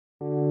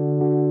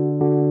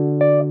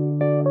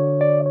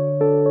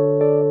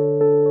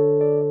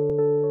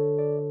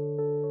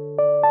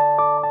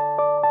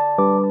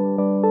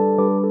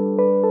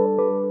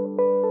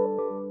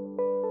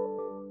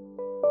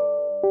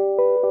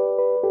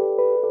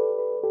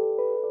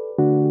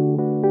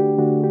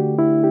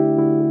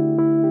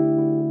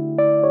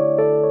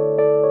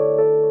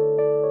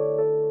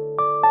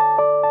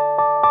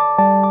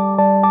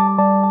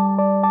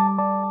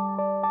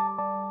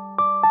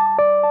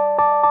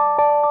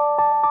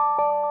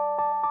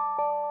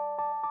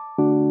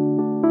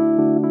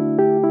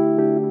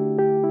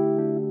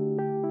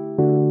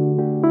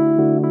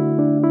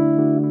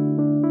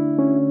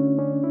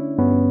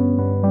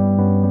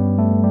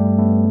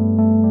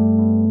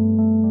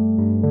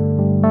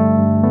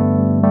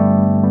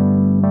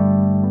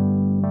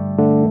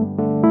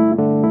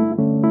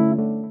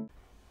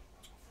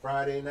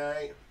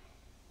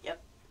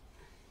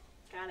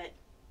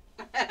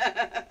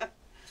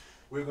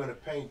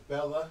paint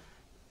Bella.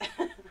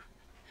 We're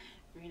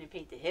gonna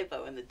paint the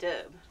hippo in the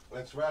tub.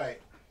 That's right.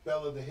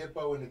 Bella the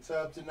hippo in the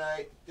tub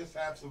tonight. Just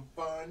have some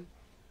fun.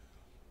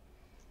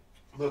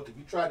 Look, if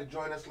you tried to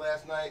join us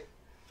last night,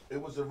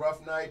 it was a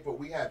rough night, but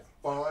we had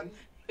fun.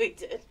 We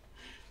did.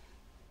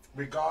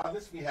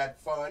 Regardless, we had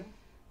fun.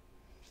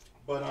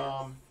 But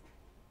Yes.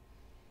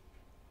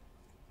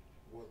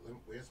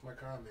 where's my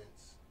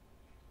comments?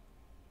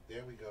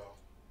 There we go.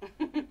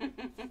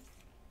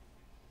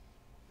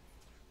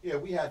 Yeah,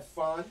 we had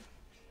fun.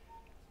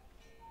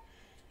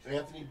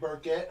 Anthony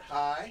Burkett,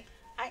 hi.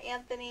 Hi,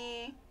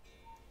 Anthony.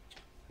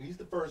 He's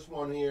the first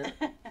one here.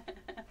 It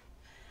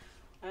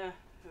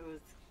was.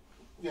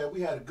 Yeah,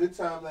 we had a good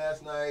time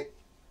last night,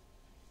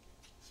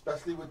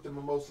 especially with the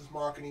Mimosas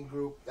Marketing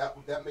Group.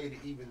 That made it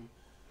even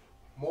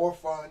more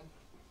fun.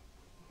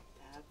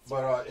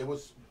 But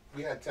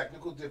we had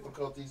technical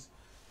difficulties,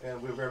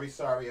 and we're very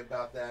sorry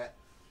about that.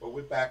 But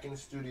we're back in the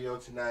studio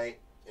tonight,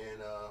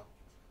 and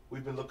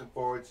we've been looking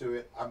forward to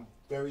it. I'm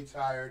very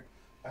tired.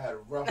 I had a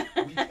rough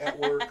week at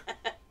work,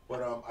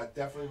 but I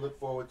definitely look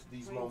forward to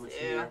these moments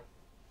here.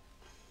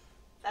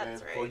 That's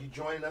and right. for you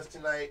joining us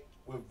tonight,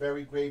 we're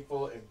very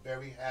grateful and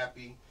very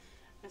happy.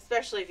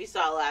 Especially if you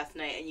saw last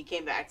night and you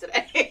came back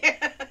today.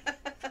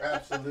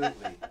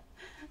 Absolutely.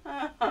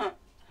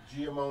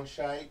 Giamone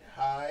Scheit,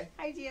 hi.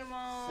 Hi,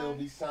 Giamone.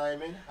 Sylvie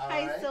Simon,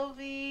 hi. Hi,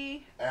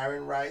 Sylvie.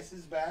 Aaron Rice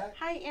is back.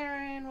 Hi,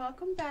 Aaron.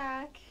 Welcome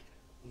back.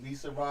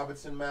 Lisa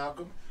Robinson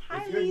Malcolm.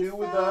 Hi, if you're new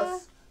with Lisa.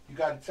 us, you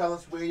got to tell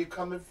us where you're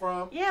coming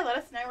from. Yeah, let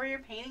us know where you're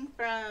painting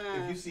from.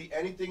 If you see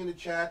anything in the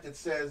chat that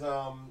says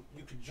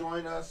you could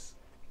join us,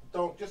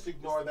 don't just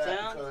ignore that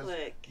Don't because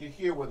click. you're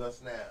here with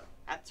us now.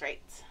 That's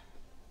right.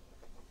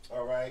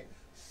 All right.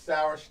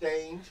 Sarah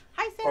Stange.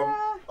 Hi,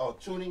 Sarah.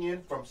 Tuning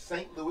in from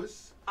St.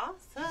 Louis.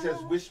 Awesome. She says,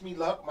 wish me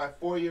luck. My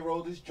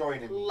 4-year-old is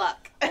joining me.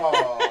 Luck.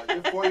 Oh,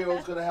 your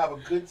 4-year-old's going to have a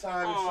good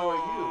time, and so are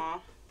Aw,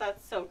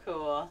 that's so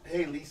cool. you.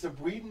 Hey, Lisa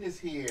Breeden is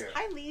here.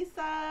 Hi,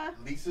 Lisa.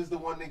 Lisa's the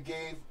one that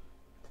gave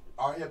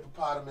our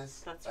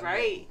hippopotamus That's a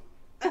right.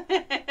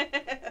 name.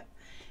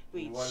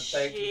 We wanna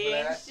thank you for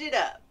that? changed it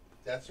up.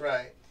 That's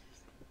right.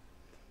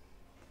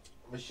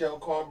 Michelle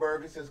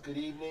Kornberger says, good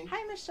evening.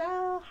 Hi,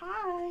 Michelle.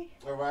 Hi.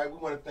 All right, we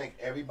want to thank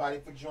everybody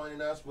for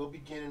joining us. We'll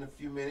begin in a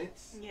few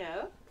minutes.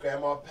 Yeah.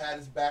 Grandma Pat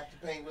is back to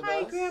paint with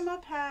Hi, us. Grandma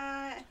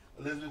Pat.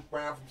 Elizabeth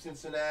Brown from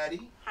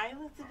Cincinnati. Hi,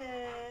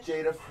 Elizabeth.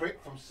 Jada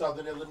Frick from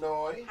Southern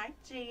Illinois. Hi,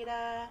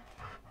 Jada.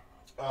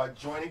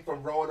 Joining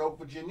from Roanoke,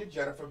 Virginia,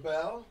 Jennifer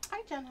Bell.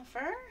 Hi,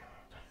 Jennifer.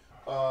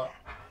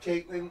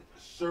 Caitlin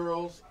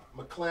Searles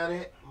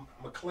McClanahan.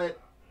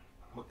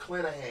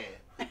 McClanahan,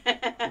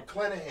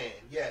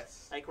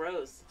 yes. Like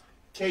Rose.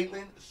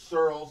 Caitlin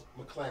Searles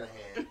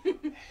McClanahan.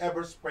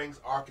 Heber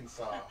Springs,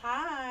 Arkansas.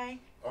 Hi.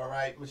 All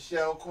right,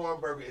 Michelle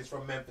Kornberger is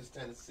from Memphis,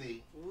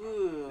 Tennessee.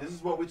 Ooh. This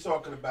is what we're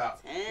talking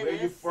about. Where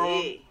you're from,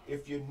 Tennessee.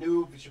 if you're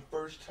new, if it's your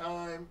first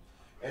time.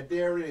 And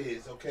there it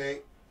is,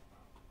 okay?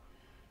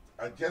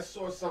 I just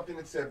saw something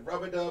that said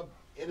rubber dub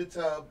in the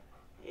tub.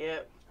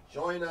 Yep.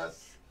 Join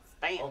us.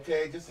 Spam.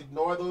 Okay, just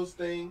ignore those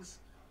things.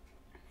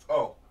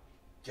 Oh,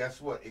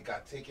 guess what? It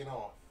got taken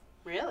off.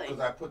 Really? Because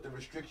I put the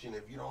restriction.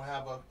 If you don't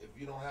have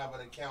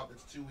an account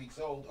that's 2 weeks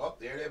old, oh,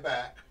 there they're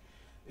back.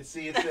 You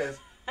see, it says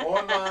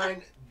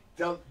online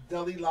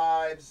Deli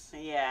Lives,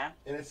 Yeah.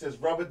 and it says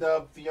rubber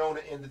dub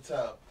Fiona in the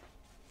tub.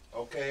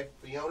 Okay,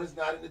 Fiona's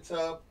not in the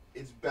tub.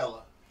 It's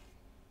Bella.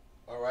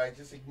 All right,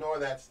 just ignore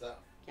that stuff.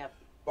 Yep.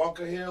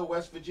 Bunker Hill,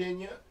 West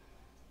Virginia.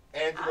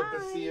 Angela Hi.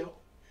 Basile.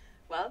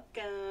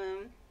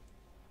 Welcome.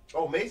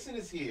 Oh, Mason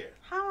is here.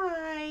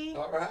 Hi.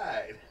 All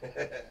right.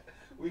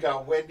 We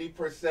got Wendy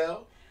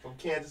Purcell from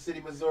Kansas City,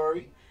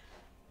 Missouri.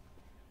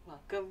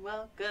 Welcome,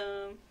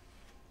 welcome.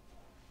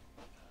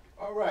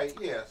 All right,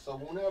 yeah. So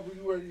whenever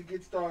you're ready to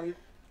get started,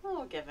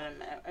 Oh, give it a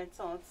minute. It's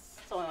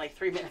only like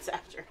 3 minutes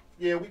after.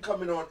 yeah, we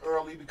coming on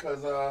early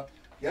because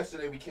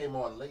yesterday we came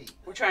on late.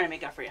 We're trying to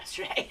make up for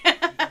yesterday.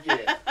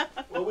 Yeah.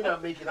 Well, we're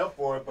not making up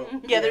for it, but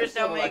Yeah, there's it's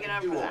no sorta like making a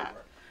up for that.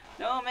 do-over.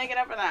 No, making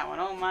up for that one.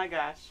 Oh my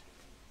gosh.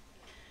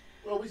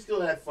 Well, we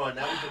still had fun.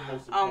 That was the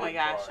most important Oh my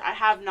gosh. I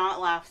have not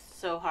laughed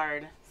so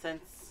hard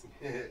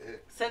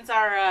since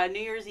our New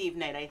Year's Eve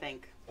night, I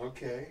think.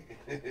 Okay.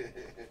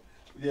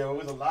 Yeah, it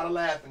was a lot of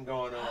laughing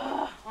going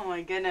on. Oh my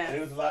And goodness. there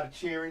was a lot of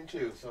cheering,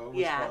 too, so it was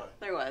Yeah, fun.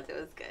 there was. It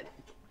was good.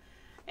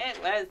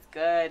 It was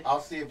good.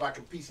 I'll see if I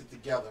can piece it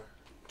together.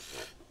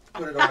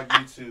 Put it on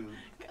YouTube.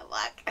 Good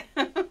luck.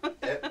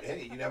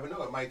 Hey, you never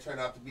know. It might turn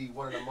out to be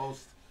one of the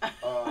most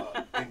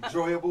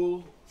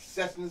enjoyable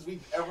sessions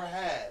we've ever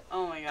had.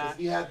 Oh my gosh.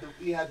 Because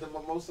we had the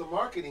Mimosa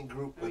Marketing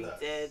Group with We us.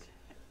 did.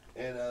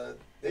 And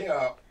they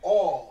are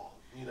all,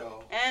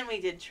 And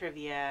we did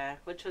trivia,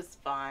 which was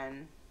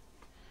fun.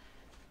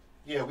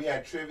 Yeah, we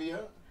had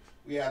trivia.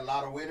 We had a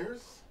lot of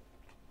winners.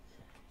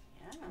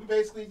 Yeah. We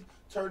basically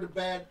turned a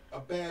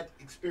bad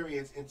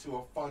experience into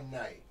a fun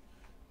night.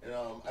 And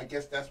I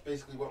guess that's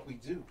basically what we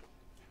do.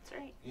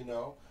 That's right.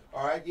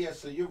 All right, yeah,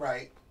 so you're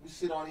right. We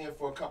sit on here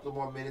for a couple of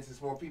more minutes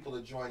as more people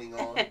are joining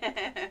on.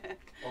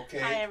 Okay.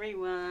 Hi,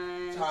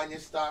 everyone. Tanya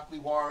Stockley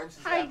Warren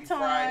says Hi, happy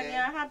Tanya. Friday.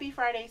 Happy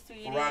Friday,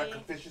 sweetie. Veronica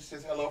Fisher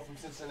says hello from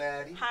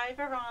Cincinnati. Hi,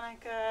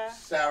 Veronica.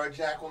 Sarah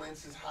Jacqueline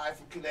says hi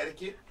from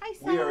Connecticut. Hi,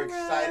 Sarah. We are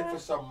excited for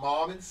some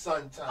mom and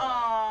son time.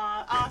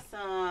 Aw,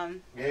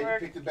 awesome. Yeah, you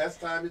picked the best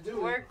time to do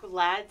it. We're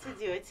glad to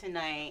do it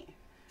tonight.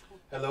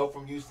 Hello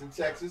from Houston,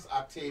 Texas,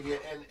 Octavia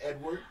and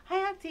Edward.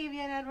 Hi,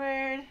 Octavia and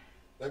Edward.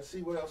 Let's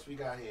see what else we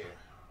got here.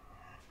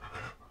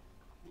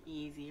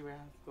 Easy,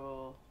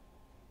 Rascal.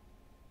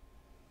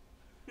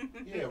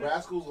 Yeah,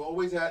 Rascal's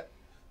always at.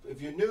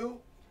 If you're new,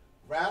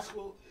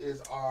 Rascal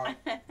is our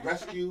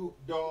rescue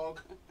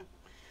dog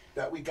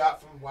that we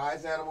got from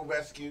Wise Animal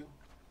Rescue.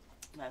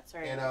 That's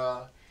right.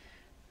 And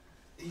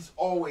he's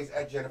always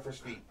at Jennifer's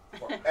feet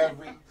for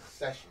every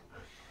session.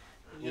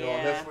 You know,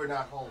 unless we're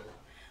not home.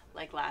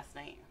 Like last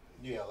night.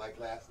 Yeah, like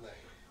last night.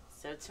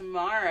 So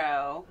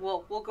tomorrow,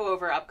 we'll go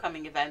over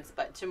upcoming events,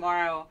 but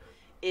tomorrow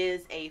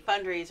is a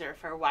fundraiser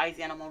for Wise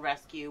Animal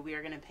Rescue. We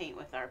are going to paint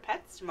with our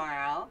pets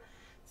tomorrow.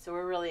 So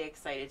we're really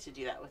excited to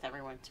do that with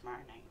everyone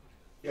tomorrow night.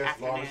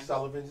 Yes, Laura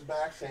Sullivan's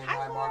back saying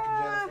hi, Mark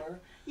and Jennifer.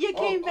 You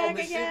came back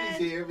Miss again.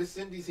 Cindy's here. Miss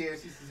Cindy's here.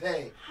 She says,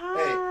 hey,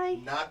 hi.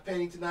 Hey, not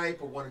painting tonight,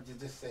 but wanted to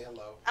just say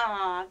hello.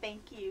 Aw,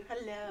 thank you.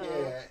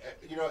 Hello. Yeah,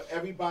 you know,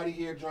 everybody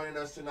here joining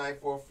us tonight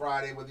for a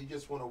Friday, whether you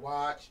just want to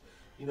watch,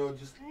 you know,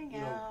 just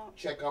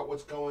check out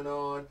what's going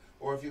on,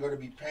 or if you're going to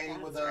be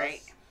painting with us,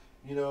 right.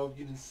 you know,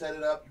 you can set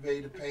it up, you're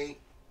ready to paint.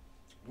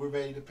 We're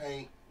ready to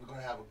paint. We're going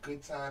to have a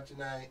good time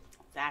tonight.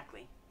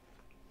 Exactly.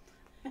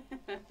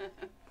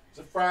 It's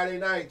a Friday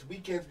night. The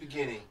weekend's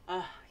beginning.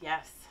 Oh,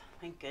 yes.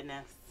 Thank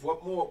goodness.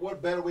 What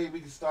better way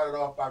we can start it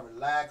off by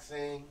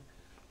relaxing,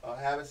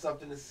 having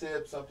something to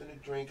sip, something to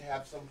drink,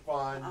 have some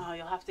fun. Oh,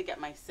 you'll have to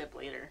get my sip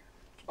later.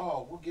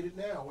 Oh, we'll get it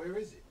now. Where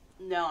is it?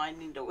 No, I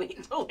need to wait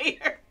until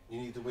later. You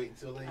need to wait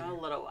until later? A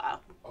little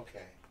while.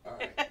 Okay. All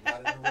right.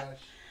 Not in a rush?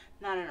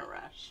 Not in a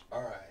rush.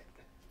 All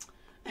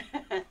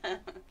right.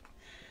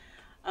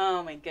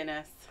 Oh, my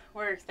goodness.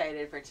 We're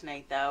excited for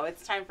tonight, though.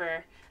 It's time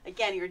for,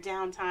 again, your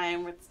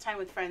downtime. It's time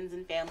with friends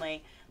and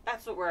family.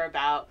 That's what we're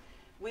about.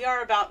 We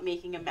are about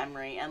making a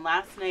memory. And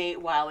last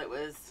night, while it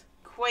was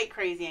quite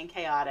crazy and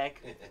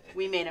chaotic,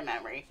 we made a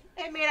memory.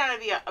 It may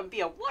not be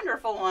a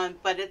wonderful one,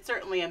 but it's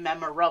certainly a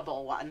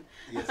memorable one.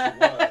 Yes, it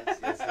was.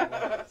 Yes, it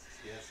was.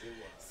 Yes, it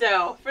was.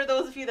 So, for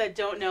those of you that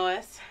don't know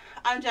us,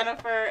 I'm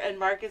Jennifer, and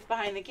Mark is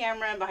behind the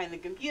camera and behind the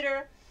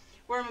computer.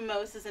 We're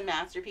Mimosas and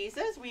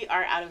Masterpieces. We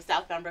are out of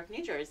South Pembroke,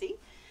 New Jersey,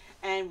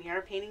 and we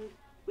are painting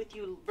with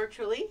you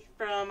virtually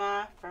from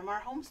our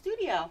home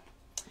studio.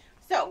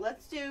 So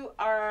let's do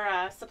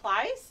our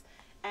supplies,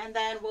 and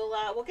then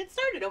we'll get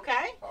started.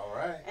 Okay? All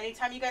right.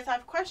 Anytime you guys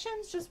have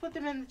questions, just put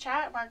them in the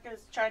chat. Mark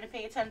is trying to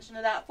pay attention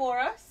to that for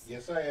us.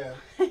 Yes, I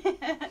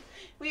am.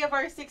 We have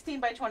our 16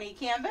 by 20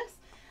 canvas.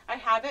 I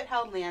have it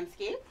held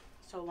landscape,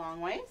 so long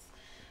ways.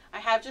 I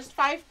have just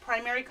 5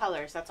 primary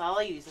colors. That's all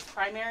I use is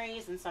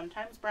primaries and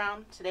sometimes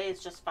brown. Today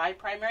it's just 5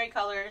 primary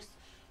colors: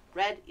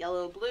 red,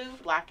 yellow, blue,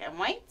 black, and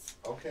white.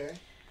 Okay.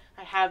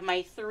 I have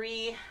my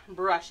 3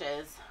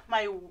 brushes: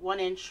 my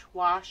 1-inch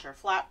wash or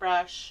flat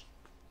brush,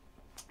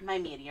 my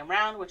medium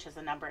round, which is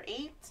a number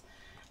 8,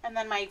 and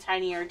then my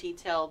tinier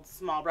detailed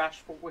small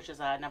brush, which is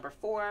a number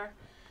 4.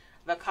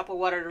 I have a cup of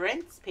water to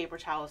rinse, paper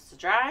towels to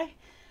dry.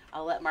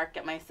 I'll let Mark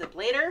get my sip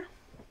later.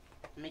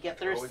 Let me get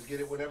through. Always get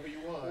it whenever you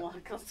want. Well,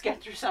 let's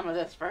get through some of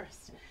this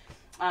first.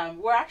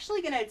 We're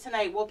actually going to,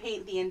 tonight, we'll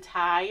paint the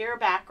entire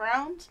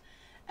background,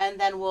 and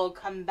then we'll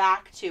come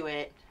back to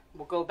it.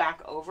 We'll go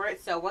back over it.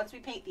 So once we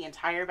paint the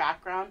entire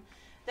background,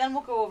 then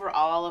we'll go over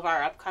all of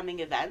our upcoming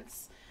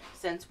events,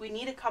 since we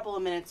need a couple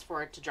of minutes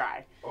for it to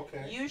dry.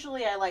 Okay.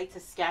 Usually I like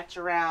to sketch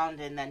around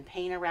and then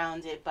paint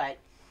around it, but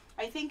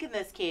I think in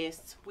this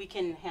case, we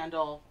can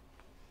handle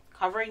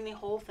covering the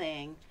whole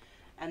thing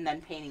and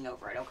then painting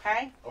over it,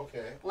 okay?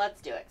 Okay.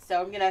 Let's do it.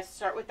 So I'm going to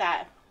start with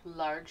that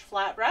large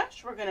flat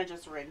brush. We're going to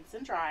just rinse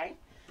and dry.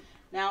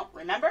 Now,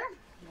 remember,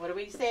 what do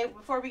we say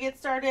before we get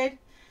started?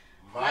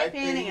 My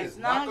painting is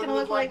not going to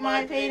look like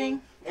my painting,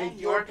 and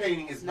your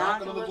painting is not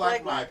going to look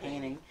like my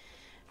painting.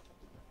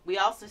 We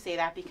also say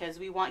that because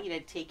we want you to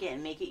take it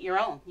and make it your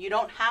own. You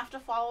don't have to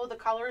follow the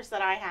colors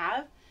that I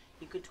have.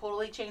 You could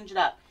totally change it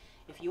up.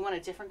 If you want a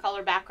different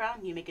color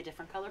background, you make a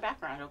different color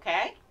background,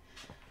 okay?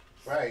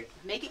 Right.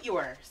 Make it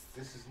yours.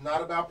 This is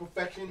not about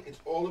perfection. It's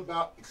all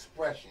about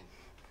expression.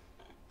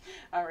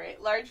 All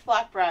right, large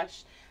flat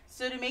brush.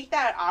 So to make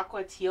that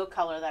aqua teal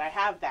color that I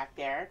have back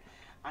there,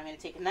 I'm going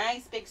to take a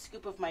nice big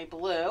scoop of my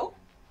blue,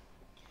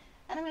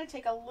 and I'm going to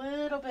take a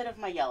little bit of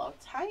my yellow,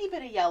 tiny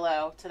bit of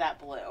yellow to that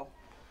blue.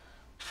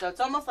 So it's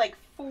almost like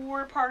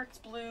 4 parts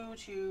blue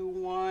to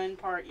 1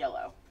 part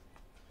yellow.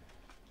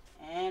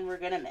 And we're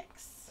going to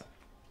mix.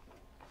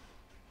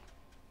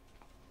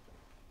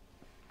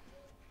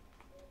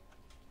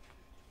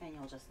 And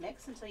you'll just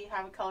mix until you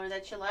have a color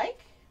that you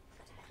like.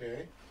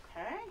 Okay.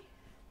 Okay.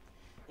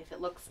 If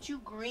it looks too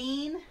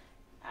green,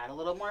 add a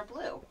little more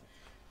blue.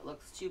 If it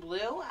looks too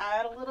blue,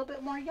 add a little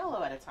bit more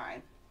yellow at a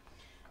time.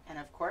 And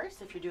of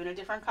course, if you're doing a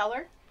different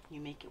color, you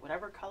make it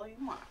whatever color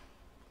you want.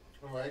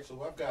 All right,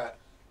 so I've got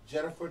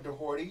Jennifer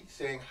DeHorty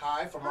saying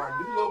hi from our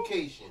new Hi.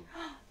 location,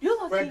 New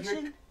location.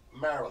 Frederick,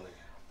 Maryland.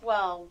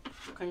 Well,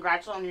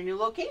 congrats on your new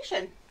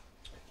location.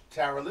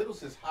 Tara Little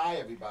says hi,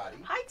 everybody.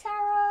 Hi,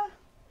 Tara.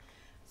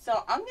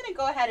 So I'm going to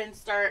go ahead and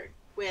start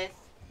with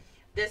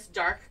this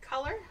dark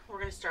color. We're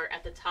going to start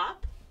at the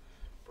top,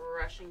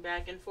 brushing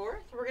back and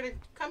forth. We're going to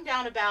come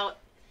down about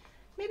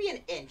maybe an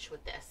inch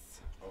with this.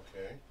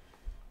 Okay.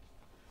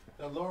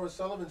 Now Laura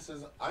Sullivan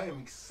says, I am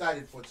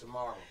excited for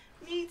tomorrow.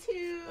 Me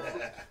too.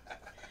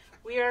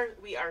 We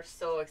are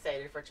so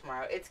excited for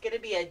tomorrow. It's going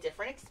to be a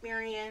different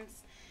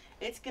experience.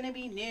 It's going to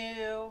be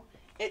new.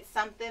 It's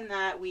something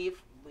that we've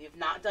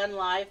not done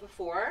live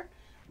before.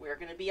 We're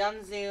going to be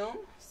on Zoom.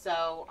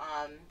 So,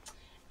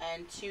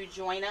 and to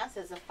join us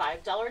is a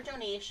 $5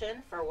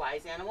 donation for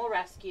Wise Animal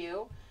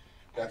Rescue.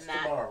 That's And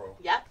tomorrow.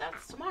 Yep,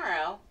 that's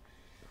tomorrow.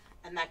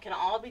 And that can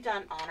all be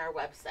done on our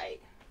website.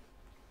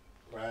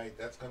 Right,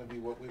 that's going to be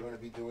what we're going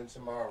to be doing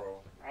tomorrow.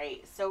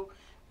 Right. So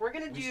we're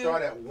going to We do...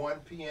 start at 1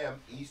 p.m.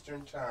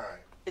 Eastern Time.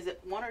 Is it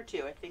 1 or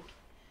 2? I think...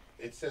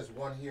 It says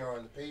 1 here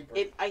on the paper.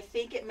 I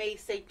think it may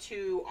say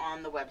 2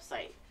 on the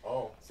website.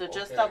 Oh, So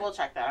just okay. double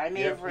check that. I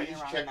may Yeah, have written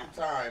please wrong check on the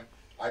that. time.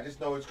 I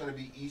just know it's going to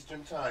be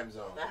Eastern Time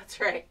Zone. That's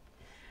right.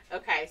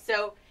 Okay,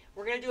 so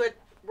we're gonna do it.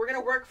 We're gonna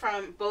work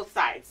from both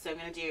sides. So I'm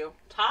gonna do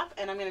top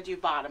and I'm gonna do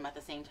bottom at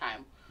the same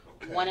time.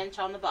 Okay. 1 inch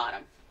on the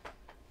bottom.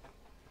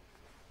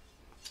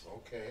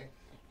 Okay.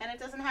 And it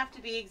doesn't have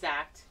to be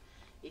exact.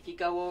 If you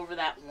go over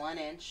that 1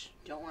 inch,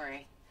 don't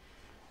worry.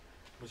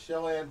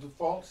 Michelle Ann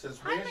Default says,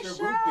 Hi, where's your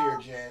Michelle.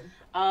 root beer, Jen?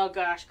 Oh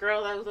gosh,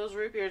 girl, those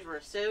root beers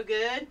were so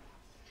good.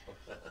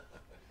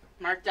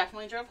 Mark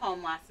definitely drove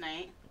home last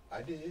night.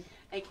 I did.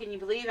 And can you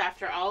believe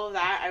after all of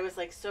that, I was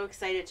like so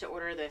excited to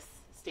order this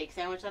steak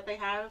sandwich that they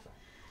have.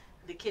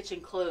 The kitchen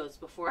closed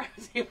before I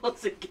was able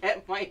to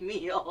get my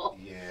meal.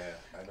 Yeah,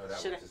 I know that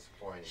Shoulda- was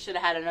disappointing. Should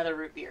have had another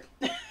root beer.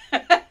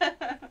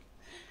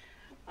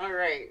 All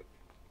right.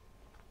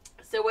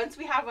 So once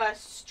we have a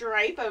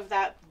stripe of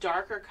that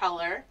darker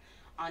color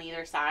on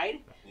either side,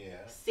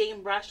 Yeah.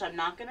 same brush, I'm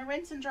not going to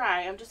rinse and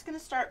dry. I'm just going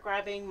to start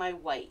grabbing my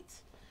white.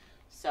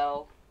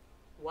 So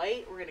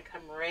white, we're going to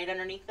come right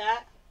underneath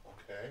that.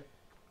 Okay.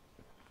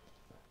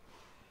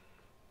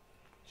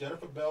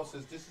 Jennifer Bell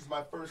says, this is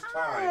my first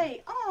time.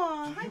 Hi.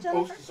 Aw, Do hi, you Jennifer.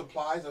 post the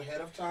supplies ahead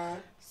of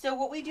time? So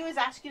what we do is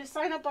ask you to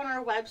sign up on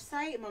our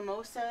website,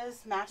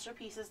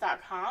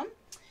 mimosasmasterpieces.com.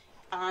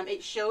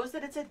 It shows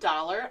that it's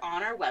 $1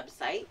 on our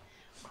website,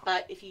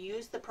 but if you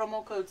use the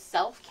promo code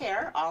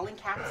SELFCARE, all in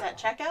caps at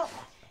checkout,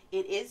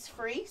 it is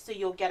free. So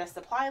you'll get a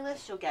supply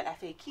list, you'll get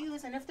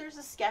FAQs, and if there's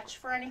a sketch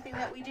for anything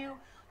that we do,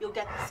 you'll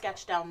get the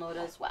sketch download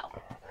as well.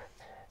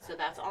 So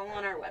that's all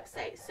on our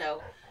website.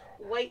 So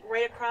white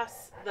right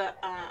across the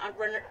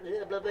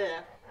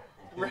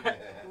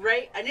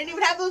right. I didn't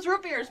even have those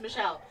root beers,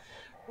 Michelle.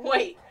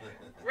 White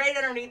right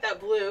underneath that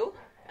blue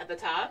at the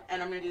top,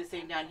 and I'm gonna do the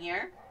same down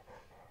here.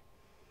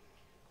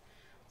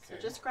 So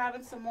Okay. just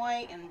grabbing some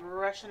white and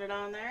brushing it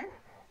on there.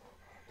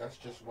 That's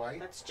just white?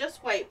 That's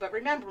just white, but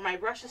remember my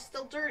brush is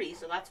still dirty,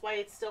 so that's why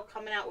it's still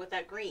coming out with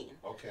that green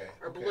Okay.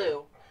 or okay.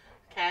 blue.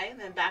 Okay, and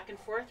then back and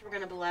forth we're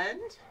gonna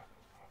blend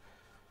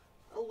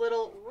a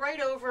little right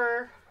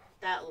over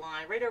that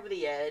line, right over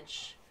the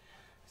edge.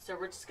 So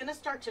we're just gonna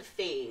start to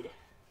fade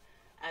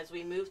as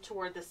we move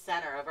toward the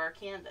center of our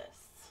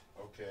canvas.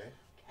 Okay.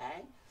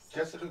 Okay. So,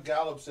 Jessica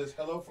Gallup says,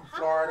 hello from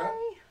Florida.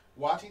 hi.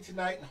 Watching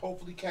tonight and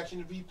hopefully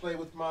catching the replay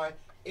with my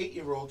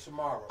 8-year-old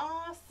tomorrow.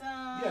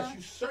 Awesome. Yes,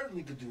 you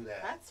certainly could do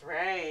that. That's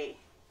right.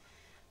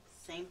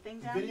 Same thing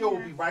The down video here.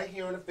 will be right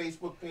here on the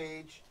Facebook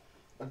page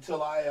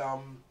until I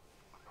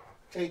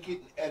take it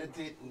and edit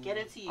it and Get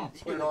it to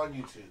put it YouTube. on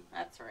YouTube.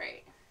 That's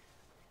right.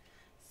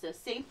 So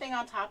same thing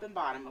on top and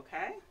bottom,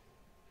 okay?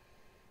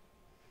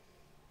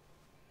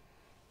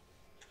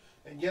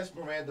 And yes,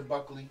 Miranda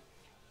Buckley,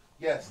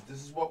 yes,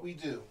 this is what we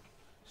do.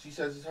 She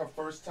says it's her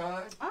first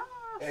time. Awesome.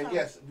 And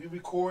yes, we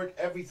record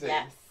everything.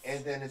 Yes.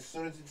 And then as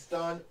soon as it's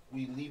done,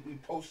 we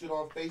post it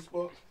on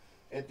Facebook,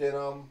 and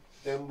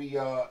then we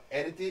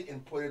edit it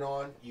and put it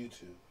on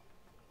YouTube.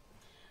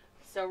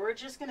 So we're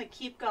just going to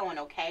keep going,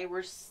 okay?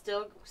 We're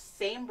still,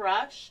 same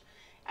brush.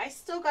 I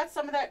still got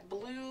some of that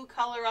blue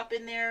color up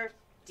in there,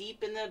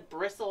 deep in the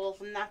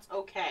bristles, and that's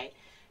okay.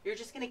 You're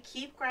just going to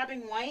keep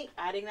grabbing white,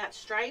 adding that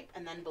stripe,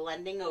 and then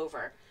blending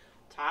over,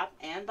 top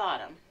and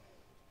bottom.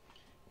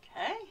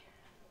 Okay?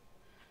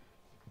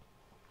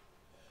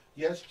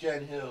 Yes,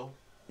 Jen Hill.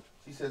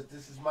 She says,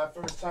 this is my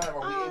first time.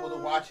 Are we able to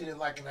Aw. watch it in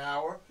like an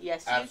hour?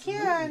 Yes, Absolutely. you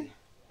can.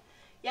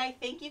 Yeah, I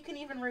think you can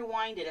even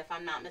rewind it if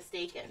I'm not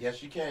mistaken.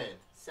 Yes, you can.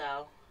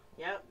 So,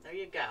 yep, there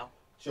you go.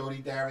 Jody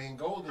Darian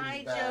Golden Hi,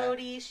 is back.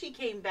 Jody. She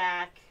came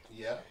back.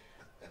 Yeah.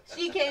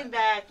 She came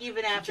back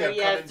even after She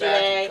kept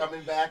yesterday.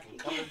 coming back and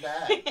coming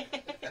back and coming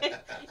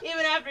back.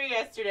 Even after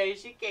yesterday,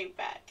 she came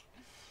back.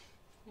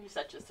 You're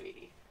such a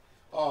sweetie.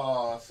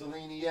 Oh,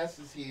 Selene Yes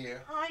is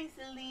here Hi,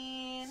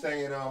 Celine.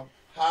 saying,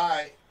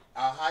 hi,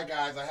 hi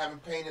guys. I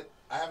haven't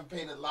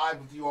painted live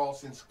with you all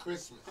since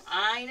Christmas.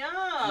 I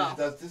know.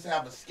 Does this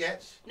have a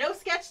sketch? No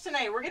sketch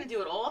tonight. We're gonna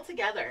do it all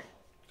together.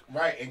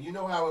 Right, and you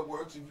know how it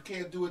works. If you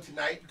can't do it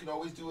tonight, you can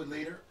always do it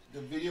later.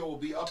 The video will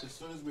be up as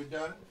soon as we're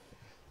done.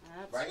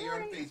 That's right here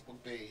on the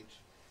Facebook page.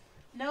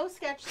 No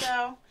sketch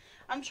though.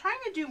 I'm trying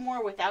to do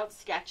more without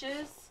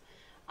sketches,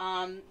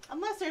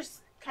 unless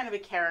there's kind of a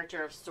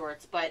character of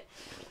sorts. But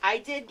I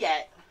did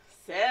get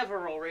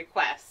several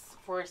requests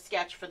for a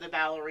sketch for the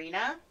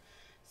ballerina.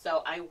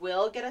 So I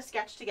will get a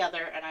sketch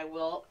together and I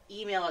will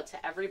email it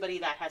to everybody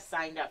that has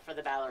signed up for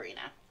the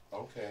ballerina.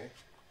 Okay.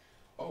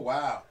 Oh,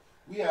 wow.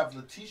 We have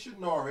Letitia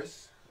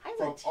Norris from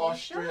Letitia.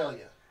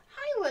 Australia.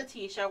 Hi,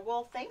 Letitia.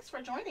 Well, thanks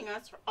for joining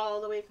us all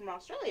the way from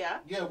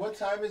Australia. Yeah, what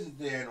time is it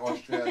there in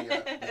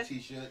Australia,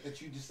 Letitia,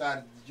 that you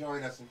decided to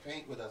join us and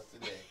paint with us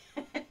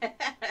today?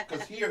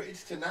 Because here,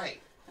 it's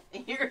tonight.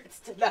 Here, it's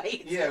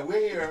tonight. Yeah,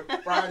 we're here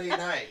Friday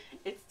night.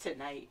 It's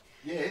tonight.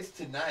 Yeah, it's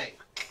tonight.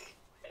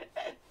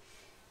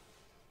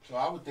 So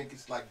I would think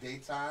it's like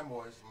daytime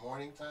or it's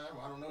morning time.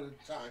 I don't know the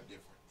time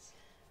difference.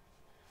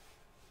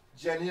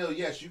 Jen Hill,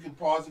 yes, you can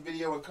pause the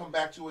video and come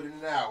back to it in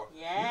an hour.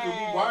 Yeah. You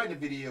can rewind the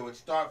video and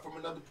start from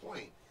another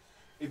point.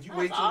 If you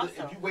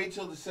wait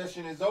till the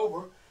session is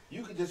over,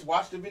 you can just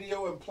watch the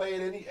video and play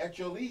it at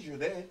your leisure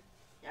then.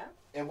 Yeah.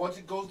 And once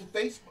it goes to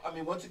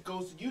once it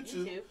goes to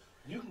YouTube,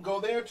 you can go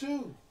there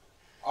too.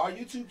 Our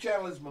YouTube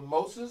channel is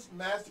Mimosas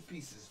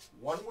Masterpieces.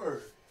 One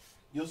word.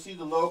 You'll see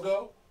the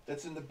logo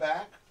that's in the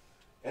back,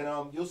 and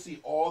you'll see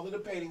all of the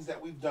paintings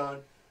that we've done,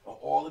 or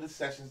all of the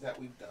sessions that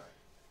we've done.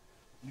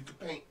 You can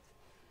paint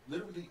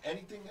literally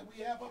anything that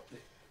we have up there.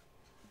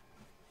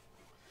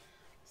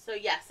 So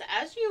yes,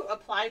 as you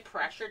apply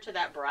pressure to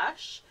that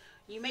brush,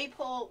 you may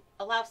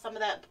allow some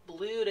of that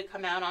blue to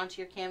come out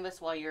onto your canvas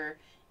while you're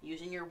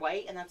using your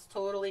white, and that's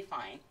totally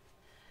fine.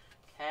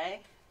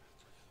 Okay.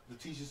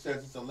 Letitia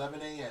says it's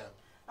 11 a.m.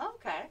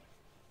 Okay.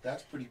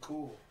 That's pretty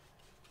cool.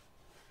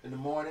 In the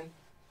morning.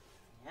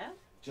 Yeah.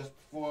 Just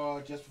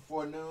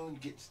before noon,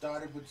 getting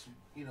started with some,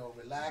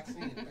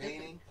 relaxing and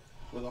painting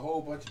with a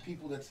whole bunch of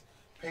people that's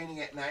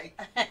painting at night.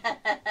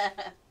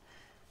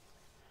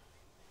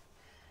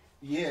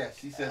 Yeah,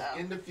 she says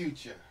in the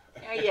future.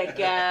 There you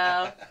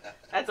go.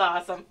 That's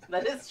awesome.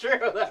 That is true,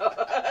 though.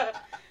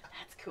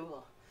 That's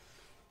cool.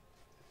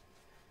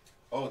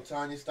 Oh,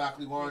 Tanya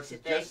Stockley Warren says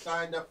just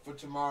signed up for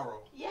tomorrow.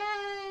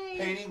 Yay!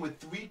 Painting with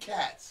 3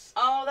 cats.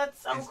 Oh,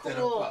 that's so instead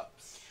cool. of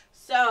pups.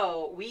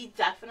 So we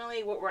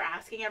definitely, what we're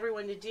asking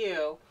everyone to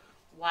do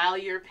while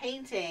you're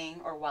painting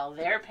or while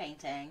they're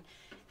painting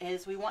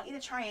is we want you to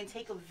try and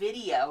take a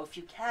video, if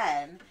you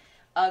can,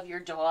 of your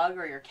dog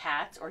or your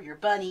cat or your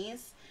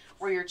bunnies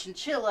or your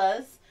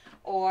chinchillas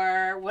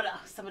or what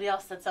else? Somebody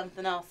else said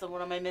something else. So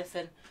what am I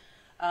missing?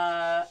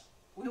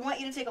 We want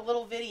you to take a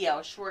little video,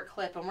 a short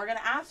clip, and we're going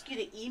to ask you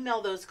to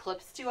email those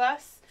clips to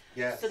us.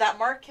 Yes. So that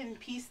Mark can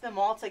piece them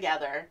all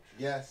together.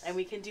 Yes. And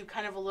we can do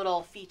kind of a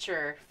little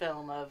feature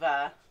film of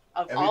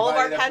everybody all of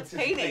our that pets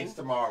participates painting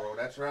tomorrow.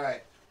 That's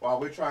right.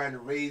 While we're trying to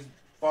raise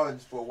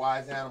funds for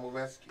Wise Animal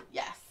Rescue.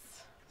 Yes.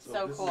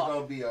 So this cool. is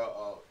going to be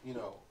a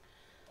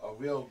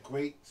real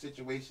great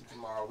situation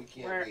tomorrow. We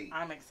can't wait.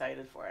 I'm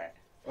excited for it.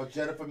 Oh,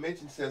 Jennifer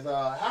Mitchell says,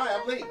 hi,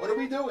 I'm late. What are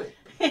we doing?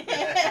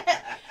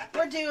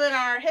 We're doing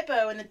our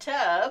hippo in the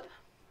tub.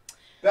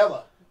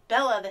 Bella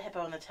the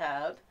hippo in the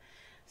tub.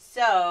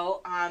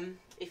 So,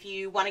 if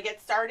you want to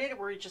get started,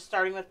 we're just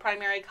starting with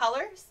primary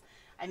colors.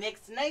 I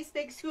mixed a nice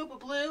big scoop of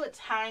blue, a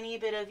tiny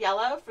bit of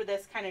yellow for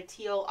this kind of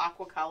teal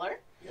aqua color.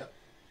 Yep.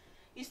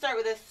 You start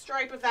with a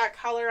stripe of that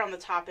color on the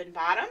top and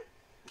bottom,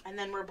 and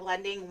then we're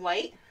blending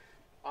white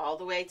all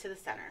the way to the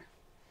center.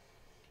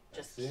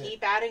 Just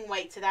keep adding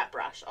white to that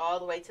brush all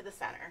the way to the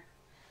center.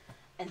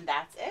 And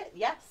that's it.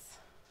 Yes,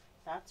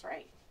 that's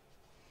right.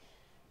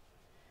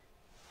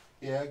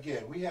 Yeah,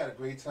 again, we had a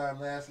great time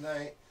last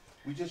night.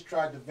 We just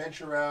tried to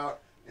venture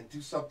out and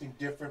do something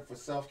different for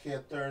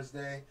Self-Care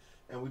Thursday,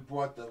 and we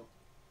brought the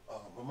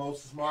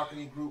Mimosas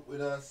Marketing Group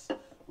with us,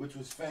 which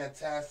was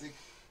fantastic.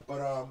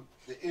 But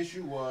the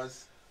issue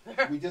was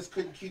we just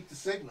couldn't keep the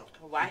signal.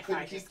 Wi-Fi we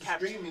couldn't keep the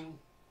streaming,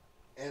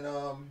 and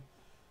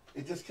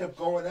it just kept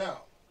going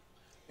out.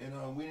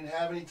 And we didn't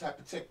have any type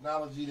of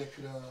technology that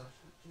could...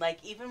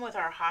 Like, even with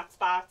our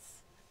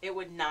hotspots, it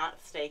would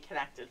not stay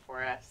connected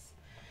for us.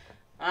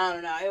 I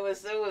don't know. It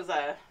was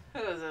a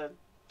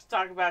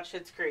talk about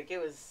Schitt's Creek. It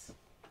was,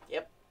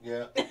 yep.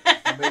 Yeah.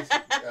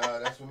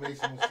 That's what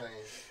Mason was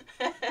saying.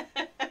 He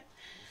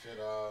said,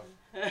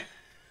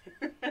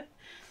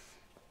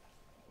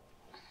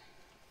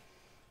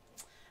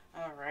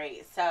 All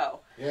right, so.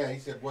 Yeah, he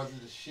said, was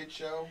it a shit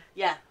show?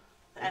 Yeah.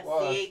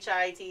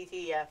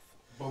 SCHITTF.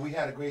 But we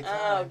had a great time.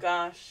 Oh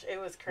gosh, it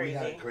was crazy. We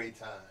had a great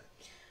time.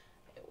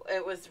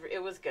 It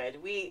was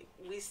good. We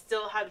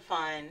still had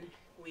fun.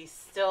 We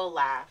still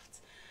laughed.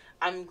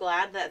 I'm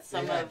glad that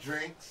some of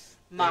drinks.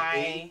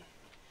 My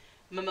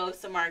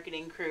Mimosa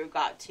marketing crew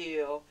got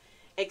to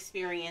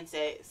experience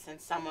it,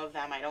 since some of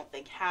them I don't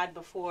think had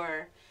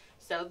before.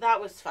 So that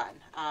was fun.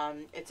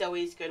 It's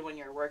always good when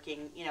you're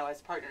working,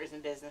 as partners in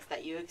business,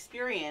 that you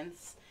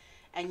experience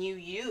and you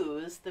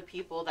use the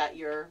people that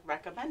you're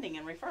recommending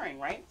and referring,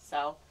 right?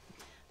 So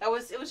it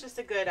was just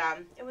a good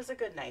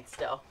night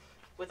still.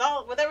 with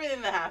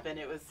everything that happened,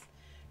 it was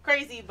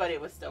crazy, but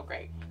it was still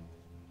great.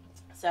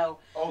 So,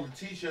 oh,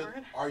 Letitia,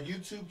 our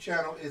YouTube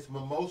channel is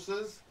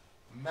Mimosas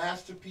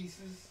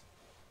Masterpieces.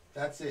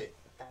 That's it.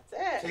 That's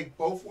it. Take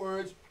both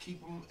words,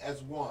 keep them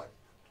as one.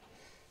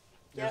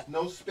 There's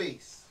no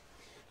space.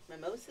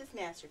 Mimosas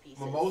Masterpieces.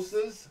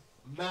 Mimosas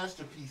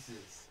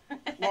Masterpieces.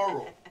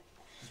 Plural.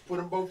 Just put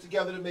them both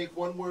together to make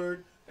one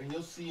word, and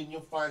you'll see and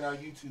you'll find our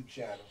YouTube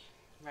channel.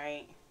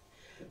 Right.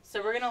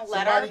 So we're going to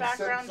let our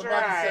background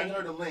dry. Somebody send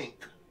her the link.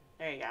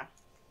 There you go.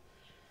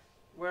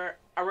 We're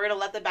going to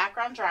let the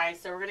background dry,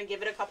 so we're going to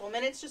give it a couple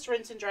minutes, just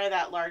rinse and dry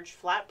that large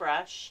flat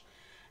brush,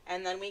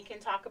 and then we can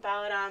talk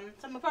about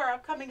some of our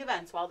upcoming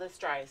events while this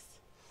dries.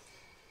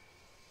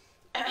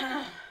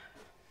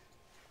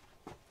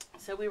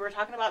 So we were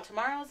talking about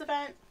tomorrow's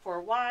event for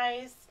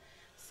Wise.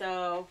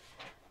 So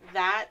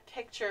that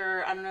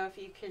picture, I don't know if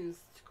you can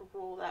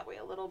scroll that way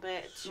a little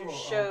bit to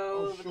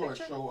show the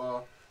picture.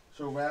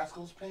 Show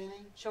Rascal's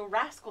painting? Show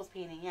Rascal's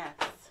painting, yes.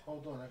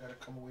 Hold on, I got to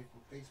come away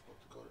from Facebook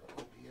to go to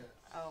the OBS.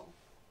 Oh.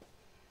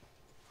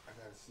 I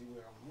got to see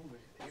where I'm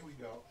moving. Here we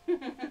go.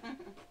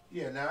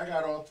 Yeah, now I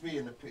got all three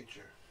in the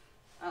picture.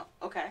 Oh,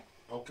 okay.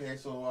 Okay,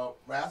 so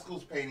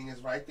Rascal's painting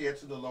is right there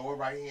to the lower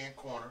right-hand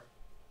corner.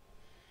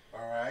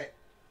 All right.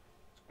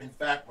 In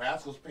fact,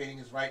 Rascal's painting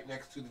is right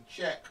next to the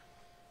check.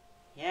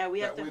 Yeah,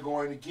 we're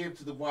going to give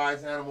to the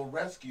Wise Animal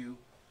Rescue,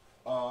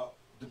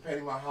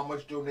 depending on how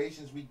much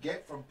donations we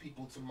get from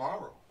people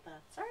tomorrow.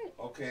 That's right.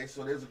 Okay,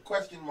 so there's a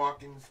question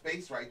mark in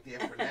space right there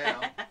for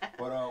now,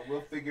 but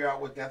we'll figure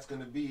out what that's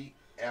going to be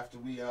after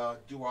we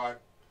do our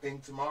thing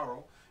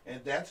tomorrow.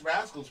 And that's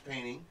Rascal's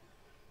painting.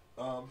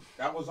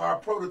 That was our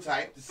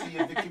prototype to see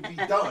if it could be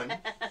done,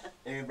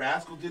 and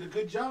Rascal did a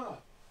good job.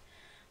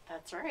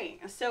 That's right.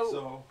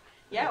 So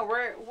yeah,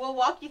 we'll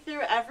walk you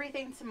through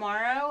everything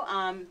tomorrow.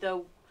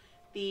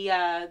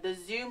 The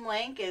Zoom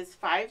link is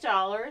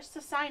 $5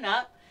 to sign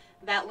up.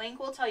 That link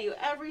will tell you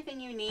everything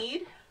you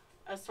need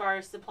as far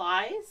as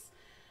supplies.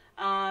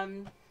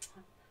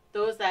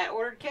 Those that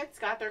ordered kits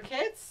got their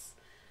kits,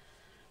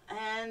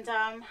 and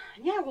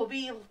yeah, we'll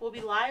be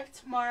live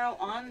tomorrow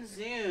on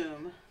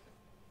Zoom.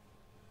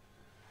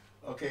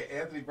 Okay,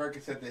 Anthony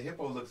Burkett said the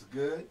hippo looks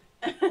good,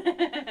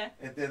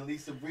 and then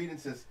Lisa Breeden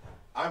says,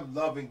 "I'm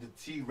loving the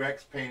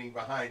T-Rex painting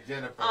behind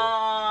Jennifer."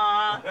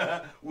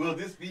 Aww. Will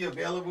this be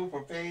available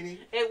for painting?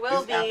 It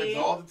will be. This happens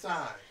all the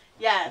time.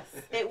 Yes,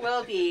 it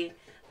will be.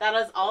 That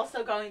is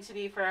also going to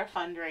be for a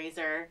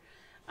fundraiser.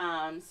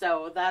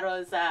 So that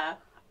was,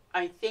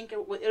 I think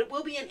it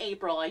will be in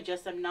April. I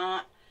just am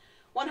not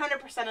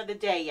 100% of the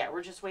day yet.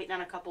 We're just waiting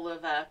on a couple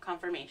of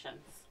confirmations.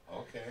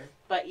 Okay.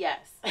 But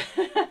yes.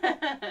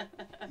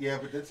 Yeah,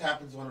 but this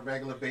happens on a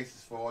regular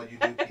basis for all you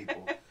new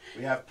people.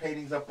 We have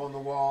paintings up on the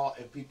wall,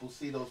 and people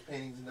see those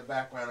paintings in the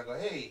background and go,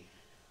 "Hey,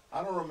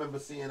 I don't remember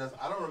seeing us.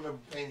 I don't remember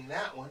painting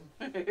that one.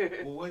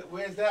 Well,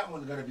 where's that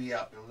one going to be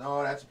up?" And,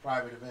 "No, that's a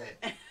private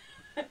event."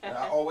 And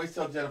I always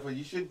tell Jennifer,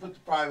 you shouldn't put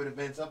the private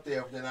events up there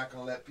if they're not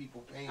going to let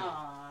people paint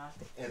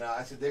it. And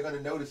I said, they're going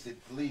to notice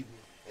it, believe me,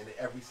 and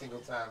every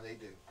single time they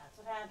do. That's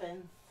what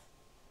happens.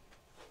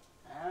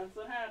 That's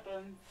what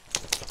happens.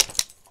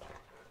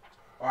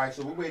 All right,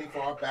 so we're waiting for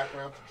our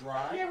background to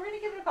dry. Yeah, we're going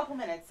to give it a couple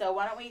minutes. So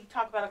why don't we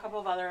talk about a couple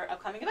of other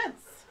upcoming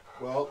events?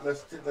 Well,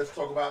 let's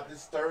talk about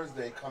this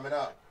Thursday coming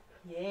up.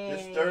 Yay.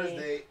 This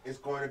Thursday is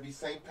going to be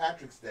St.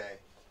 Patrick's Day,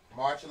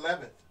 March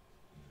 11th.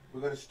 We're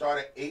going to start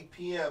at 8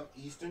 p.m.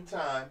 Eastern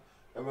Time,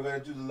 and we're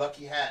going to do the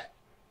Lucky Hat.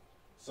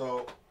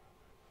 So,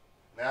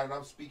 now that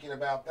I'm speaking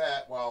about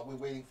that, while we're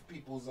waiting for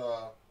people's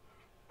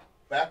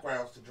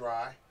backgrounds to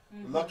dry,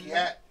 the Lucky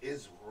Hat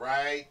is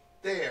right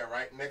there,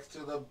 right next to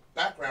the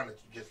background that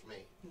you just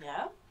made.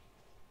 Yeah.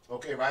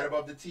 Okay, right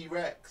above the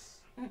T-Rex.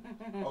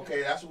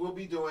 Okay, that's what we'll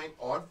be doing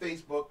on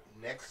Facebook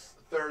next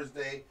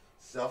Thursday,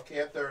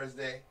 Self-Care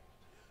Thursday.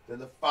 Then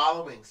the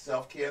following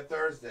Self-Care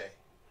Thursday,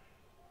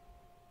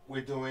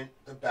 we're doing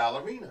the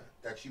ballerina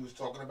that she was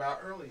talking about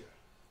earlier.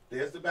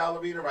 There's the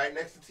ballerina right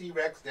next to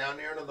T-Rex down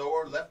there in the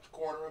lower left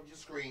corner of your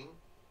screen.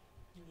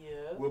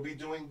 Yeah. We'll be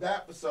doing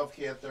that for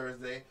Self-Care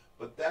Thursday,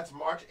 but that's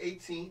March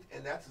 18th,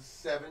 and that's a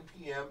 7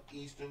 p.m.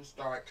 Eastern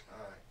start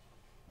time.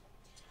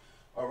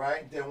 All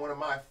right. Then one of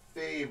my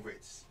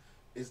favorites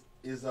is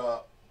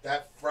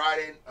that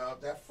Friday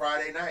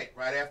night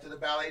right after the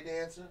ballet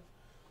dancer,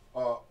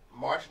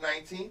 March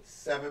 19th,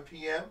 7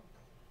 p.m.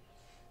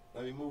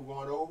 Let me move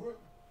on over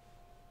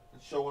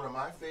and show one of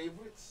my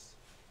favorites.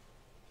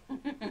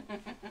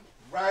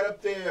 Right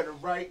up there, the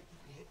right.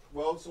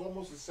 Well, it's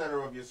almost the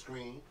center of your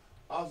screen.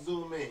 I'll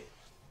zoom in.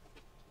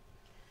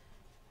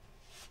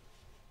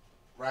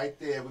 Right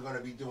there, we're going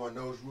to be doing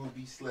those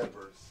ruby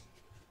slippers.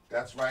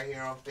 That's right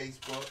here on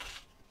Facebook.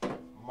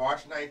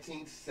 March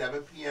 19th,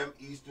 7 p.m.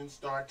 Eastern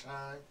start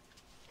time.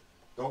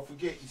 Don't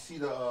forget, you see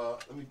the,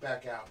 let me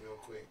back out real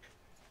quick.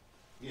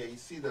 Yeah, you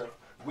see the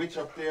witch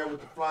up there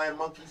with the flying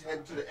monkeys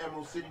heading to the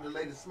Emerald City to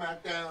lay the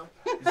smackdown.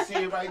 You see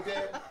it right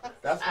there?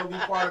 That's going to be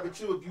part of it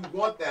too if you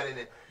want that in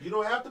it. You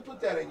don't have to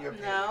put that in your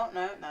painting. No,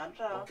 not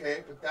at all.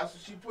 Okay, but that's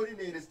what she put in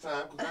there this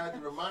time because I had to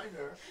remind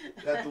her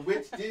that the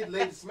witch did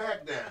lay the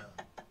smackdown.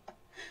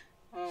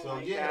 Oh So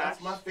my yeah, gosh.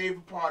 that's my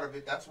favorite part of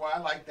it. That's why I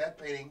like that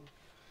painting.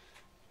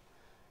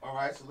 All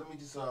right, so let me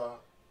just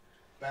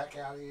back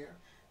out here.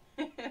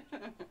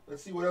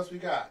 Let's see what else we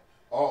got.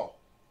 Oh,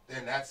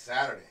 then that's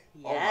Saturday.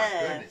 Yes. Oh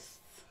my goodness.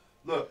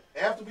 Look,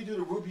 after we do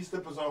the Ruby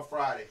Slippers on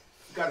Friday,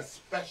 we got a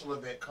special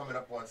event coming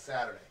up on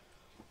Saturday.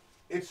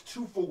 It's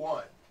 2 for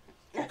 1.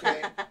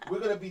 Okay? We're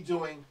going to be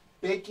doing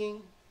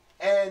baking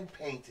and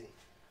painting.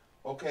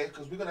 Okay?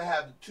 Because we're going to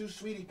have the 2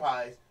 sweetie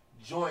pies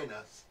join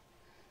us.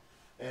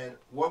 And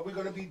what we're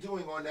going to be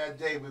doing on that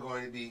day, we're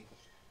going to be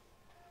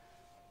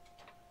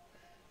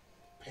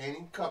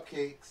painting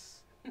cupcakes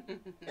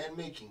and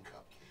making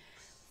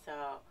cupcakes. So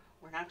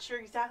we're not sure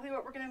exactly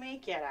what we're gonna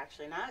make yet.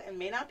 Actually, it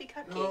may not be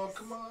cupcakes. No,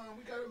 come on,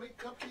 we gotta make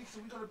cupcakes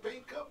and we're gonna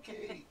bake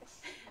cupcakes.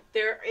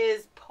 There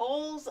is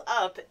polls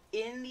up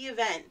in the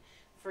event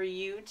for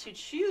you to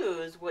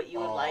choose what you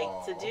would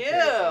like to do. Okay,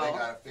 so they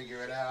gotta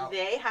figure it out.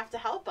 They have to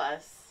help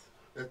us.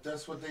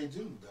 That's what they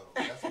do,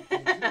 though. That's what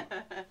they do.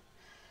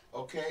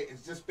 Okay,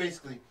 it's just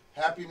basically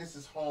happiness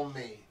is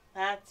homemade.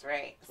 That's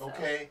right. So.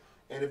 Okay,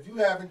 and if you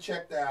haven't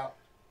checked out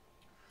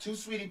 2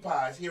 Sweetie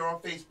Pies here on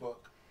Facebook,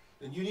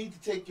 then you need to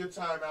take your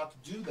time out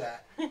to do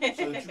that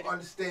so that you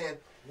understand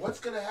what's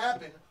going to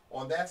happen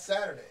on that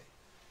Saturday.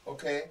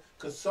 Okay?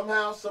 Because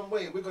somehow, some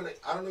way, we're going to,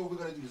 I don't know if we're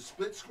going to do the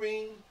split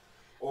screen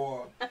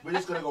or we're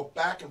just going to go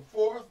back and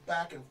forth,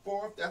 back and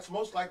forth. That's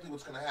most likely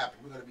what's going to happen.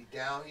 We're going to be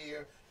down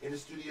here in the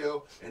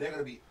studio and they're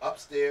going to be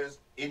upstairs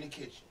in the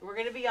kitchen. We're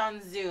going to be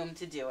on Zoom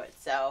to do it,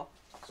 so.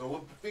 So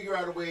we'll figure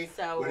out a way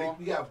where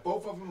we have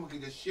both of them. We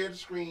can just share the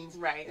screens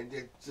right. and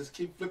then just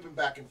keep flipping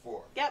back and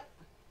forth. Yep.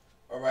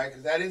 All right,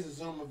 because that is a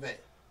Zoom event.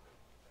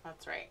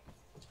 That's right.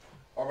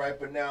 All right,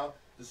 but now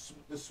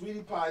the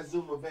Sweetie Pie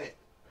Zoom event,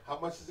 how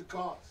much does it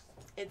cost?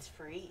 It's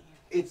free.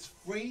 It's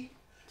free?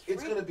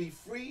 It's going to be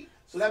free?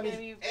 So that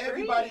means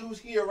everybody who's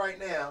here right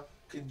now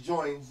can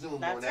join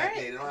Zoom on that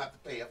day. They don't have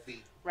to pay a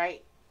fee.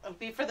 Right. It'll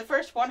be for the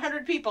first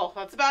 100 people.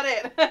 That's about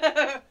it.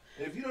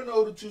 And if you don't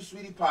know who the 2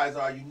 Sweetie Pies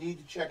are, you need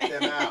to check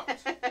them out.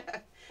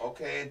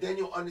 Okay? And then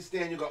you'll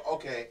understand. You'll go,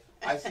 okay,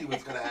 I see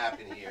what's going to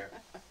happen here.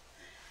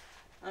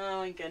 Oh,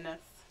 my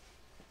goodness.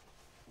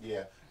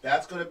 Yeah.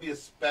 That's going to be a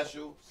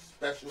special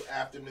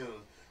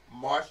afternoon.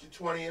 March the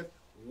 20th,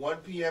 1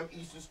 p.m.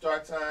 Eastern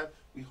Start Time.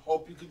 We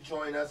hope you can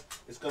join us.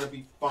 It's going to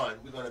be fun.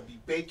 We're going to be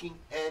baking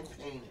and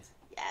painting.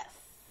 Yes.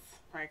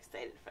 We're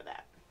excited for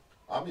that.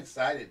 I'm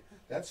excited.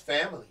 That's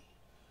family.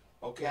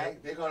 Okay?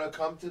 Yep. They're going to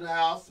come to the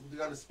house. They're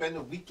going to spend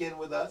the weekend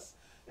with us.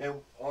 And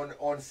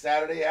on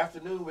Saturday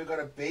afternoon, we're going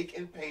to bake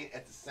and paint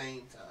at the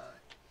same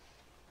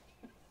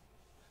time.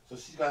 So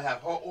she's going to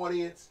have her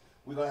audience.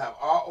 We're going to have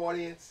our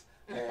audience.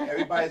 And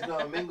everybody's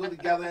going to mingle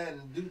together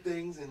and do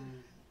things.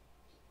 And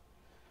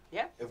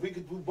yeah, if we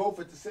could do both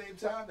at the same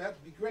time, that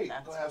would be great.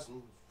 We're going to have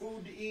some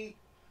food to eat,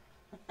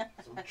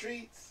 some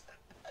treats.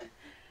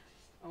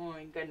 Oh,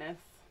 my goodness.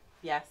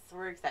 Yes,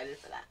 we're excited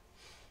for that.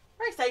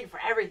 We're excited for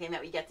everything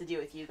that we get to do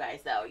with you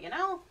guys, though. You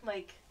know,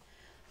 like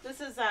this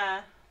is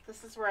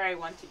where I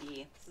want to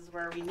be. This is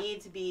where we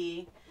need to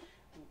be.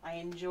 I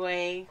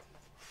enjoy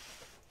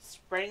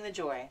spreading the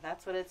joy.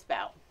 That's what it's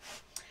about.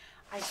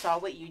 I saw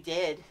what you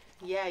did.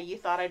 Yeah, you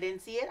thought I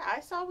didn't see it. I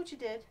saw what you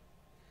did.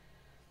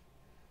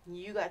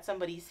 You got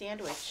somebody's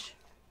sandwich.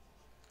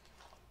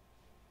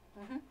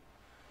 Mm-hmm.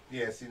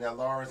 Yeah. See now,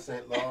 Laura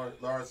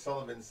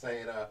Sullivan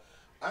saying,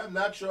 I'm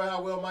not sure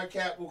how well my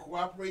cat will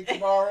cooperate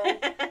tomorrow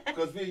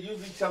because we're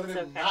usually telling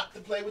him not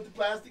to play with the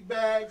plastic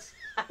bags,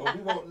 but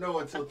we won't know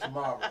until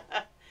tomorrow.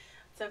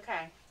 It's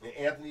okay. And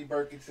Anthony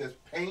Burkett says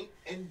paint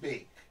and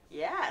bake.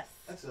 Yes.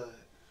 That's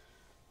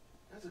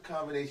a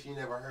combination you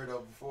never heard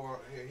of before.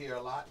 Hear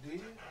a lot, do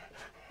you?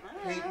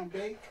 Paint and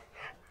bake.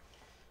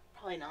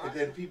 Probably not. And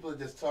then people are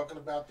just talking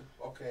about the.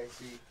 Okay,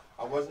 see,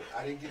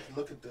 I didn't get to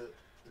look at the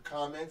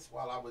comments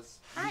while I was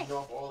reading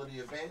off all of the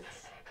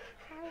events.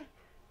 Hi.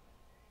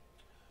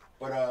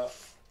 But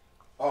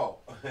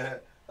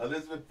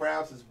Elizabeth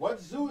Brown says, "What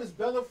zoo is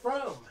Bella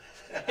from?"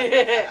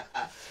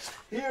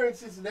 Here in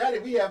Cincinnati,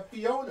 we have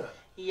Fiona.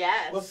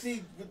 Yes. Well,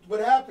 see, what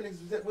happened is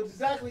that what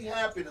exactly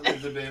happened,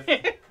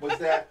 Elizabeth, was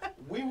that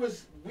we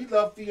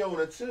love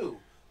Fiona too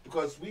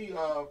because we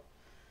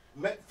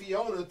met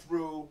Fiona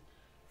through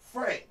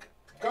Frank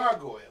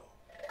Gargoyle.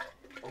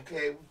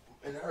 Okay,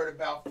 and heard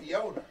about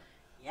Fiona.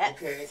 Yes.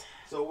 Okay,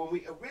 so when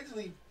we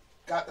originally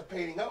got the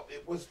painting up,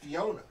 it was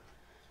Fiona.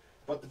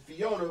 But the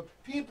Fiona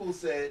people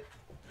said,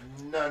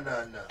 no.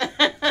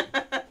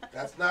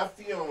 That's not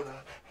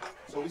Fiona.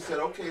 So we said,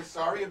 okay,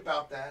 sorry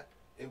about that.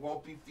 It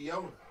won't be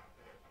Fiona.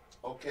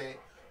 Okay,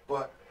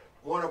 but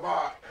one of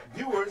our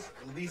viewers,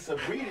 Lisa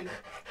Breeden,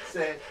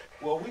 said,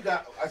 well, we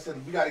got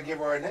to give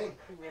her a name.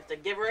 We have to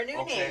give her a new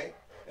name. Okay,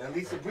 and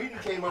Lisa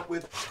Breeden came up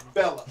with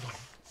Bella.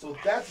 So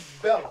that's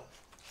Bella.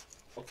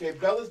 Okay,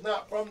 Bella's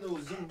not from no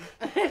zoo.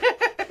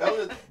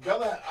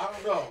 Bella, I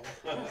don't know.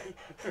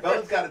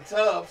 Bella's got a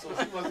tub, so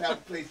she must have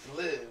a place to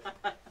live.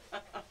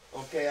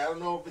 Okay, I don't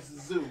know if it's a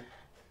zoo,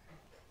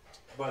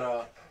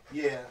 but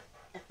yeah,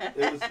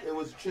 it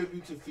was a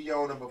tribute to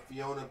Fiona, but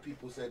Fiona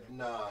people said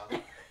nah,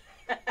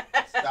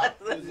 stop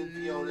using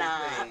Fiona's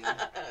name.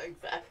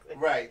 Exactly.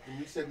 Right, and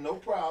we said no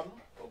problem.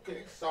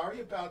 Okay,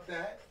 sorry about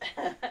that.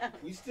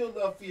 We still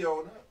love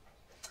Fiona.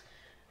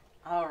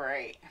 All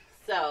right,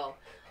 so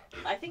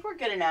I think we're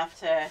good enough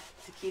to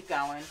keep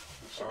going. It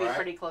should be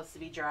pretty close to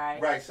be dry.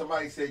 Right,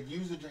 somebody said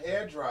use a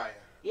hair dryer.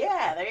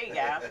 Yeah, there you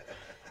go.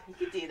 You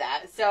could do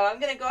that. So I'm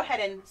going to go ahead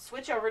and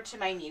switch over to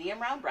my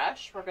medium round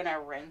brush. We're going to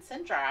rinse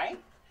and dry,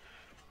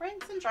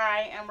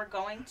 and we're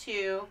going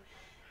to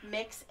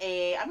mix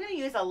I'm going to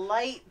use a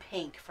light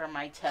pink for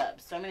my tub.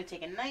 So I'm going to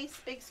take a nice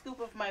big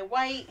scoop of my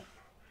white,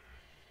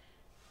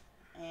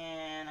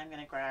 and I'm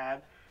going to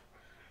grab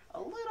a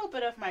little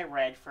bit of my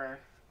red for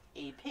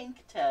a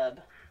pink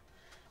tub.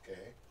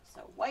 Okay.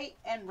 So white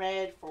and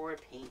red for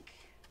pink.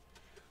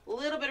 A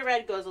little bit of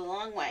red goes a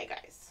long way,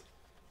 guys.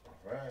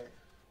 All right.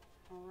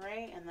 All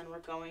right, and then we're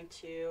going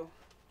to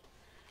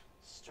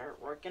start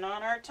working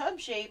on our tub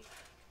shape.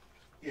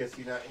 Yeah,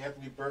 see now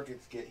Anthony Burkett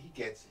he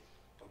gets it.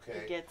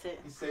 Okay. He gets it.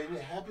 He's saying,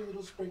 yeah, happy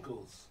little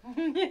sprinkles.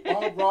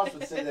 Bob Ross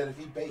would say that if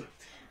he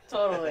baked.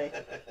 Totally.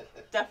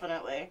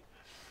 Definitely.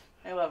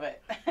 I love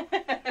it.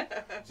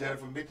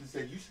 Jennifer Mitchell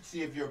said, you should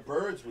see if your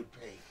birds would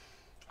paint.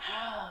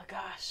 Oh,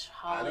 gosh.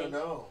 Holly. I don't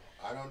know.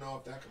 I don't know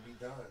if that could be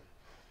done.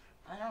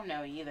 I don't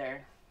know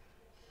either.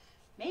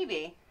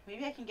 Maybe.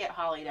 Maybe I can get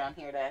Holly down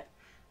here to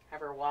have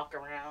her walk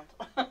around.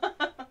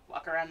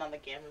 Walk around on the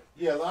canvas.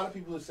 Yeah, a lot of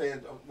people are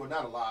saying, well,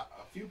 not a lot.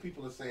 A few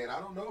people are saying, I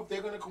don't know if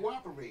they're going to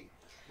cooperate.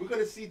 We're going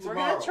to see tomorrow.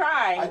 We're going to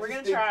try. We're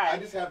going to try. I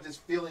just have this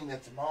feeling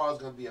that tomorrow is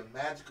going to be a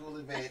magical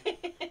event. And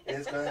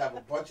it's going to have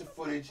a bunch of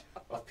footage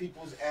of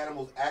people's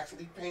animals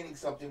actually painting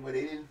something where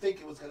they didn't think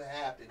it was going to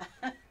happen.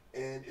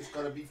 And it's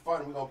going to be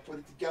fun. We're going to put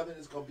it together, and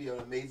it's going to be an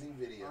amazing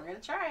video. We're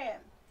going to try it.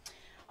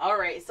 All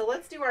right, so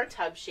let's do our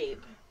tub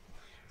shape.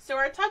 So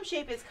our tub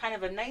shape is kind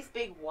of a nice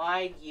big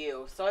wide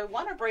U. So I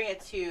want to bring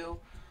it to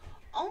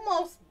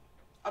almost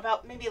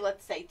about maybe,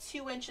 let's say,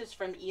 2 inches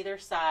from either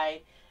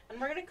side. And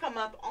we're going to come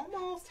up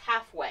almost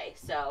halfway.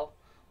 So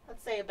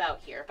let's say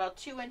about here, about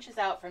 2 inches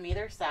out from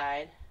either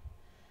side,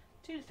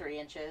 2 to 3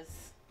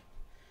 inches.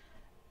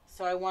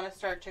 So I want to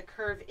start to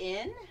curve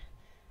in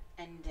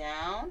and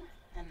down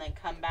and then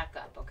come back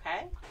up,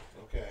 okay?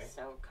 Okay.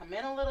 So come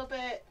in a little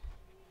bit,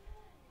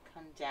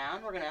 come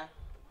down. We're going to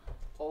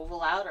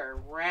oval out or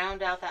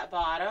round out that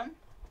bottom.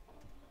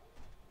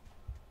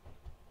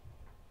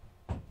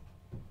 And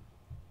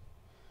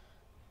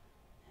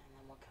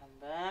then we'll come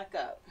back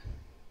up.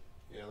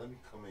 Yeah, let me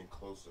come in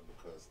closer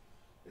because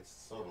it's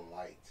sort of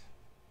light.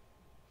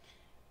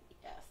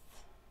 Yes.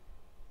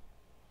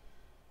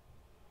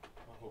 I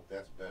hope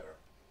that's better.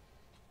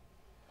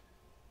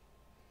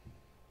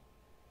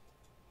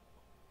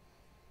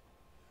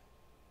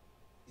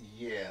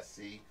 Yeah,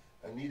 see,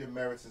 Anita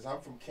Merritt says,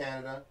 I'm from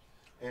Canada,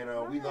 and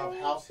we love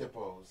house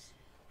hippos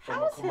from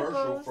House a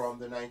commercial hippos? from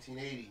the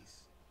 1980s.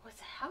 What's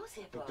a house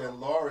hippo? But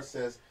then Laura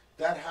says,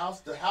 the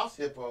house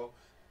hippo,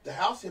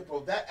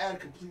 that ad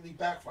completely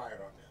backfired on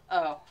them.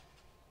 Oh,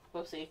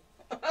 whoopsie.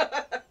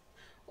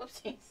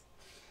 Whoopsies.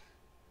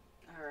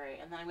 All right,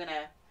 and then I'm going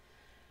to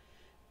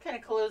kind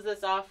of close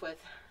this off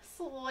with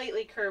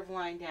slightly curved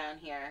line down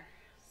here.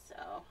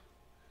 So,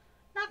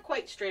 not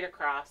quite straight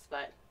across,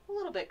 but a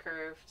little bit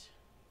curved.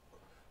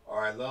 All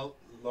right,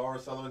 Laura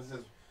Sullivan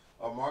says,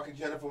 Mark and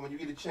Jennifer, when you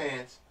get a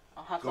chance,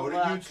 I'll have go to to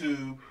look.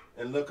 YouTube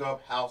and look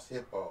up house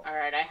hippo. All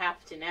right, I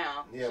have to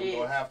now. Yeah, we're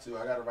going to have to.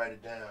 I got to write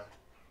it down.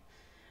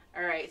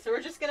 All right, so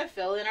we're just going to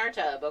fill in our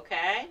tub,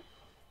 okay?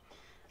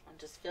 I'm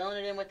just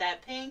filling it in with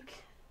that pink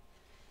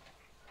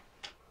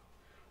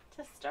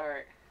to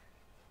start.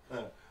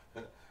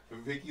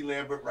 Vicki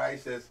Lambert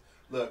Rice says,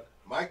 look,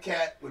 my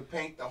cat would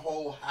paint the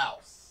whole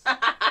house. All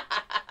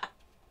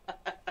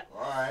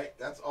right,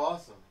 that's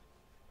awesome.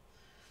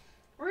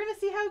 We're going to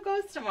see how it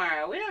goes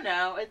tomorrow. We don't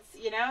know. It's,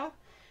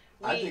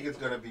 I think it's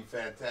going to be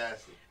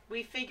fantastic.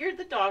 We figured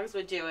the dogs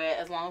would do it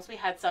as long as we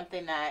had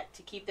something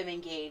to keep them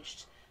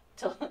engaged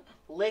to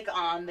lick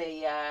on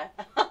the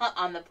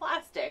on the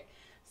plastic.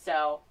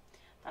 So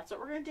that's what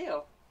we're going to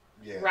do.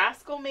 Yeah.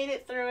 Rascal made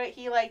it through it.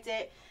 He liked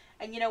it.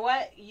 And you know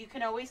what? You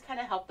can always kind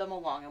of help them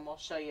along, and we'll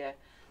show you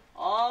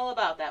all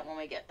about that when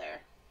we get there.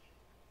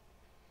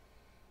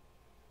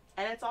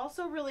 And it's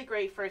also really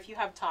great for if you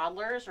have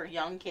toddlers or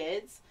young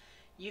kids.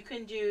 You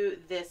can do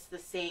this the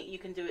same. You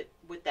can do it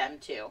with them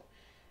too,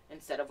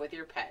 instead of with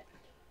your pet.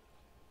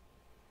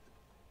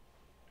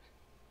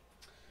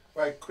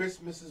 Right,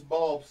 Mrs.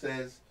 Bulb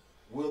says,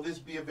 will this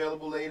be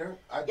available later?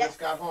 I Yes. just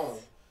got home.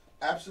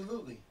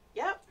 Absolutely.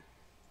 Yep.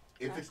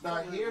 If it's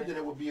not here, then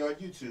it will be on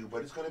YouTube,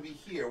 but it's going to be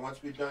here.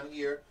 Once we're done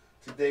here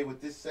today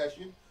with this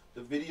session,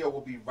 the video will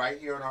be right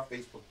here on our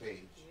Facebook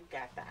page. You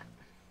got that.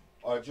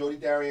 Jody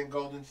Darian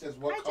Golden says,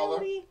 what Hi, color?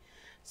 Jody.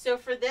 So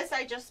for this,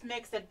 I just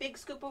mixed a big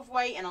scoop of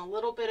white and a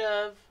little bit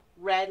of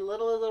red,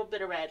 little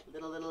bit of red,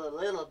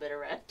 little bit of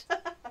red.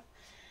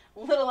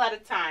 Little at a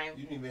time.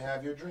 You didn't even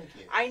have your drink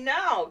yet. I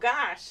know,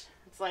 gosh.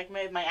 It's like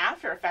my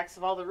after effects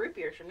of all the root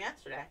beers from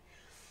yesterday.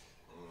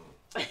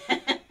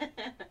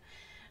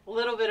 A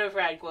little bit of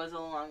red goes a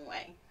long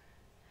way.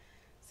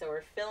 So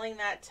we're filling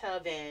that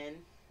tub in.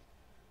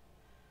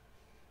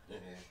 Yeah.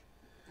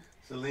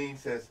 Celine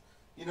says,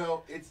 you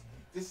know,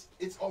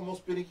 it's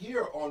almost been a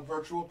year on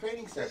virtual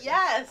painting sessions.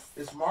 Yes.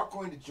 Is Mark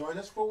going to join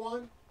us for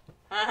one?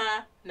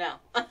 No.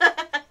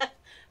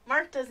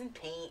 Mark doesn't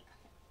paint.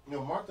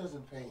 No, Mark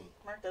doesn't paint.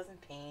 Mark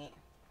doesn't paint.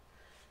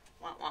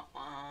 Wah, wah,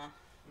 wah.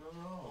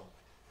 No.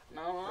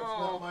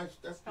 No.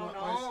 That's not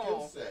my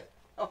skill set.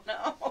 Oh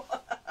no.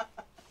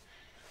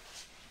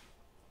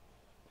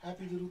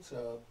 Happy little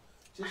tub.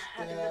 Just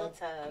Happy little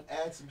tub.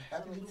 Add some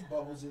happy little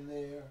bubbles in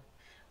there.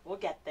 We'll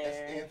get there.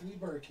 That's Anthony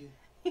Birkin.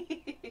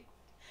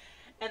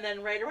 And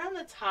then right around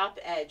the top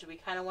edge, we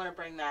kind of want to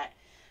bring that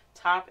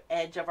top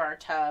edge of our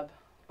tub.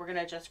 We're going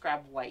to just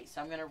grab white.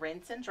 So I'm going to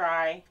rinse and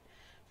dry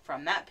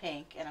from that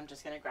pink, and I'm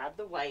just going to grab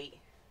the white.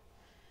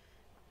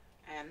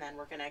 And then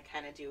we're going to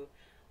kind of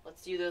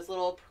let's do those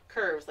little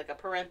curves, like a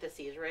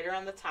parentheses, right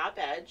around the top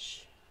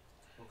edge.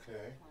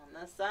 Okay. One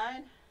on this side,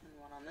 and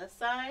one on this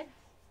side.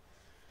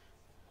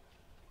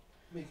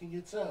 Making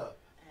your tub.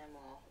 And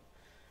we'll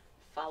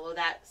follow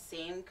that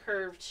same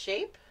curved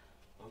shape.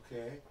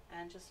 Okay.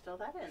 And just fill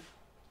that in.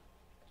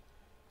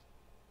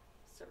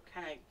 So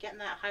we're kind of getting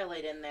that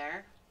highlight in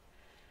there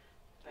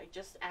by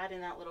just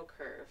adding that little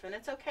curve. And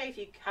it's okay if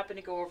you happen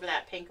to go over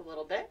that pink a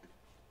little bit.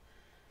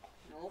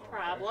 No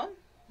problem.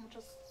 We'll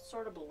just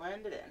sort of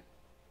blend it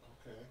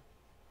in. Okay.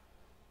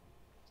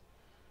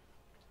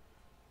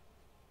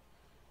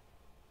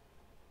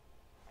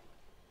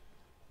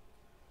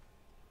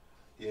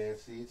 Yeah,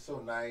 see, it's so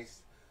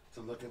nice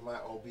to look at my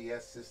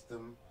OBS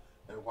system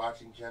and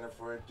watching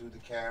Jennifer do the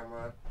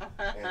camera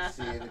and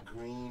seeing the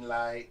green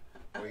light.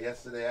 Or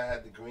yesterday I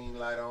had the green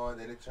light on,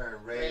 then it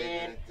turned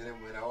red. Then it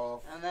went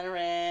off. And then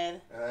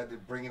red. And I had to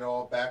bring it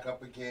all back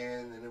up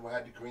again, and then I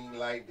had the green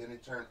light, then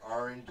it turned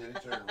orange, then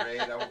it turned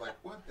red. I was like,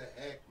 what the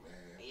heck,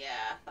 man?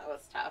 Yeah, that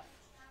was tough.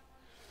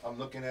 I'm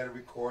looking at a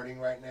recording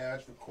right now.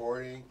 It's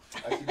recording.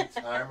 I see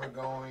the timer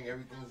going.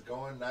 Everything's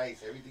going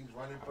nice. Everything's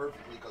running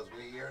perfectly because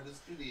we're here in the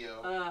studio.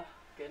 Oh,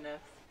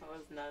 goodness. That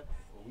was nuts.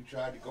 We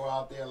tried to go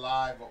out there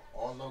live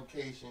on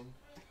location,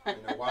 and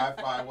the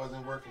Wi-Fi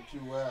wasn't working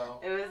too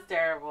well. It was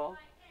terrible.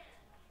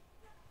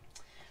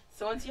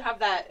 So once you have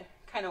that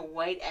kind of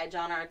white edge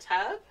on our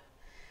tub,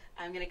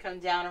 I'm going to come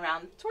down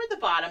around toward the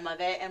bottom of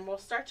it, and we'll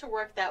start to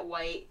work that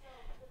white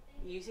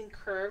using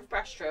curved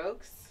brush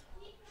strokes.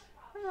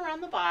 And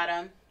around the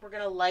bottom, we're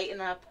going to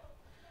lighten up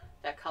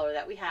that color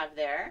that we have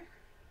there.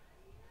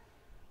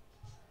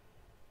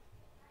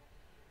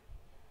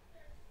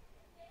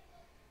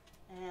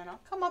 And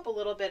I'll come up a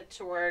little bit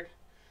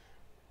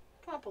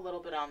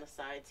on the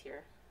sides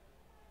here.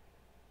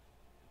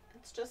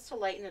 It's just to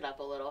lighten it up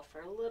a little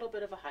for a little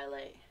bit of a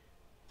highlight.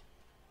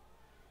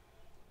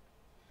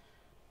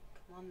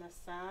 Come on this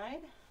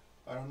side.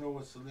 I don't know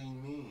what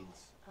Celine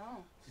means.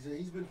 Oh. She said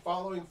he's been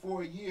following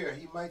for a year.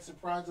 He might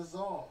surprise us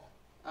all.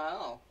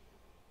 Oh.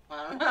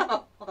 I don't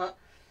know.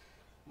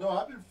 No,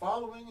 I've been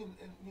following,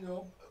 and you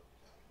know,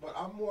 but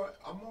I'm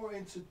more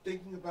into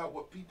thinking about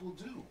what people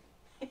do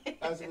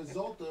as a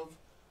result of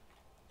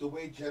the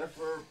way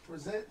Jennifer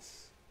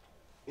presents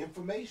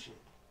information.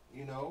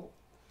 You know,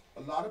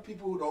 a lot of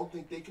people who don't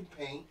think they can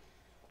paint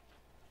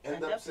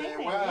end up saying,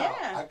 painting, "Wow,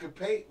 yeah. I could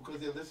paint,"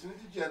 because they're listening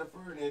to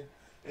Jennifer,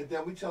 and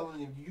then we tell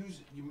them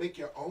you make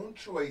your own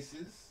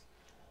choices.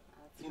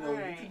 That's You know,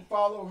 right. you can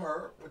follow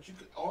her, but you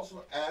can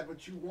also add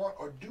what you want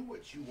or do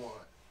what you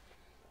want.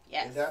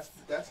 Yes. And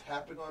that's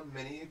happened on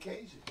many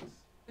occasions.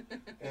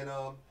 And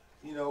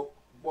you know,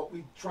 what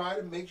we try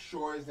to make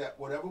sure is that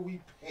whatever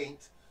we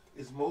paint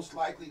is most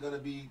likely going to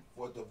be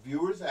what the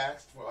viewers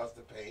asked for us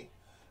to paint,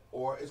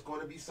 or it's going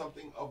to be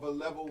something of a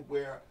level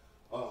where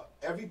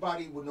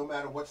everybody, no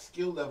matter what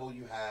skill level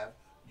you have,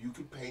 you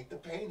could paint the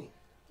painting.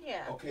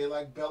 Yeah. Okay,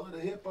 like Bella the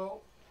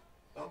Hippo,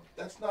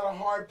 that's not a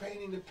hard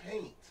painting to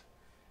paint.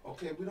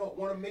 Okay, we don't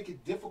want to make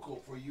it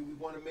difficult for you. We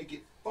want to make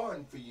it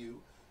fun for you,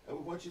 and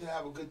we want you to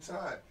have a good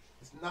time.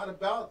 It's not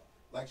about,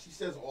 like she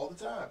says all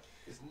the time,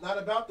 it's not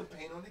about the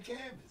paint on the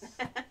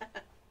canvas.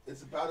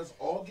 It's about us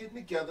all getting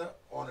together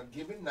on a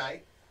given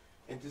night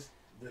and just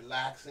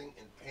relaxing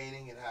and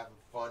painting and having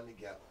fun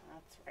together.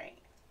 That's right.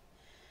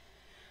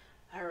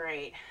 All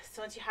right.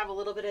 So once you have a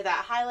little bit of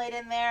that highlight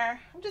in there,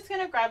 I'm just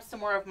going to grab some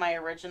more of my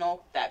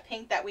original, that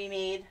pink that we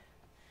made.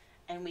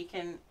 And we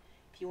can,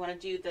 if you want to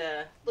do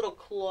the little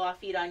claw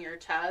feet on your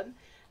tub.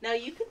 Now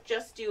you could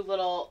just do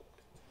little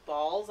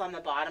balls on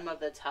the bottom of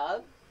the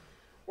tub.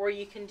 Or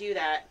you can do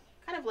that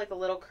kind of like a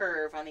little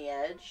curve on the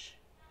edge.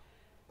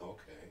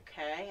 Okay.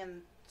 Okay,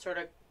 and sort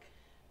of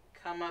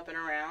come up and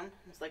around.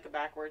 It's like a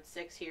backward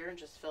 6 here, and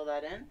just fill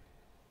that in. And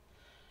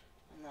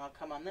then I'll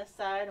come on this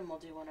side, and we'll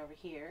do one over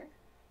here.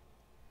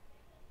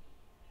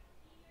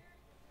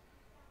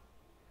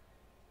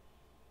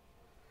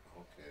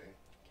 Okay.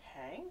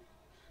 Okay.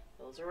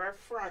 Those are our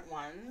front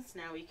ones.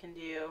 Now we can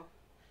do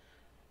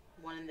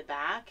one in the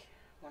back,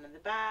 one in the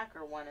back,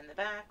 or one in the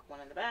back, one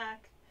in the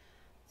back.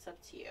 It's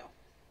up to you.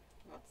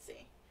 Let's see.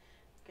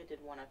 I think I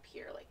did one up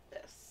here like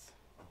this.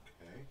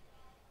 Okay.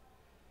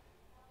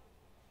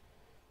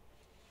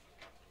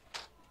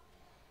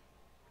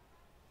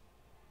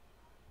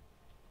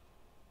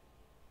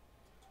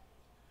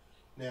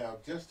 Now,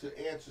 just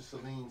to answer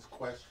Celine's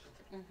question,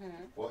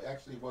 well,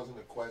 actually, it wasn't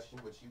a question,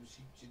 but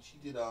she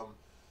did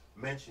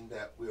mention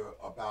that we're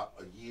about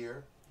a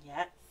year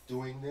Yes.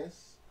 doing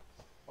this.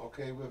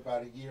 Okay, we're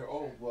about a year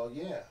old. Well,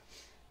 yeah.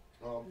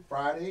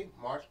 Friday,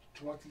 March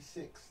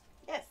 26th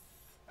Yes.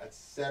 at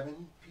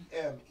 7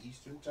 p.m.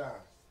 Eastern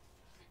Time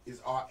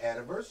is our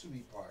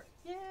anniversary party.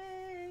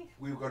 Yay.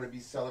 We're going to be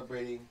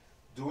celebrating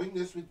doing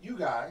this with you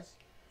guys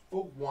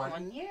for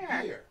 1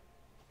 year.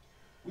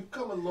 We've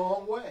come a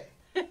long way.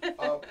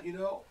 You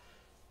know,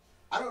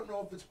 I don't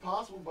know if it's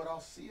possible, but I'll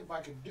see if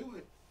I can do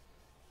it.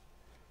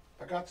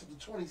 I got to the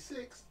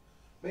 26th,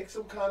 make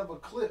some kind of a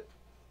clip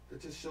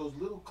that just shows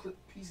little clip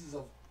pieces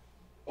of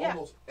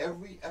almost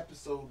every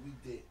episode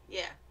we did.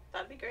 Yeah,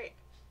 that'd be great.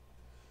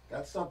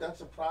 That's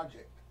a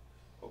project.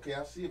 Okay,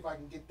 I'll see if I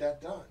can get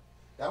that done.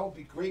 That would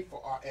be great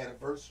for our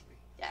anniversary.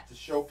 Yes. To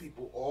show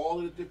people all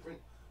of the different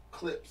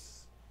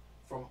clips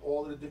from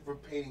all of the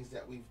different paintings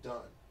that we've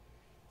done.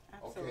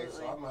 Absolutely. Okay,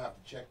 so I'm gonna have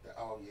to check that.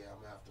 Oh yeah,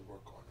 I'm gonna have to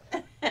work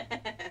on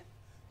that.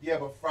 Yeah,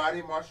 but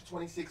Friday, March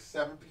 26th,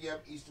 7 p.m.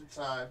 Eastern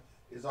Time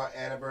is our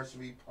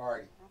anniversary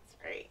party. That's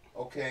great.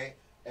 Okay,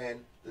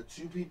 and the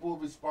two people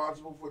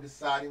responsible for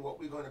deciding what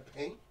we're gonna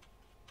paint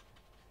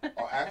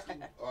are actually,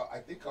 I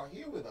think, are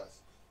here with us.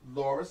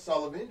 Laura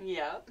Sullivan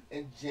Yep.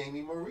 and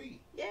Jamie Marie.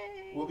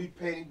 Yay. We'll be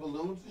painting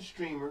balloons and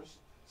streamers,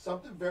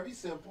 something very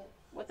simple.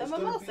 With a It's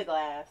gonna mimosa be-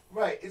 glass.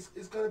 Right, it's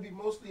going to be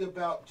mostly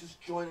about just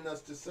joining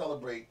us to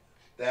celebrate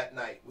that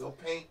night. We'll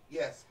paint,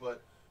 yes,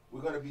 but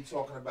we're going to be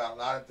talking about a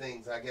lot of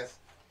things. I guess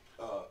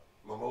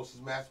Mimosa's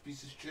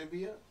Masterpieces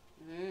trivia.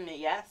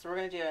 Yes, we're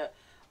going to do a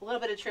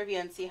little bit of trivia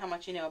and see how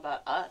much you know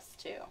about us,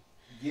 too.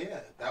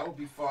 Yeah, that would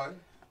be fun.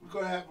 We're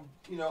going to have,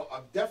 you know,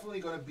 I'm definitely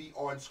going to be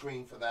on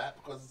screen for that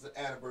because it's an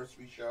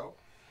anniversary show.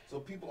 So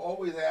people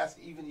always ask,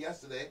 even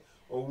yesterday,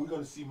 oh, we're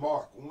going to see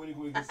Mark. When are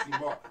we going to see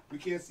Mark? We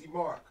can't see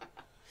Mark.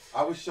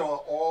 I was showing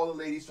all the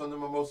ladies from the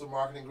Mimosa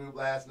Marketing Group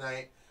last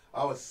night.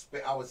 I was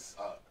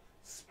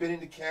spinning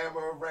the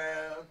camera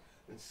around,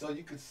 and so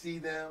you could see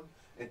them.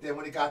 And then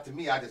when it got to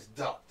me, I just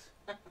ducked,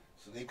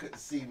 so they couldn't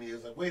see me. It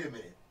was like, wait a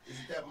minute,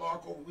 isn't that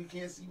Mark over? We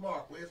can't see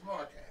Mark. Where's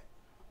Mark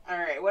at? All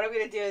right, what I'm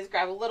going to do is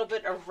grab a little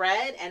bit of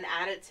red and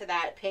add it to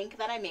that pink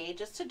that I made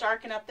just to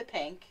darken up the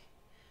pink.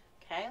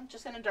 Okay, I'm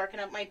just going to darken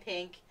up my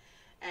pink,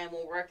 and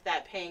we'll work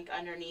that pink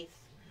underneath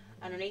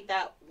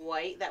that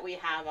white that we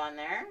have on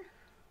there.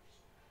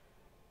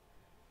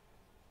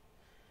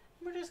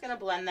 We're just going to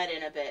blend that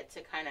in a bit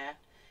to kind of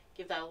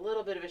give that a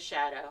little bit of a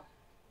shadow.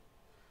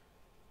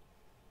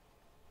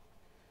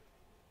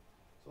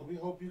 So we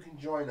hope you can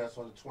join us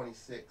on the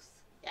 26th.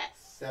 Yes.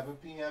 7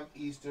 p.m.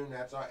 Eastern,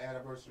 that's our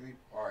anniversary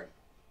party.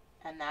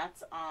 And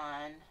that's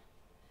on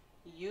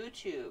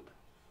YouTube.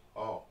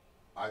 Oh,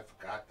 I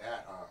forgot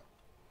that, huh?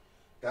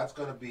 That's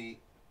going to be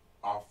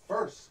our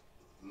first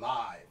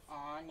live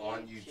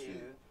On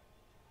YouTube.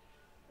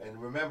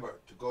 And remember,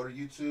 to go to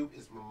YouTube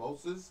is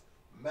Mimosa's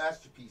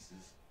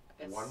Masterpieces.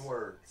 One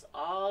word. It's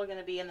all going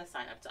to be in the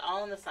sign up. It's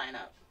all in the sign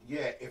up.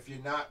 Yeah, if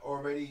you're not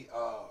already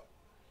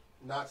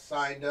not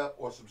signed up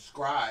or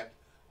subscribed,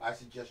 I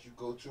suggest you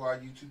go to our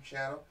YouTube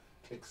channel,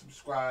 click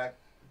subscribe,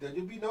 then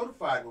you'll be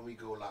notified when we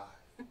go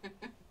live.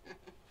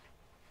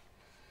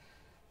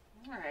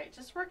 All right,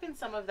 just working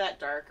some of that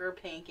darker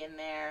pink in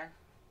there.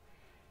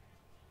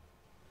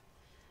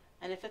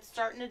 And if it's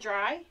starting to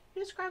dry,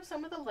 you just grab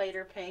some of the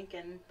lighter pink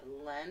and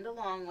blend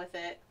along with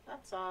it.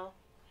 That's all.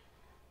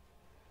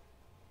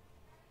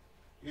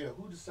 Yeah,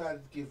 who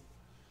decided to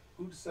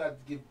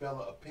give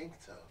Bella a pink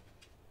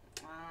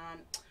tub?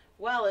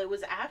 Well, it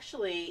was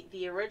actually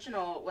the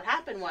original. What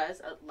happened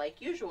was,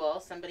 like usual,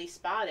 somebody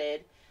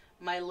spotted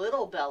my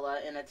little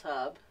Bella in a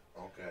tub.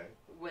 Okay.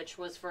 Which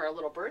was for a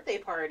little birthday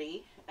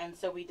party, and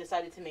so we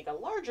decided to make a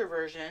larger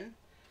version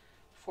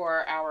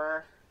for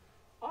our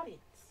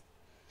audience.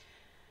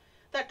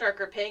 That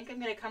darker pink, I'm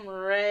going to come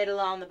right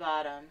along the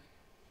bottom.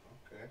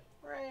 Okay.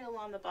 Right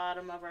along the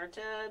bottom of our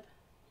tub.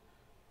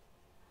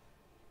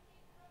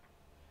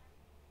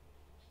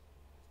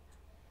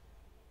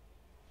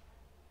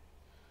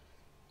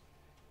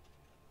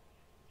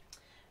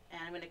 And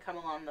I'm going to come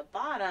along the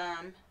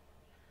bottom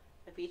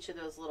of each of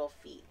those little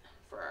feet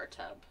for our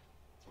tub.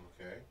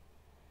 Okay.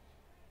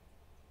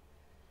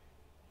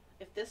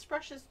 If this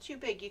brush is too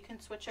big, you can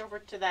switch over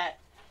to that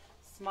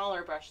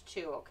smaller brush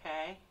too,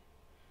 okay?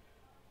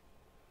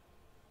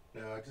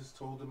 Now, I just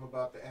told them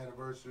about the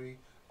anniversary.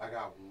 I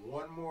got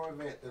one more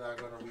event that I'm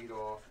going to read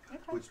off,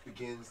 which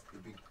begins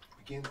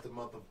the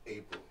month of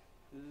April.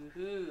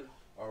 Woohoo.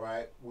 All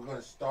right? We're going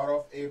to start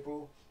off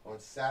April on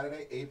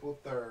Saturday, April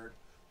 3rd,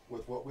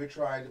 with what we're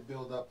trying to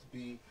build up to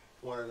be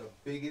one of the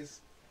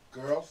biggest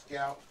Girl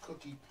Scout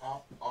cookie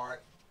pop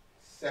art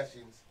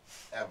sessions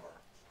ever.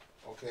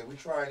 Okay, we're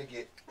trying to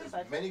get as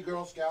Okay. many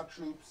Girl Scout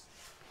troops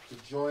to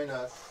join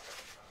us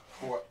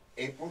for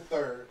April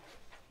 3rd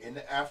in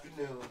the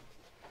afternoon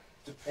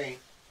to paint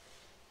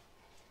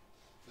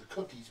the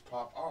Cookies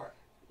Pop Art.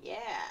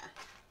 Yeah.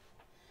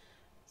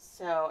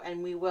 So,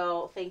 and we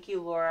will, thank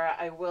you, Laura.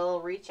 I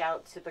will reach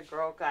out to the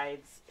Girl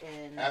Guides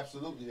in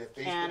Absolutely, their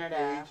Facebook Canada.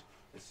 page,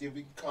 and see if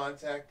we can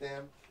contact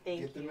them,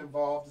 Thank get them you.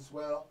 involved as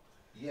well.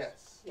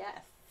 Yes, Yes,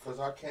 because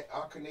our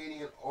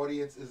Canadian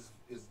audience is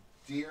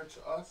dear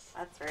to us,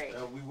 that's right.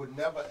 and we would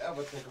never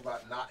ever think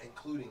about not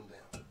including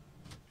them.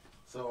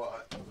 So,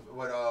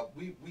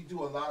 we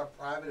do a lot of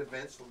private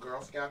events for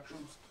Girl Scout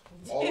troops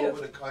all do.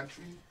 over the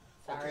country.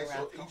 Sorry, Okay,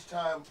 so Rascal. each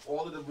time,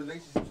 all of the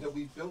relationships that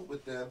we built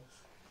with them,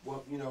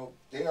 well, you know,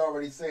 they're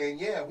already saying,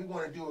 yeah, we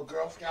want to do a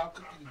Girl Scout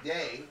cookie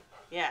day.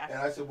 Yeah. And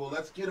I said, well,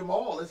 let's get them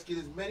all. Let's get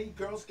as many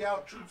Girl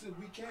Scout troops as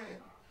we can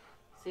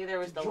See, there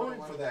was to the join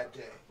little for one. that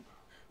day.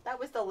 That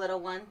was the little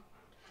one.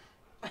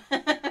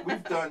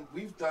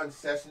 We've done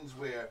sessions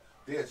where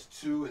there's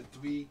 2 and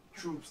 3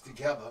 troops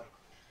together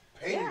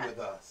painting Yeah. with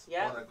us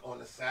Yeah. on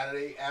a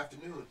Saturday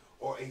afternoon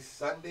or a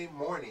Sunday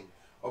morning.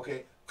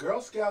 Okay,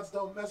 Girl Scouts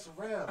don't mess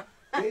around.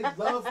 They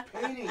love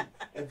painting,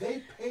 and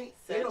they paint.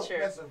 So They don't true.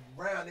 mess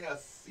around. They are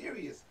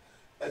serious.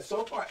 And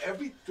so far,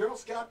 every Girl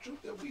Scout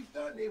troop that we've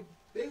done,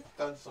 they've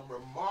done some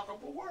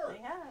remarkable work.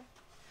 Yeah.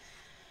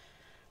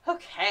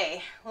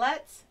 Okay,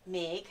 let's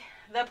make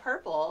the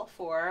purple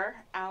for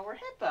our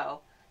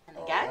hippo. And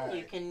again, Alright.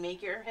 you can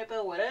make your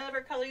hippo whatever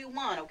color you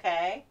want,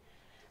 okay?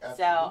 So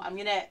Absolutely. I'm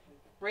going to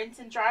rinse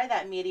and dry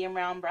that medium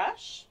round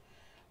brush.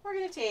 We're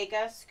going to take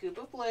a scoop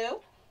of blue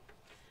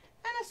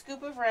and a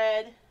scoop of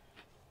red,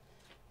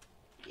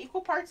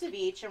 equal parts of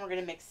each, and we're going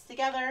to mix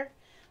together.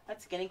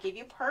 That's going to give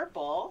you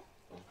purple.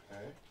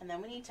 Okay. And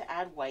then we need to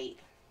add white.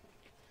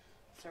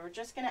 So we're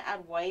just going to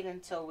add white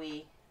until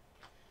we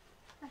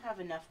have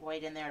enough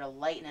white in there to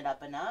lighten it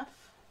up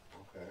enough.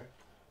 Okay.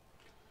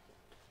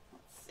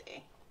 Let's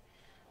see.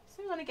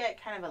 So we want to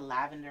get kind of a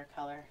lavender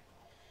color.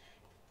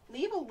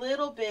 Leave a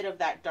little bit of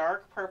that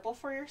dark purple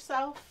for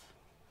yourself,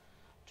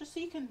 just so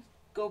you can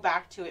go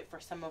back to it for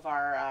some of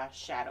our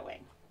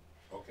shadowing.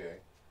 Okay.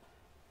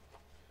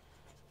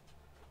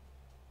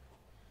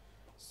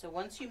 So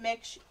once you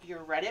mix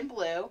your red and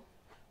blue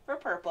for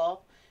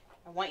purple,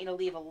 I want you to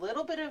leave a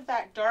little bit of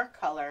that dark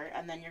color,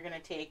 and then you're going to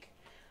take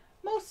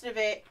most of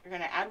it, you're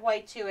going to add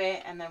white to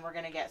it, and then we're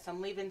going to get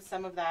leaving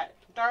some of that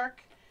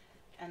dark,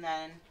 and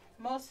then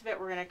most of it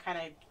we're going to kind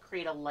of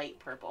create a light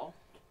purple.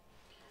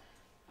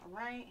 All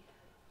right,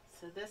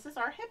 so this is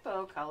our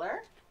hippo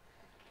color.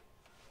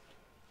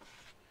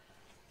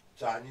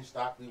 Tanya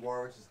Stockley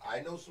Warren says,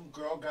 I know some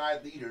Girl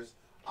Guide leaders.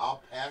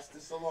 I'll pass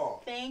this along.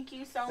 Thank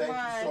you so Thank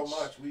much. you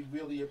so much. We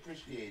really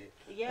appreciate it.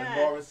 Yeah.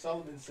 And Laura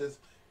Sullivan says,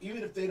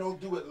 even if they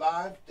don't do it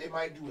live, they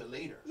might do it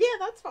later. Yeah,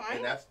 that's fine.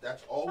 And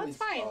that's always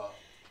fine.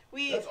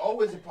 We that's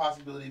always a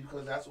possibility,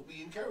 because that's what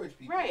we encourage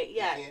people. Right,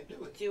 yeah. They can't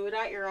do it. do it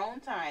at your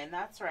own time.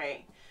 That's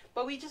right.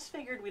 But we just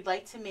figured we'd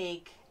like to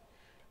make,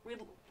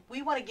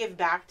 we want to give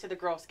back to the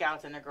Girl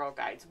Scouts and the Girl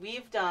Guides.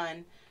 We've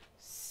done,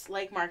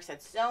 like Mark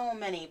said, so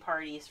many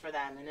parties for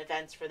them and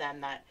events for them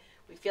that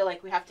we feel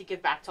like we have to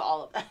give back to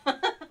all of them.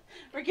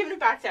 We're giving it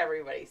back to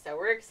everybody, so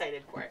we're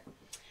excited for it.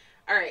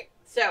 All right,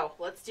 so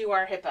let's do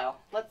our hippo.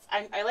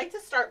 I like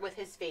to start with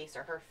his face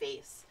or her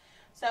face.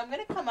 So I'm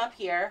going to come up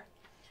here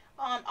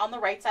on the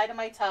right side of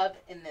my tub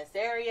in this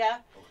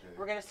area. Okay.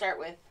 We're going to start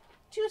with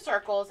 2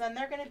 circles, and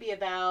they're going to be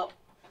about,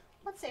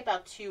 let's say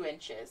about 2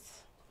 inches.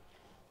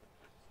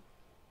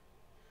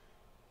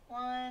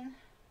 1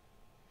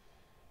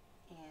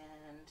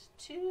 and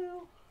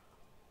 2.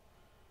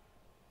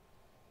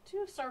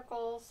 2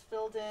 circles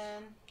filled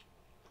in.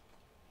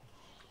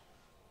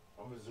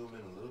 I'm going to zoom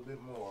in a little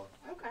bit more.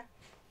 Okay.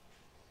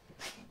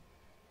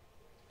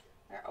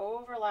 They're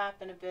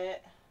overlapping a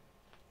bit.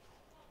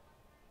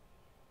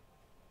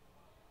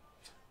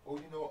 Oh,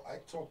 you know, I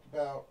talked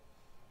about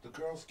the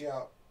Girl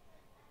Scout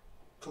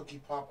Cookie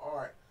Pop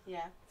Art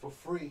Yeah. for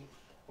free.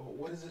 But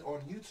what is it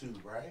on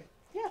YouTube, right?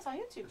 Yeah, it's on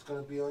YouTube. It's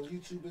going to be on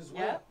YouTube as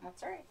well. Yep,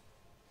 that's right.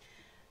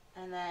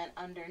 And then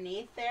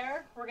underneath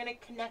there, we're going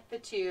to connect the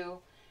 2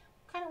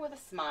 kind of with a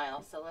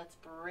smile. So let's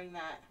bring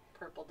that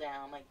purple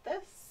down like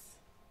this.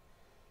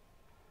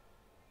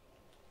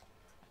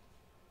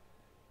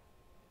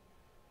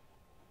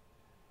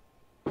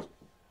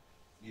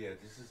 Yeah,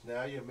 this is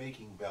now you're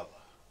making Bella.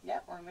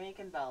 Yep, we're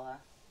making Bella.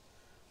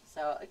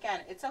 So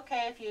again, it's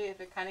okay if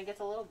it kind of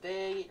gets a little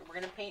big. We're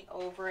going to paint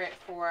over it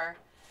for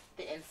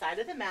the inside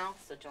of the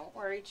mouth, so don't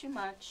worry too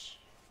much.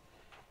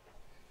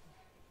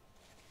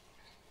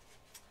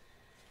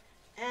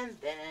 And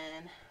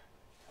then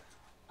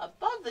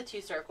above the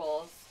 2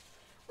 circles,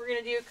 we're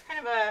going to do kind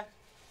of a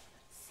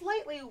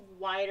slightly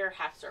wider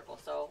half circle.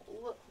 So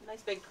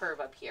nice big curve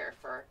up here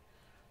for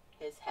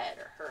his head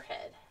or her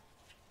head.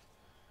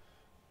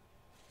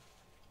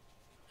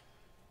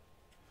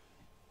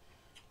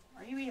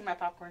 Are you eating my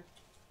popcorn?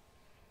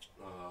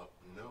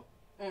 No.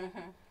 Mm-hmm.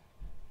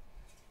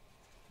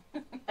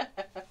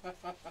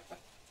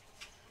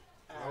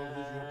 I'll leave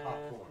your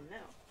popcorn.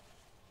 No.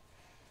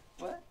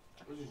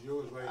 is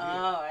yours right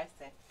Oh, here. I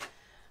see.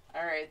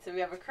 All right, so we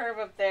have a curve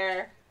up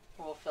there.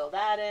 We'll fill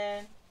that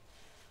in.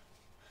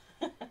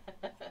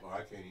 Oh,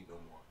 I can't eat no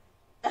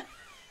more.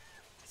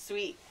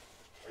 Sweet.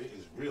 It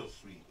is real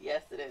sweet.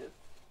 Yes, it is.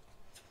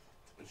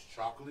 It's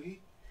chocolatey.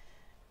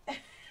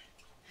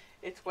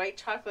 It's white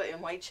chocolate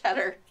and white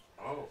cheddar.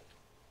 Oh,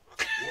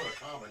 what a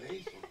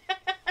combination.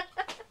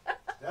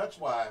 That's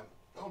why,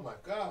 oh my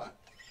God.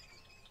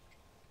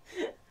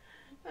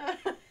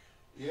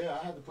 Yeah,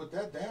 I had to put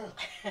that down.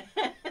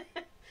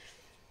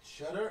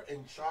 Cheddar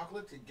and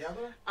chocolate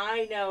together?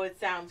 I know it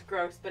sounds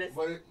gross, but it's...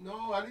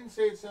 No, I didn't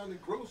say it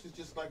sounded gross. It's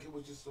just like it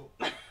was just so,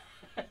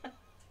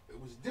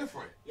 it was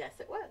different. Yes,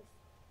 it was.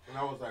 And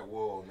I was like,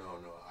 whoa, no,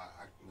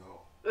 I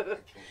can't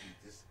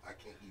eat this. I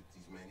can't eat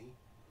these many.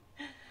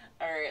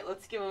 All right,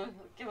 let's give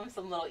him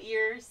some little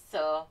ears.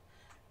 So,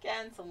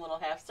 again, some little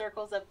half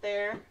circles up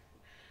there.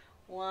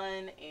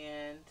 1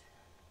 and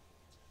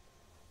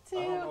 2.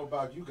 I don't know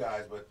about you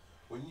guys, but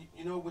when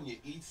when you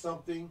eat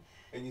something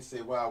and you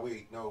say, wow,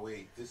 wait,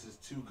 this is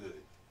too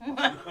good.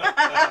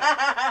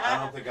 I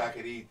don't think I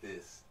could eat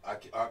this. I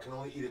can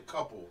only eat a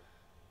couple.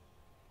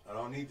 I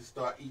don't need to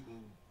start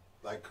eating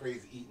like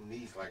crazy, eating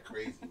these like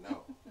crazy.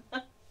 No.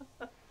 I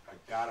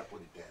gotta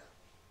put it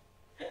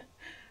down.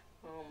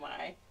 Oh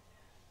my.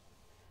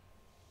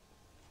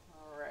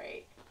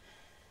 Alright.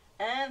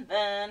 And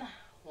then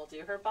we'll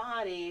do her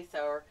body.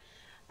 So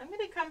I'm going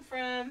to come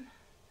from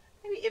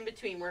maybe in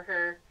between where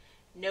her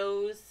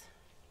nose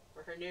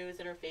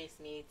and her face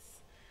meets.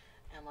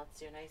 And let's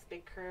do a nice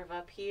big curve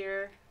up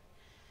here.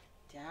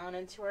 Down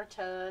into our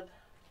tub.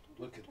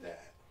 Look at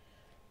that.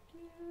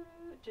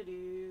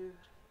 Do-do-do.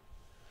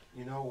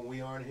 You know, when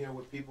we aren't here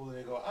with people and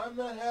they go, I'm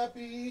not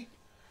happy.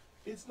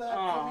 It's not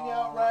Aww. coming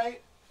out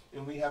right.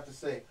 And we have to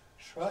say,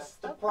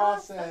 trust the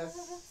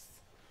process.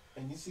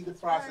 And you see the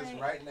process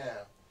right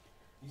now.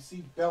 You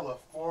see Bella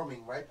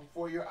forming right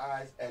before your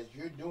eyes as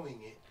you're doing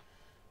it.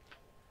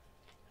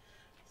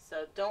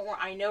 So don't worry.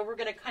 I know we're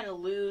going to kind of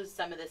lose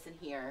some of this in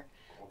here.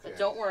 Okay. But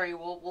don't worry.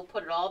 We'll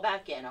put it all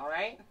back in, all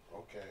right?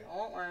 Okay.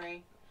 Don't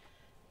worry.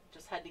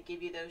 Just had to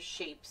give you those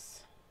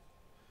shapes.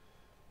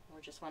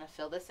 We just want to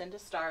fill this in to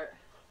start.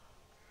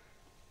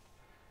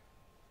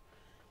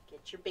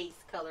 Get your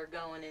base color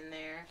going in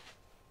there.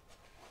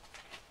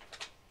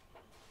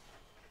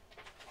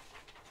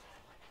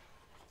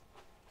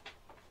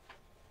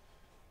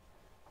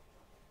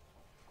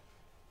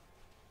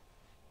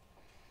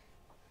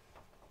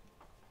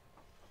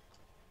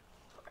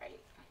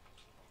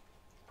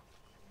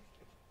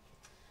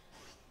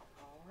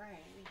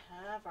 Alright, we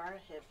have our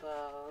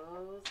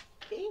hippo's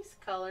base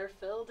color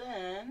filled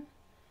in.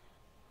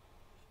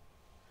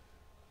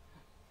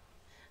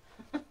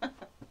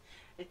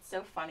 It's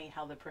so funny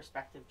how the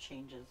perspective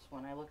changes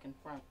when I look in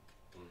front.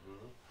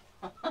 Mm-hmm.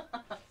 Oh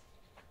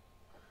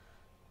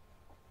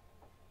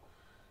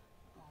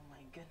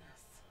my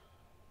goodness.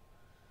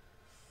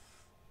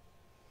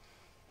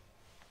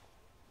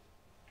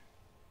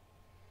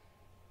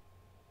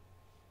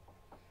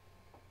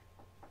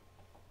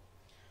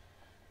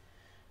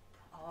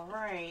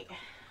 Alright,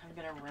 I'm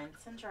going to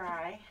rinse and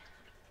dry.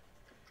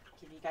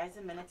 Give you guys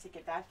a minute to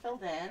get that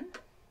filled in.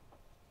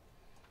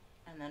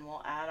 And then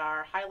we'll add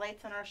our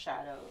highlights and our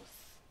shadows.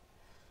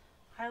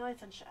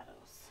 Highlights and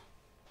shadows.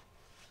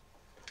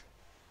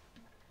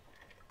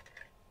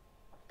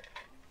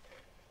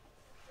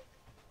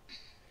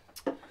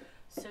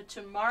 So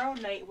tomorrow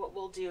night what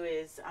we'll do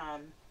is,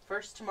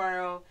 first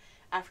tomorrow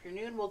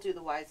afternoon we'll do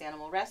the Wise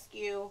Animal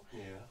Rescue.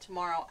 Yeah.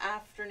 Tomorrow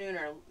afternoon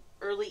or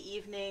early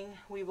evening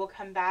we will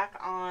come back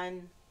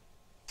on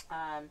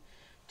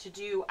to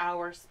do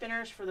our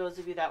spinners. For those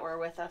of you that were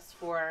with us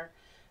for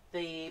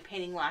the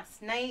painting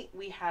last night,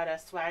 we have a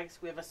swag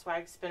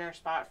spinner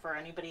spot for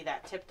anybody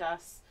that tipped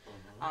us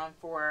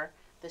for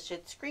the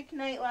Schitt's Creek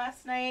night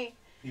last night.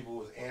 People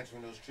was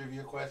answering those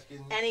trivia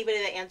questions. Anybody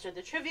that answered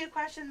the trivia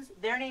questions,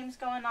 their name's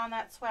going on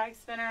that swag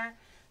spinner,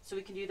 so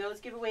we can do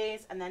those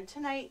giveaways. And then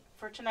tonight,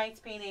 for tonight's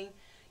painting,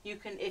 you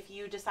can, if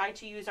you decide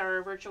to use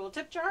our virtual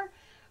tip jar,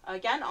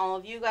 again, all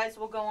of you guys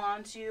will go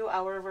on to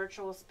our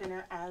virtual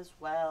spinner as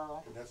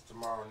well. And that's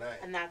tomorrow night.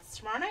 And that's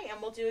tomorrow night,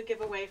 and we'll do a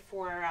giveaway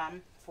for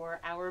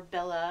our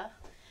Bella,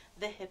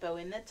 the hippo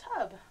in the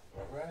tub.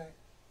 All right.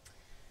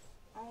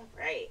 All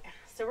right.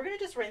 So we're gonna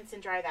just rinse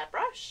and dry that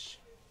brush.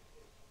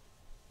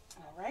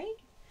 All right.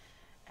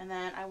 And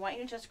then I want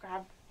you to just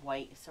grab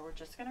white. So we're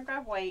just gonna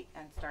grab white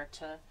and start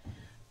to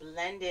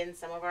blend in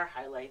some of our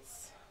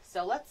highlights.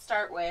 So let's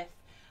start with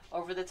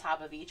over the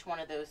top of each one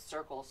of those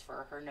circles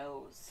for her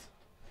nose.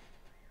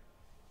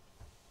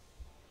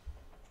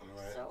 All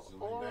right. So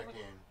Zooming back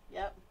in.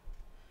 Yep.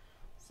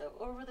 So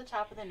over the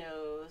top of the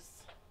nose.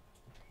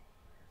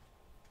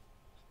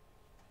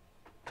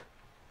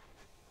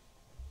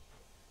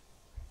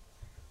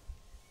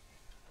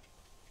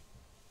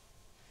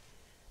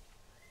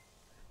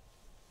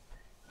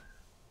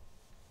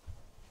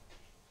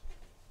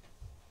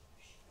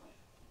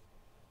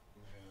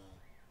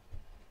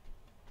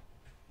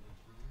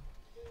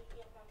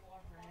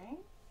 Right.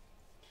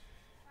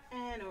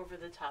 And over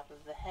the top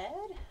of the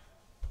head.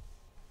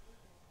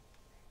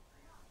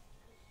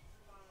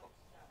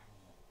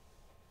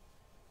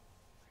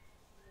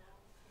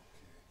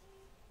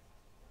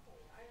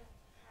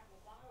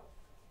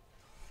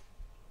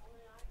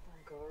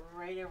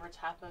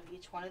 top of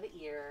each one of the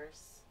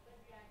ears.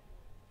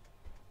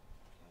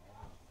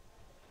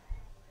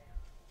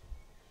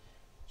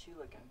 What you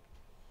looking?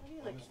 What are you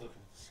I'm looking? just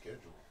looking at the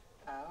schedule.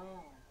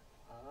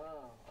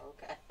 Oh,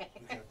 okay.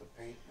 We got the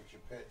paint with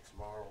your pet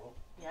tomorrow.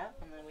 Yep,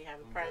 and then we have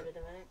a We private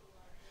got- event.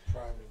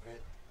 Private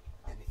event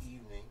in the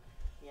evening.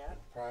 Yep.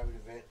 And private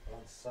event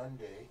on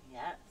Sunday.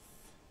 Yes.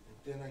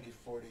 And then I get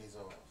 4 days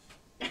off.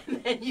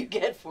 And then you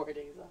get 4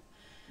 days off.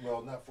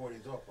 Well, not 4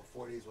 days off, but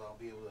 4 days where I'll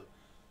be able to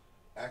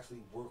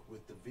actually work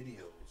with the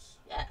videos.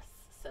 Yes.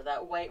 So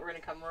that white, we're going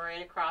to come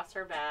right across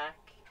her back.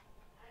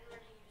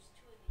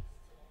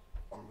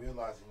 I'm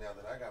realizing now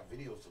that I got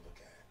videos to look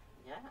at.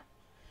 Yeah.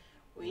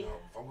 You know,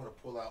 if I'm going to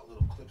pull out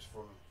little clips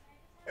from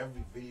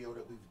every video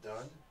that we've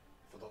done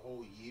for the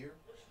whole year,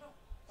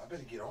 I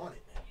better get on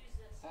it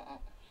now.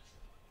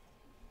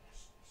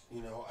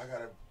 You know,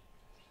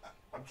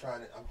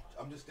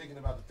 I'm just thinking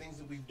about the things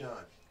that we've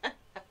done.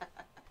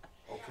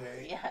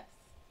 Okay? Yes.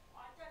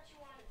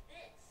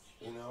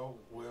 You know,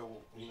 where,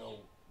 you know,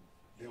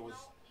 there was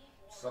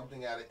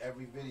something out of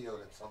every video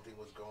that something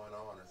was going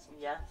on or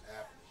something Yeah. was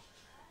happening.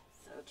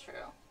 So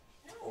true.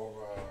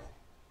 Or,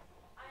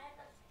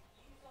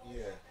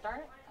 yeah. Darn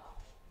it.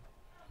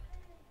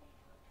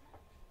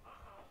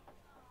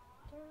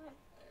 There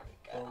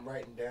we Or go. I'm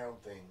writing down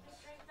things.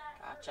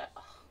 Gotcha.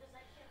 Oh.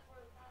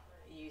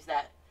 Use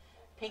that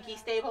pinky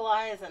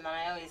stabilize, and then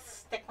I always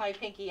stick my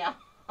pinky on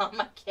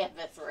my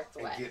canvas where it's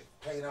And wet. get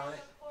paint on it.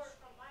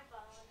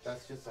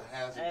 That's just a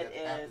hazard It that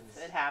is. happens.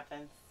 It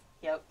happens.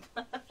 Yep.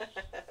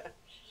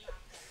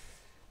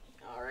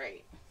 All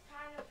right.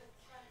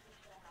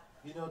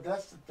 You know,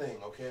 that's the thing,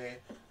 okay?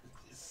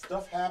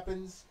 Stuff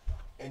happens,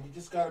 and you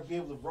just got to be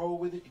able to roll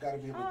with it. You got to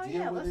be able Oh to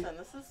deal yeah. with Listen, it.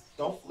 this is.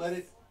 Don't let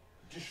it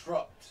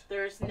disrupt.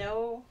 There's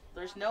no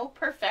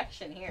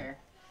perfection here.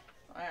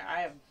 I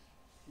have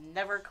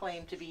never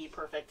claimed to be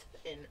perfect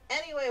in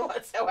any way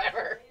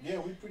whatsoever. Yeah,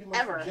 we pretty much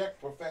Ever.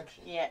 reject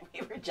perfection. Yeah,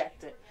 we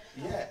reject it.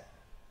 Yeah.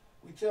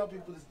 We tell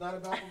people it's not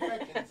about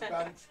perfection, it's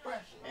about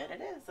expression. And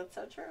it is. That's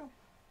so true.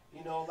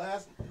 You know,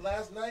 last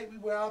night we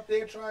were out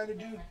there trying to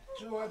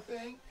do our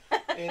thing,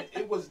 and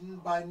it was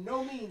by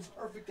no means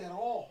perfect at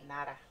all.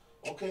 Nada.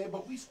 Okay,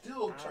 but we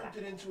still turned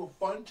it into a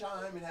fun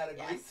time and had a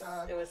great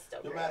time. It was still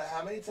No great. matter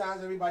how many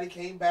times everybody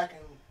came back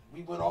and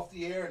we went off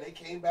the air and they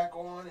came back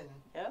on, and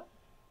Yep.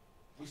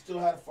 we still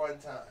had a fun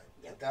time.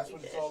 Yep, And that's we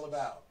what it's did. all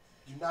about.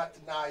 Do not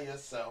deny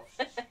yourself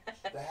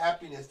the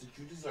happiness that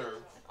you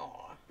deserve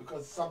Aw.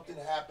 because something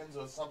happens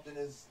or something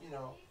is, you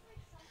know,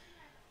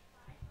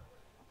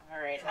 All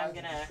right, trying I'm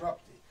to gonna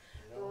disrupt it.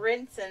 You know?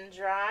 rinse and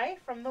dry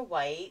from the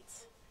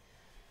white,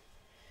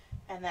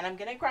 and then I'm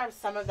gonna grab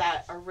some of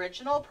that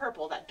original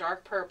purple, that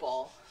dark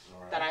purple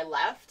All right. that I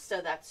left. So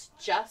that's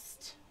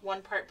just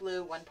 1 part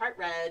blue, 1 part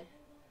red.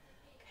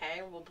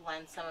 Okay, we'll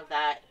blend some of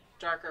that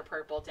darker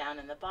purple down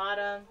in the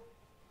bottom.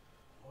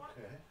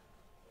 Okay.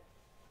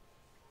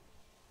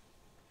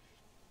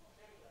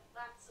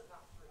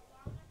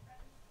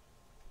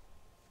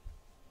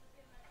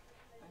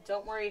 And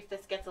don't worry if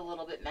this gets a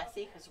little bit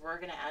messy because we're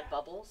gonna add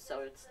bubbles.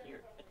 So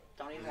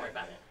don't even worry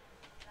about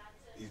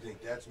it. You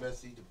think that's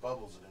messy? The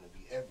bubbles are going to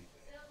be everywhere.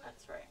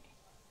 That's right.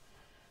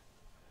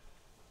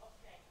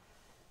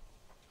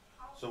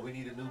 So we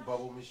need a new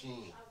bubble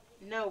machine.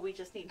 No, we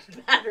just need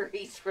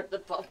batteries for the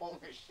bubble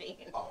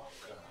machine. Oh,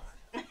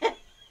 God.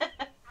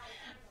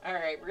 All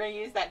right, we're going to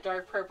use that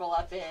dark purple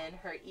up in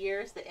her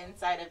ears, the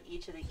inside of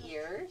each of the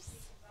ears.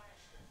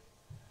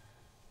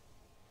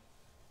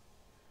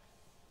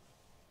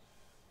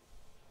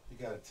 You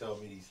got to tell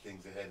me these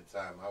things ahead of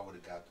time. I would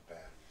have got the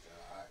batteries.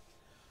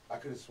 I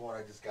could have sworn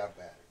I just got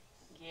batteries.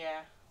 Yeah,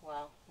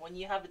 well, when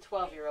you have a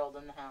 12-year-old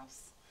in the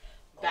house,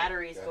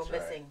 batteries go that's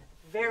right. missing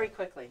very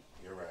quickly.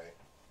 You're right.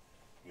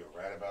 You're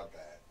right about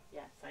that.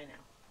 Yes, I know.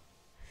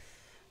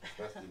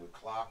 Especially with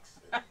clocks.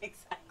 And,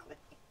 Exactly.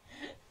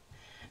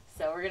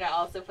 So we're going to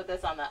also put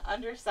this on the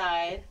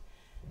underside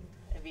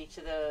of each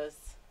of those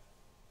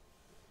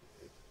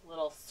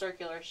little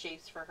circular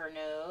shapes for her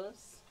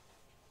nose.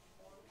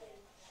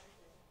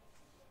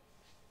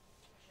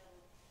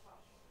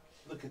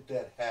 look at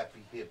that happy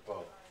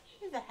hippo.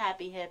 She's a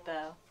happy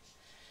hippo.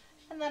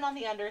 And then on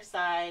the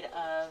underside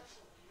of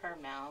her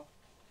mouth.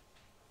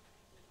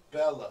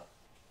 Bella.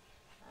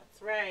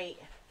 That's right.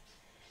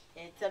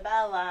 It's a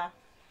Bella.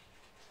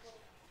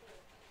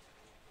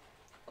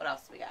 What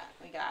else we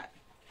got?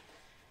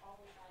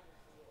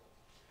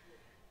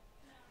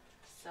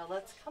 So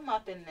let's come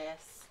up in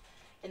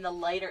the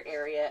lighter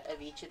area of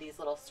each of these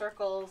little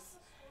circles.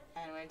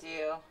 And we're going to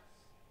do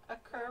a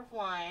curved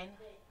line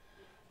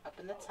up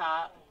in the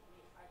top.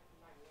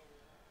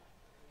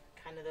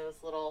 Kind of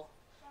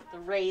the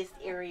raised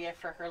area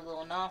for her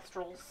little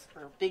nostrils,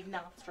 her big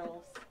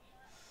nostrils.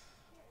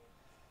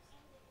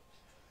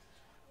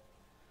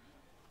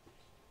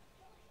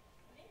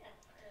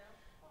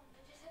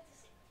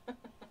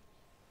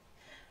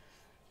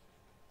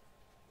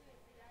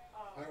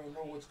 I don't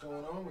know what's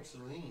going on with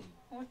Celine.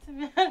 What's the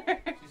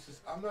matter? She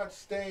says, I'm not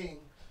staying.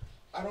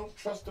 I don't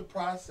trust the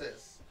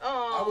process.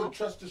 Oh. I would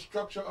trust the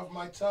structure of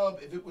my tub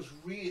if it was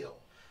real.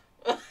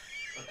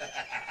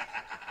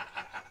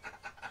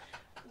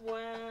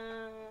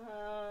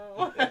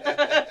 Wow.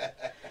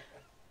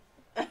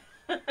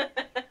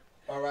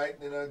 All right,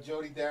 then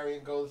Jody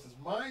Darian goes, says,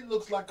 mine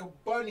looks like a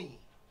bunny.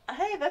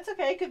 Hey, that's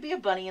okay. It could be a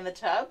bunny in the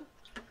tub.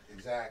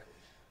 Exactly.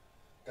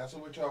 That's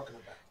what we're talking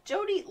about.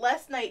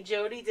 Last night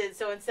Jody did,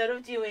 so instead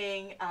of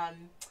doing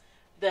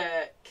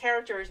the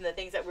characters and the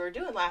things that we were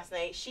doing last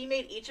night, she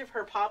made each of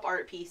her pop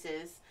art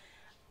pieces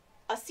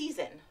a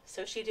season.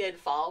 So she did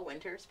fall,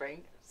 winter,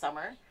 spring,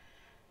 summer.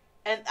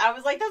 And I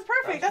was like, that's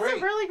perfect. That's a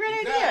really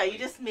great idea. You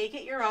just make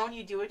it your own.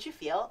 You do what you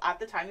feel at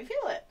the time you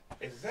feel it.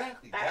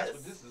 Exactly. That's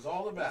what this is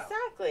all about.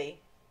 Exactly.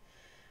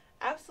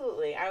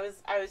 Absolutely. I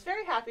was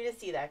very happy to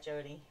see that,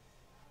 Jody.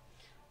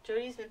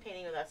 Jody's been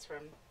painting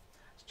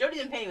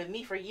with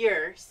me for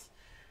years.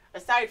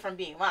 Aside from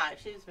being live,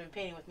 she's been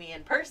painting with me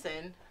in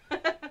person.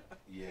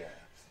 Yeah.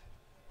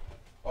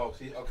 Oh,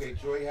 see, okay,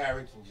 Joy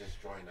Harrington just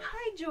joined us.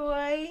 Hi,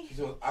 Joy. She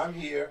said, I'm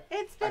here.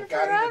 It's been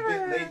forever. I got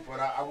forever. it a bit late, but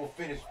I will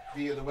finish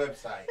via the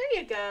website.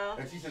 There you go.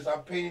 And she says,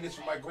 I'm painting this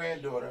for my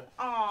granddaughter.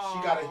 Aww.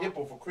 She got a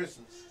hippo for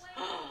Christmas.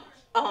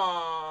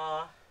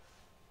 Aww. I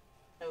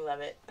love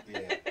it.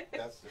 Yeah,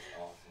 that's just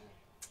awesome.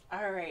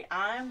 All right,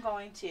 I'm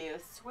going to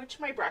switch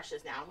my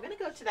brushes now. I'm going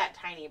to go to that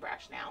tiny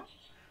brush now.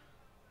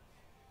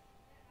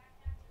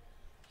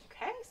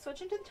 Okay,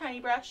 switching to the tiny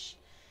brush,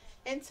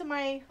 into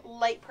my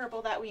light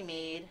purple that we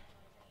made,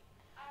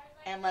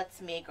 and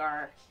let's make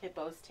our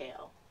hippo's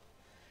tail.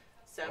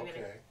 So I'm going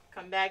to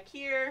come back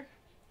here,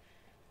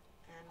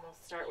 and we'll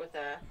start with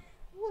a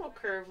little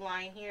curved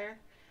line here.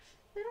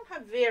 They don't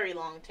have very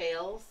long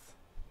tails,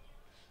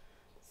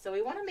 so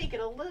we want to make it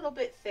a little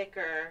bit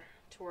thicker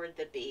toward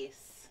the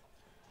base.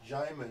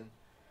 Jaimin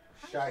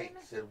Shite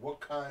said, what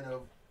kind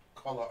of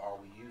color are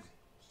we using?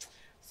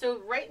 So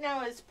right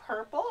now is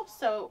purple,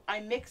 so I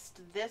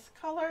mixed this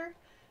color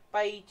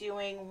by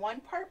doing 1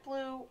 part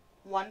blue,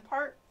 1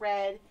 part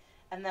red,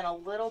 and then a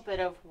little bit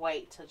of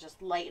white to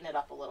just lighten it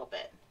up a little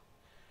bit.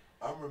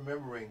 I'm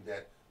remembering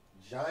that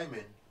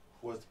Jaimin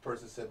was the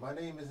person who said, my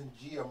name isn't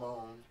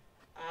Giamone.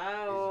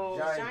 Oh,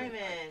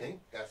 Jaimin. I think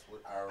that's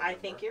what I remember. I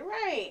think you're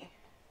right.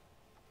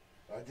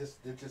 It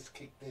just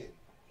kicked in.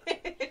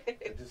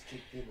 It just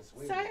kicked in.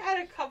 So I add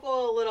a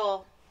couple of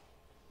little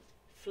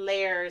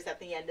flares at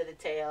the end of the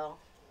tail.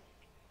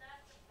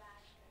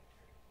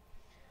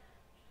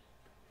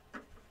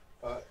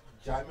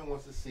 Jaimin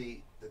wants to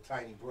see the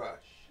tiny brush.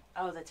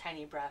 Oh, the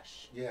tiny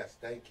brush. Yes,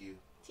 thank you.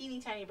 Teeny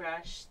tiny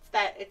brush.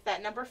 It's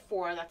that number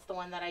 4. That's the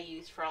one that I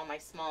use for all my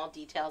small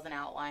details and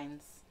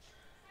outlines.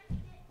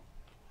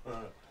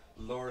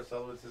 Laura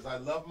Sullivan says, I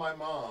love my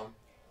mom,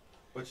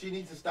 but she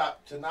needs to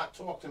stop to not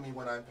talk to me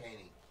when I'm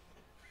painting.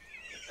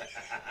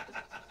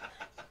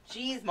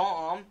 Jeez,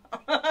 Mom.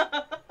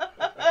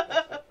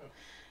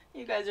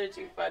 You guys are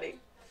too funny.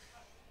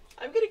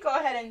 I'm going to go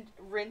ahead and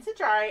rinse it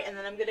dry, and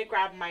then I'm going to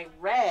grab my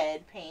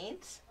red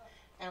paint,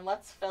 and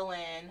let's fill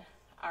in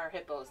our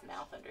hippo's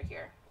mouth under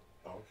here.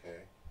 Okay.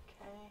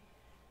 Okay.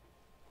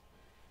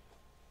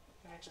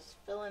 I'm going to just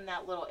fill in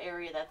that little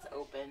area that's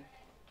open.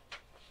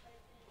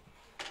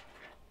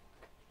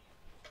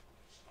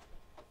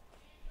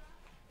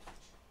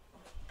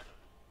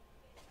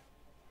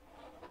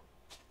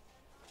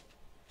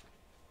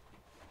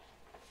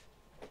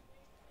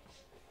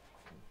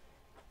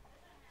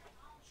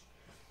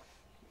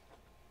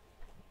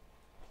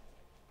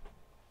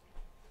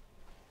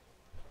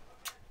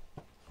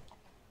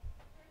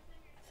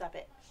 Stop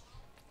it.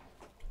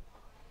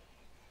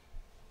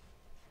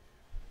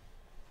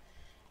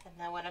 And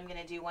then what I'm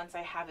going to do once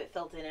I have it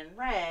filled in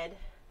red,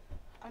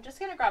 I'm just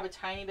going to grab a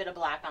tiny bit of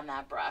black on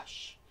that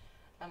brush.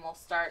 And we'll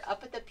start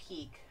up at the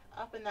peak,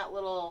 up in that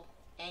little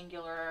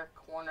angular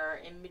corner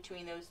in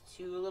between those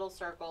 2 little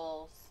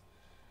circles.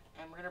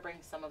 And we're going to bring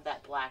some of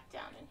that black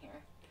down in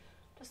here,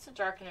 just to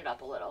darken it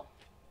up a little.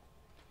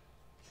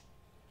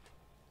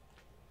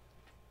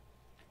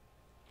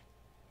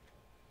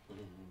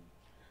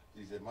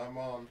 She said, my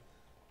mom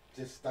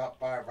just stopped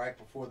by right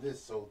before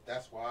this, so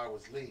that's why I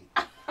was late.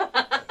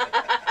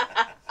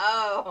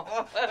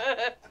 Oh,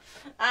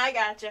 I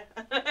gotcha.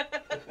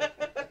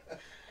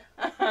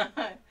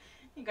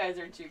 You guys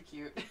are too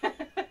cute.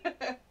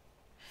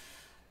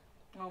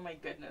 Oh my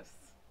goodness.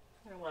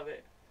 I love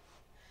it.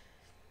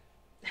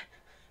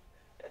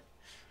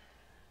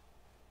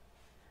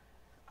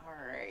 All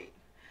right.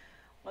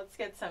 Let's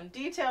get some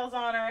details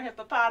on our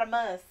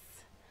hippopotamus.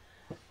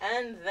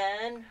 And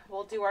then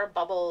we'll do our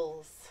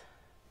bubbles.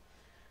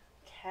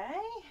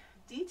 Okay.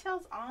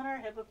 Details on our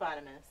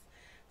hippopotamus.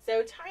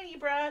 So tiny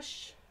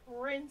brush,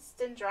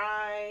 rinsed and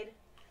dried.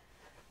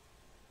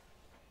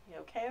 You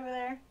okay over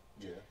there?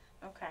 Yeah.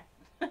 Okay.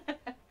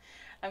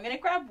 I'm going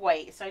to grab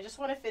white. So I just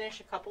want to finish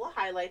a couple of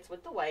highlights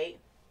with the white.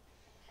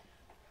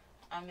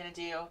 I'm going to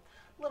do a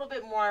little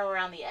bit more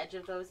around the edge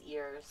of those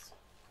ears.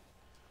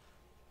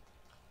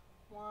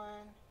 1.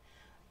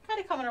 Kind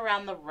of coming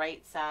around the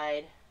right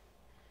side.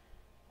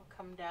 We'll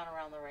come down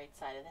around the right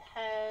side of the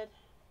head.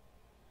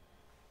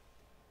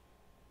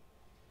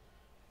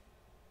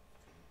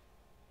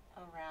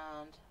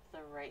 Around the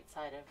right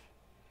side of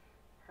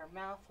her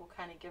mouth. We'll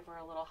kind of give her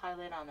a little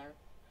highlight on her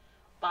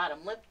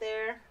bottom lip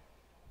there.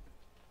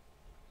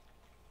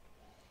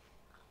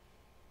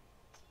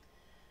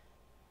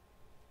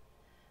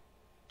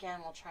 Again,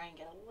 we'll try and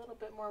get a little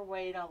bit more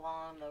weight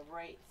along the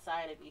right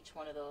side of each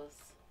one of those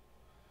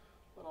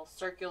little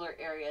circular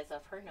areas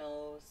of her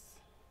nose.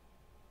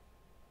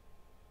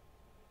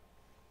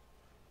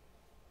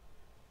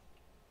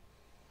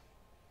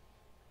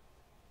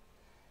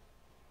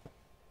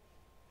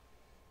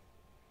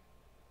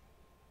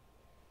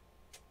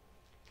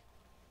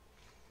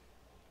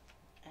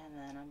 And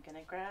then I'm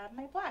going to grab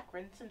my black,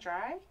 rinse and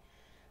dry,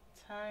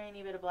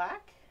 tiny bit of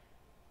black.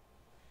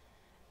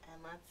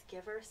 And let's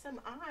give her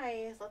some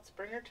eyes. Let's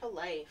bring her to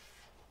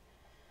life.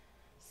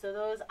 So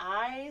those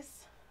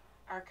eyes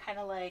are kind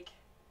of like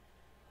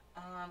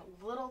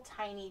little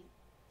tiny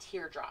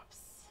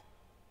teardrops.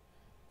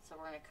 So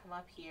we're going to come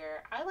up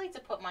here. I like to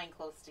put mine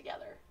close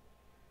together.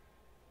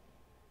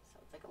 So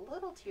it's like a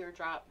little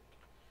teardrop.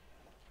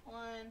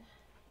 1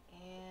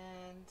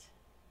 and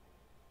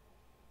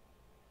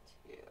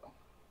 2.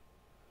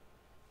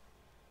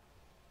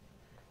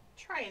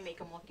 Try and make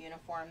them look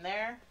uniform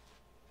there.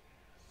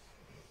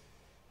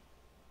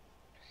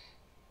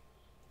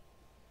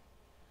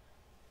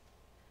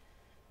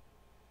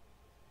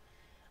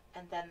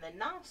 And then the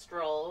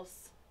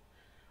nostrils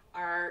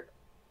are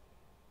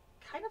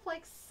kind of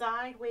like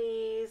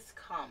sideways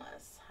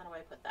commas. How do I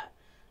put that?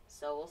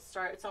 So we'll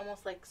start, it's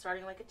almost like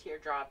starting like a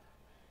teardrop,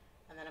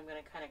 and then I'm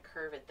going to kind of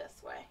curve it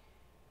this way.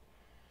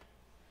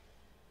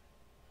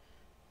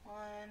 1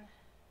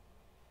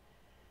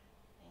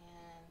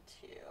 and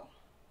 2.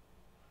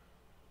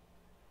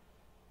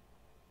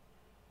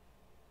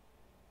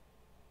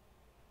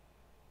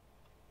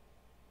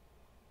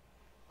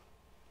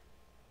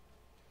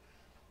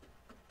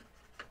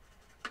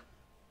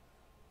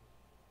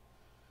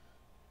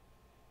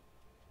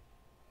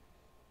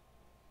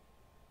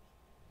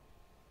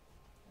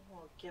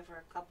 We'll give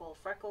her a couple of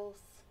freckles,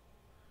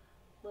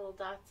 little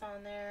dots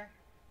on there.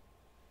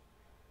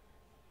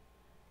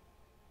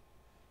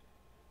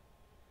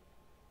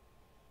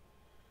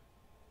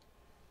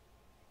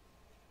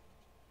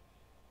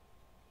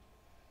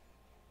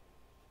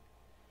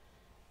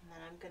 And then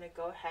I'm going to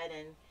go ahead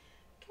and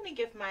kind of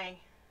give my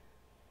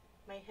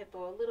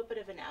hippo a little bit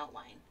of an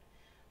outline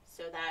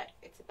so that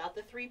it's about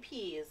the 3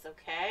 P's,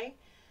 okay?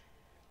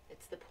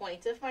 It's the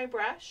point of my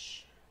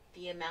brush,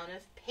 the amount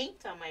of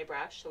paint on my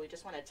brush, so we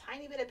just want a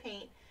tiny bit of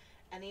paint,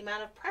 and the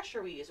amount of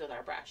pressure we use with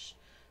our brush.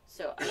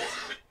 So a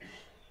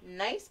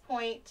nice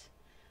point,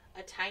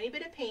 a tiny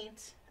bit of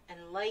paint,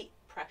 and light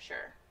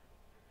pressure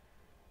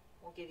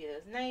will give you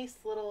those nice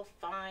little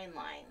fine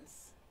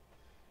lines.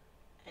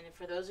 And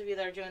for those of you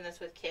that are doing this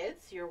with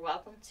kids, you're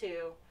welcome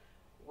to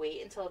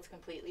wait until it's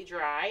completely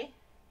dry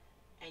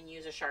and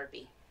use a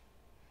Sharpie.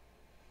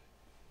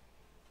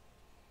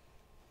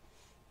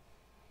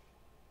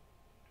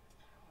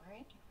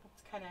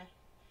 Kind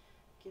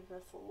of give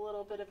us a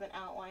little bit of an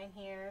outline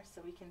here so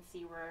we can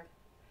see where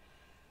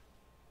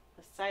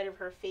the side of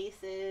her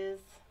face is.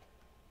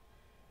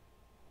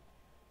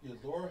 Yeah,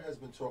 Laura has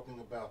been talking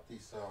about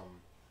these,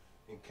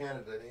 in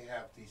Canada they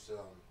have these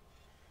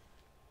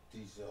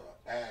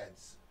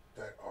ads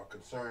that are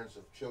concerns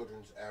of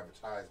children's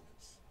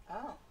advertisements.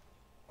 Oh.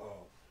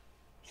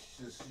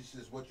 She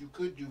says what you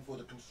could do for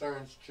the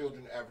concerns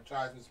children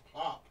advertisements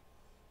pop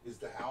is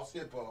the house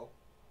hippo,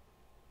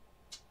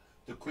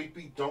 the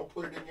creepy don't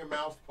put it in your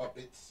mouth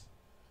puppets,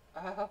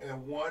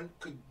 and one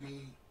could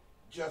be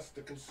just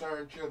the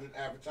concerned children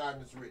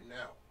advertisements written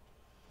out.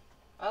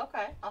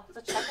 Okay, I'll have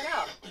to check it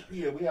out.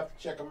 Yeah, we have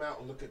to check them out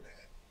and look at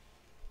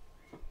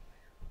that.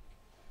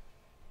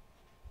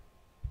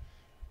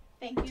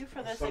 Thank you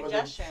for the Some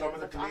suggestion. Some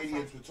of the That's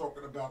Canadians awesome. were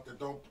talking about the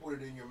don't put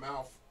it in your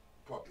mouth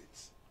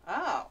puppets.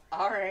 Oh,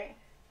 all right.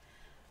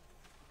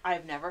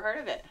 I've never heard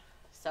of it,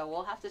 so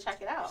we'll have to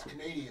check it out. It's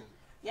Canadian.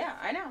 Yeah,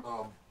 I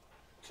know.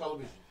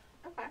 Television.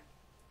 Okay.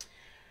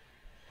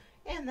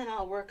 And then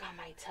I'll work on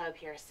my tub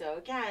here. So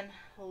again,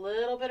 a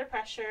little bit of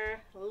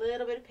pressure, a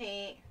little bit of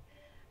paint,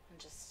 and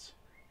just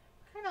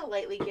kind of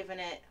lightly giving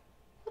it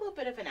a little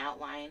bit of an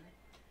outline.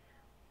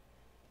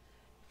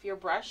 If your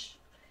brush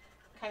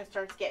kind of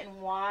starts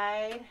getting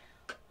wide,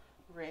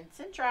 rinse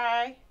and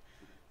dry.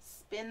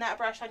 Spin that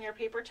brush on your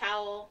paper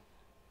towel.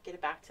 Get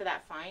it back to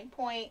that fine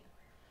point.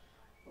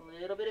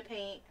 A little bit of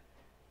paint.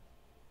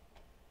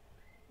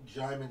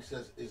 Jaimin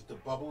says, is the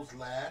bubbles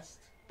last?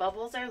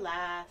 Bubbles are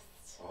last.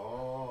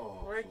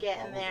 Oh. We're so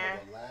getting bubbles there. are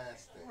the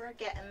last thing. We're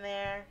getting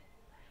there.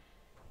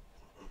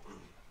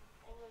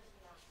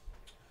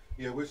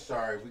 Yeah, we're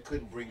sorry. We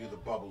couldn't bring you the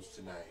bubbles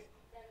tonight.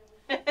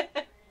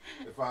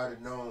 If I'd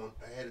have known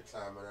ahead of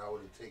time, and I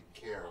would have taken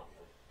care of it.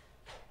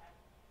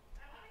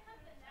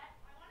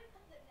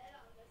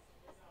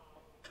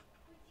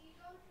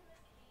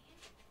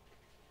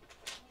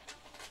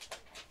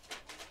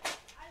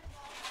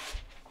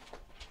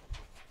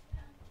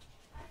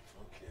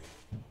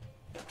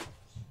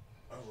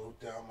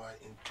 Down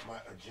my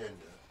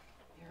agenda.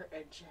 Your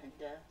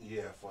agenda.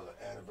 Yeah, for the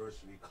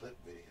anniversary clip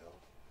video.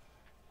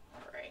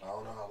 All right. I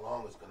don't know how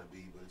long it's gonna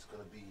be, but it's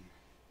gonna be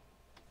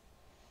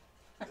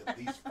at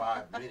least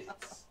 5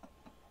 minutes.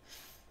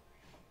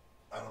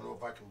 I don't know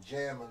if I can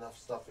jam enough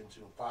stuff into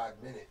 5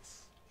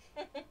 minutes.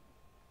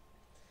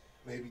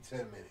 Maybe 10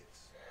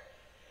 minutes.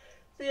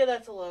 Yeah,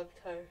 that's a long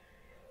time.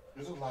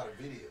 There's a lot of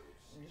videos.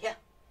 Yeah,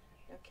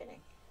 no kidding.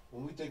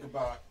 When we think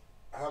about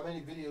how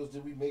many videos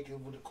did we make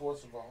over the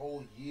course of a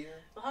whole year?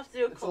 We'll have to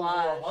do a it's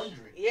collage. Over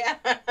 100. Yeah.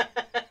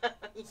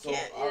 You so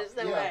can't use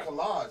the way. a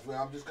collage where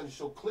I'm just going to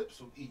show clips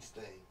of each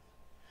thing.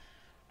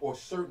 Or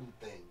certain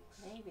things.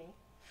 Maybe.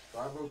 So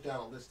I wrote down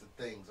a list of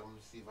things. I'm going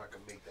to see if I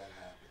can make that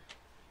happen.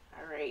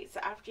 Alright, so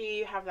after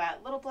you have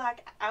that little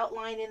black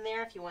outline in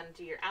there, if you want to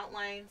do your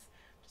outlines,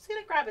 I'm just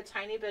going to grab a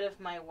tiny bit of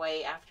my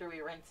white after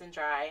we rinse and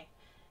dry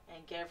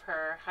and give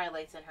her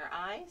highlights in her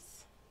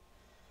eyes.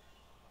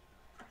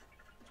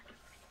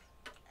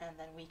 And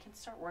then we can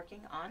start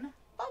working on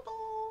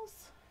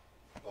bubbles.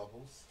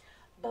 Bubbles?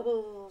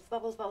 Bubbles,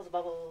 bubbles, bubbles,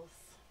 bubbles.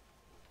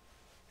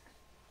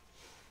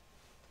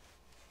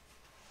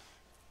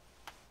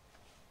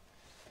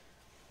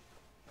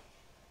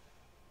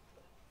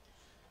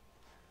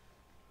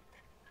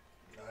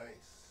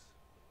 Nice.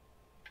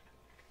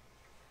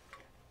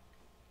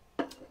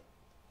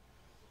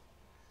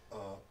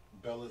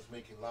 Bella's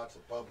making lots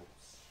of bubbles.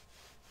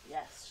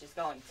 Yes, she's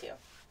going to.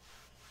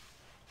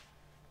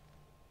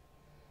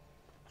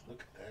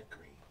 Look at that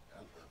green. I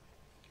love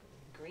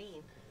it.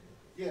 Green.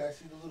 Yeah, I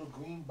see the little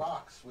green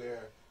box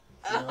where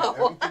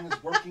everything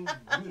is working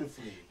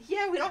beautifully.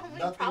 Yeah, we don't have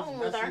any problem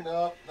with Nothing's messing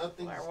up.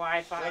 Nothing's our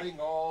Wi-Fi. shutting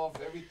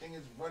off. Everything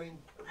is running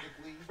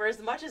perfectly. For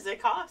as much as it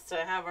costs to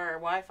have our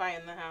Wi-Fi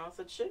in the house,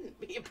 it shouldn't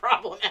be a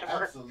problem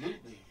ever.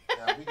 Absolutely.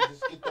 Now, we can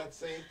just get that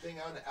same thing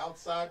on the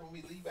outside when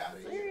we leave out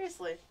of here.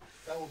 Seriously.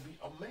 That would be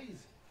amazing.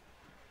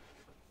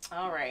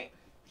 All right.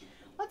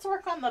 Let's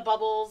work on the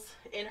bubbles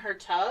in her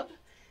tub,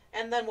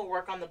 and then we'll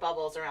work on the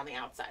bubbles around the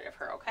outside of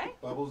her, okay?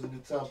 Bubbles in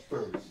the tub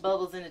first.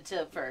 Bubbles in the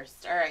tub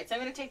first. All right, so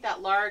I'm going to take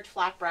that large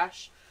flat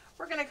brush.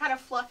 We're going to kind of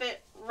fluff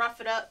it,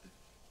 rough it up.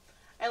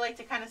 I like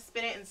to kind of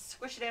spin it and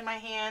squish it in my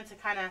hand to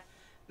kind of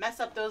mess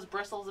up those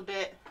bristles a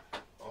bit.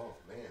 Oh,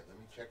 man. Let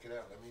me check it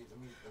out. Let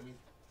me.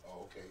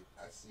 Oh, okay.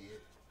 I see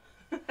it.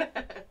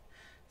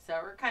 So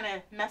we're kind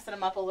of messing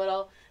them up a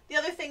little. The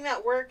other thing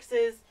that works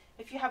is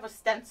if you have a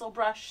stencil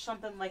brush,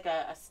 something like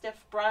a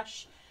stiff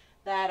brush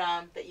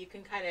that that you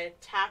can kind of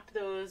tap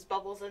those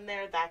bubbles in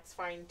there, that's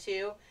fine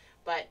too.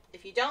 But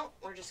if you don't,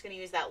 we're just going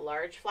to use that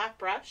large flat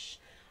brush.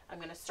 I'm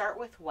going to start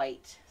with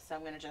white. So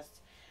I'm going to just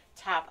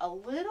tap a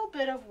little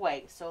bit of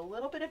white, so a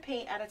little bit of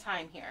paint at a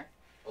time here.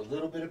 A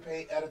little bit of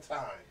paint at a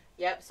time.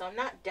 Yep, so I'm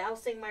not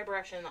dousing my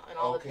brush in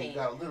all the paint. Okay, you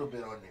got a little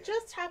bit on there.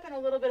 Just tapping a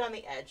little bit on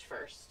the edge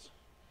first.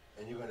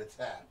 And you're going to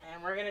tap.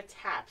 And we're going to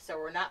tap. So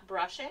we're not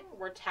brushing,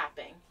 we're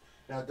tapping.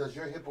 Now, does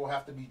your hippo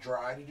have to be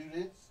dry to do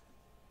this?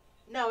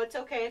 No, it's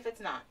okay if it's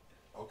not.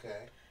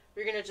 Okay.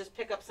 We're going to just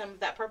pick up some of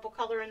that purple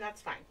color and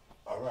that's fine.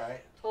 All right.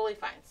 Totally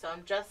fine. So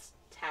I'm just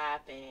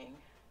tapping.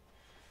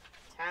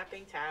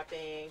 Tapping,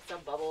 tapping.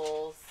 Some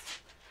bubbles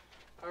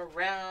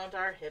around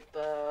our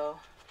hippo.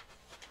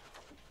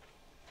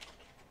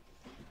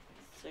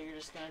 So you're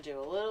just going to do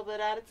a little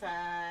bit at a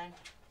time.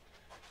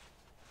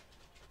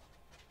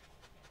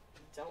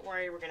 Don't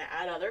worry, we're going to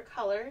add other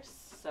colors,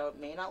 so it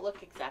may not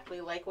look exactly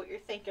like what you're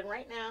thinking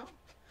right now.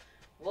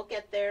 We'll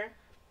get there.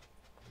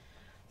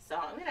 So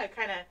I'm going to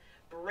kind of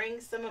bring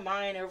some of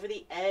mine over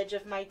the edge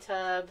of my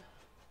tub.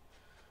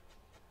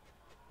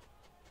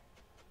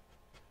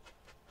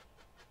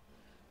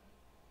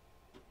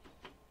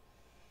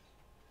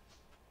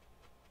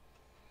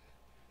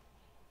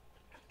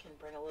 I can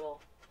bring a little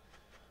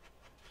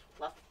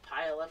fluff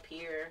pile up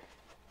here.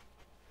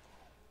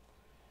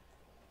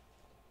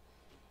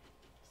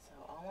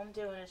 All I'm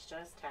doing is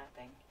just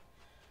tapping.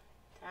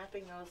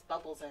 Tapping those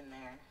bubbles in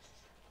there.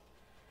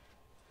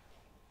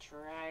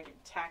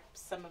 Tap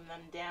some of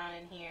them down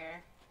in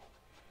here.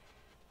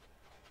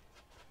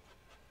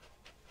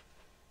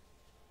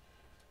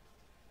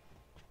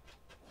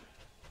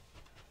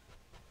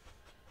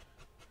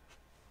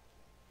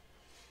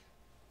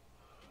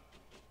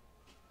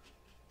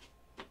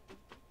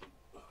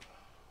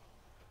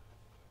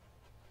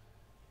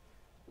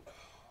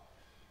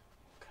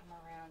 Come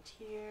around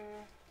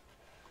here.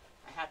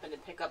 I happen to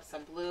pick up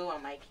some blue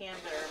on my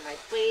canvas or my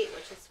plate,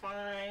 which is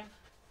fine.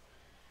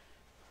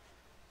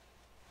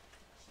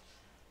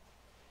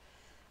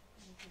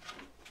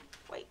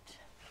 Wait.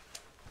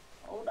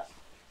 Hold up.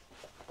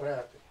 What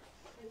happened?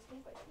 It's me,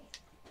 wait, me.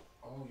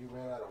 Oh, you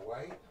ran out of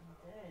white? I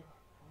did.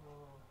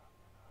 Oh.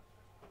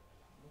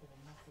 A little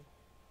messy.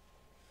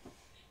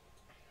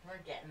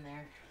 We're getting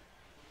there.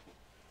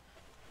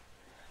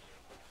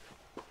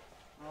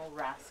 Oh,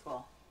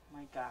 rascal.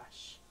 My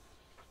gosh.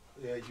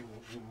 Yeah, you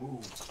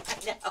moved.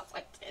 I know,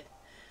 I did.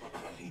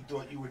 He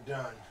thought you were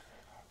done.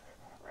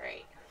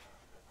 Right.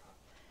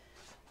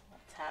 I'll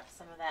tap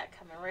some of that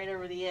coming right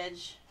over the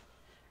edge.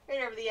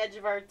 Right over the edge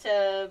of our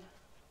tub.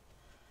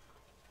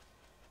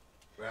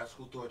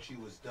 Rascal thought she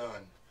was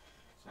done.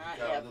 So Not he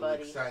got yet, a little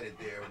buddy. excited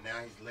there, and now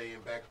he's laying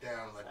back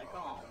down like, Like,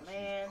 oh, oh, no,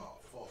 man.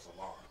 false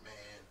alarm,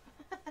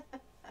 man.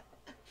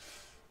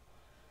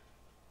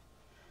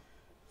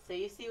 So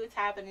you see what's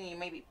happening. You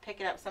may be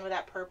picking up some of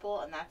that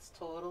purple, and that's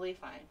totally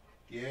fine.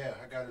 Yeah,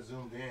 I got it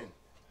zoomed in.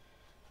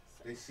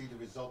 They see the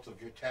results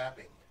of your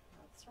tapping.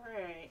 That's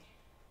right.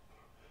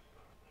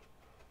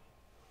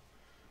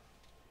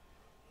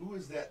 Who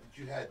is that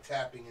you had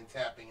tapping and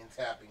tapping and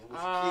tapping? It was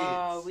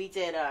Oh, kids. we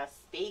did a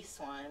space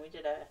one. We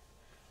did a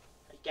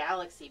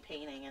galaxy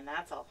painting, and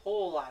that's a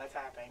whole lot of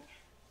tapping.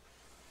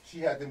 She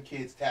had them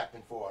kids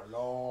tapping for a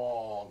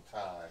long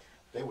time.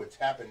 They were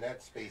tapping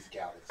that space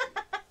galaxy.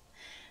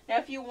 Now,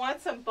 if you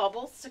want some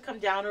bubbles to come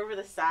down over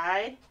the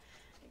side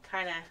and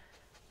kind of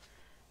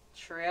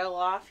trail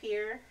off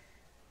here,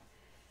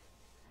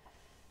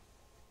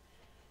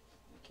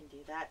 you can do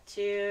that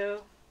too.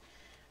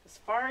 As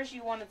far as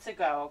you want it to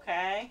go,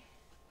 okay?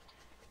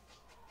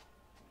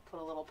 Put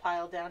a little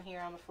pile down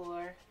here on the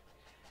floor.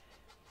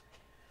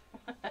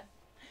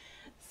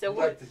 So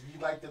you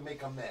like to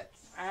make a mess.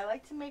 I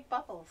like to make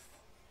bubbles.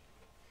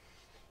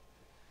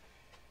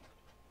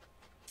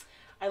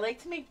 I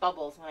like to make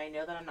bubbles when I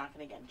know that I'm not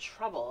going to get in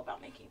trouble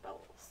about making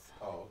bubbles.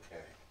 Oh,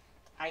 okay.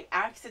 I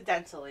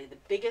accidentally, the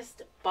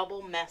biggest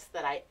bubble mess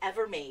that I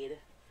ever made,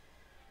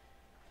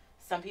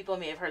 some people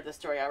may have heard the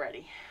story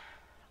already.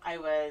 I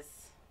was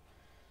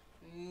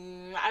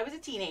a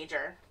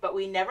teenager, but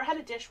we never had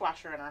a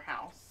dishwasher in our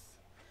house.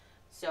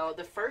 So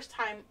the first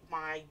time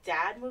my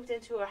dad moved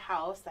into a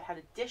house that had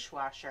a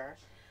dishwasher,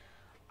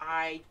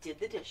 I did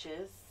the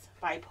dishes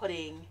by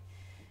putting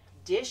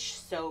dish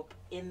soap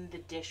in the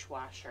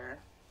dishwasher.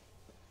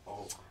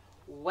 Oh.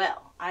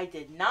 Well, I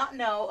did not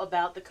know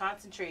about the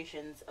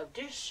concentrations of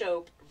dish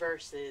soap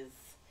versus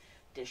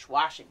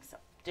dishwasher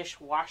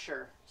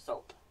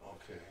soap.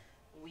 Okay.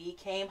 We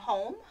came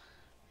home,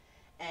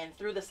 and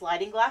through the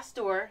sliding glass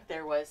door,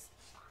 there was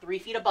 3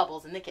 feet of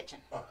bubbles in the kitchen.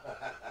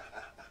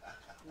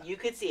 You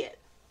could see it.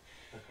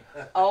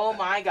 Oh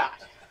my God.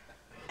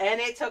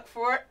 And it took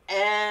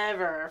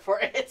forever for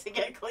it to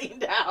get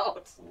cleaned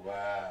out.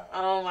 Wow.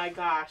 Oh my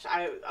gosh.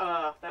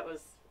 That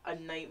was a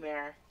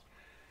nightmare.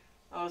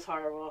 That was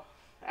horrible.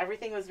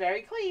 Everything was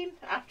very clean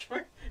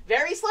after.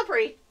 Very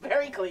slippery.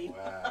 Very clean.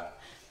 Wow.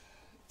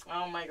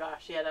 Oh my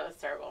gosh. Yeah, that was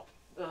terrible.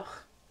 Ugh.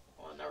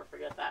 I'll never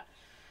forget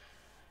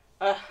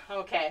that.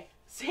 Okay.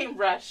 Same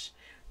brush.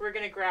 We're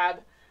going to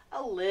grab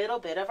a little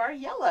bit of our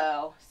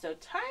yellow. So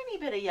tiny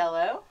bit of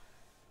yellow.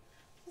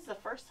 This is the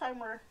first time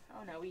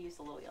oh no, we used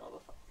a little yellow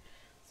before.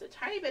 So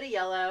tiny bit of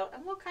yellow,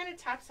 and we'll kind of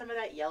tap some of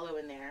that yellow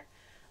in there.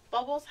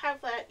 Bubbles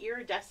have that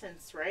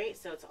iridescence, right?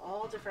 So it's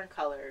all different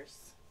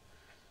colors.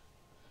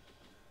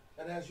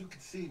 And as you can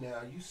see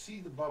now, you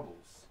see the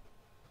bubbles.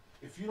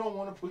 If you don't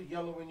want to put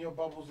yellow in your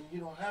bubbles, then you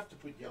don't have to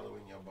put yellow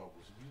in your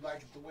bubbles. If you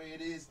like it the way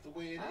it is, the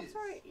way it is. That's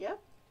right, yep.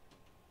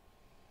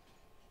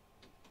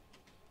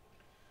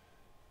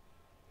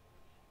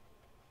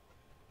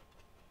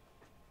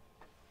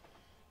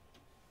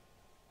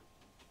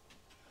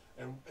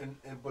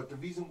 But the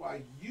reason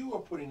why you are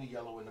putting the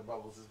yellow in the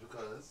bubbles is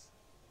because...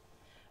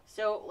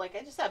 So, like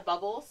I just said,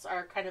 bubbles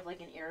are kind of like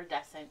an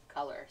iridescent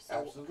color.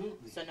 So,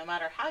 absolutely. So no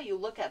matter how you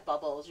look at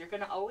bubbles, you're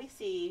going to always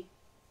see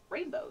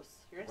rainbows.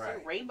 You're going to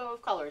see a rainbow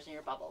of colors in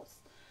your bubbles.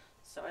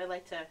 So I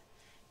like to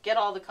get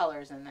all the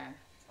colors in there.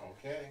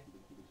 Okay.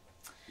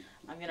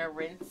 I'm going to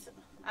rinse.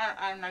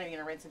 I'm not even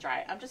going to rinse and dry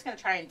it. I'm just going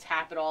to try and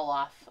tap it all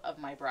off of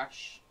my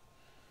brush.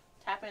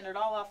 Tapping it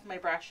all off of my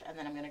brush, and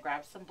then I'm going to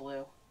grab some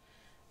blue.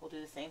 We'll do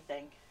the same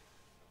thing.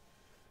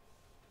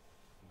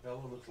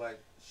 Bella looks like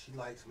she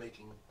likes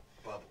making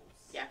bubbles.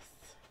 Yes.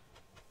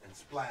 And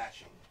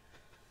splashing.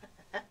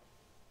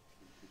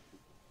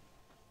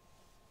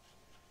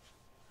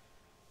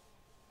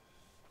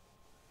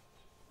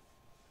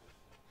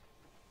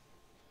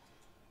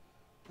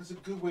 It's a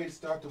good way to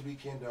start the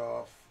weekend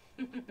off.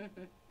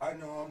 I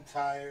know I'm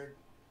tired.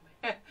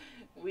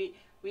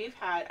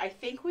 I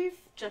think we've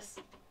just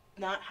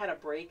not had a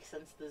break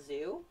since the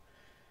zoo.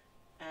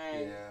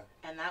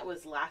 And that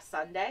was last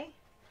Sunday.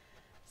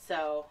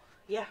 So,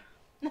 yeah.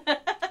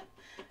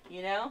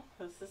 You know,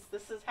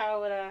 this is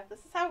how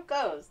it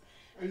goes.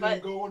 And then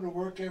going to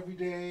work every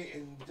day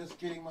and just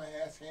getting my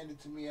ass handed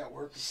to me at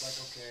work, it's like,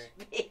 okay.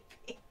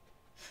 Maybe.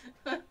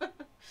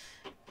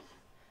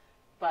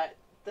 But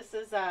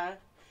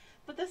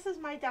this is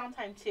my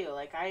downtime too.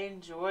 Like, I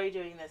enjoy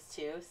doing this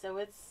too, so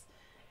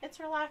it's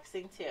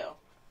relaxing too.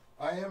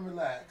 I am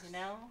relaxed. You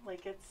know,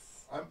 like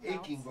I'm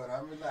aching, but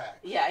I'm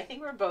relaxed. Yeah, I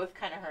think we're both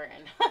kind of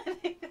hurting.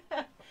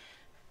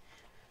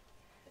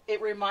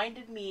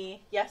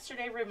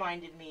 Yesterday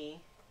reminded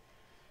me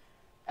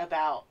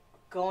about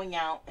going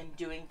out and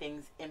doing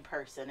things in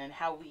person and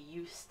how we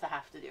used to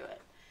have to do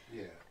it.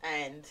 Yeah.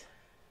 And,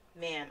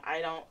 man,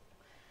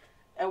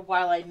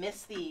 while I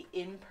miss the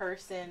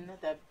in-person,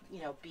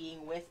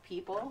 being with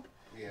people.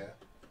 Yeah.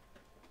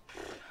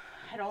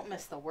 I don't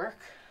miss the work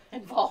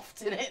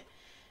involved in it.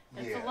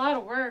 It's a lot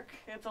of work.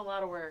 It's a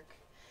lot of work.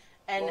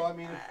 And well, I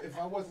mean, if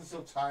I wasn't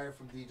so tired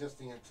from the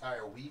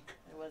entire week,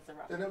 it was a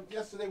rough. Then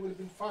yesterday would have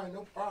been fine,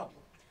 no problem.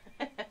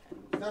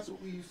 That's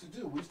what we used to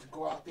do. We used to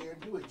go out there and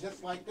do it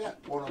just like that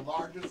on a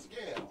larger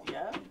scale.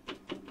 Yeah.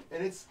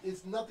 And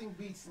it's nothing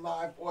beats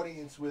live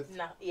audience with.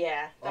 No,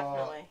 yeah,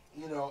 definitely.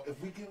 You know, if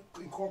we can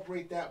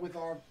incorporate that with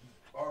our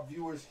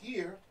viewers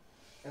here,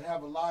 and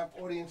have a live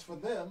audience for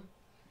them,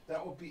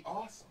 that would be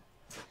awesome.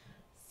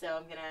 So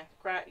I'm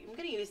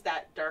gonna use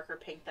that darker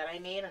pink that I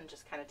made and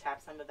just kind of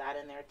tap some of that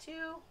in there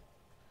too.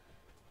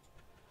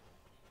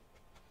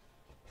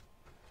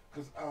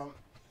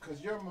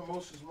 Because your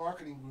Mimosas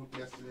marketing group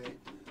yesterday,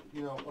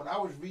 you know, when I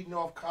was reading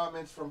off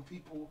comments from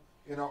people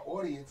in our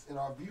audience and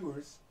our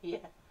viewers, yeah,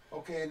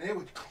 okay, and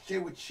they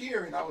would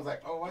cheer, and I was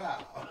like, oh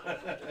wow,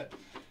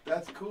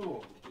 that's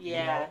cool. Yeah, you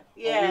know?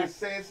 yeah. When we were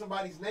saying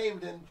somebody's name,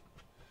 then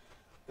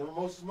the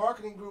Mimosas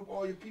marketing group,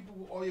 all your people,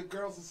 all your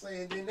girls are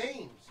saying their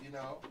names. You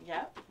know.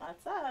 Yep,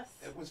 that's us.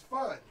 It was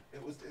fun.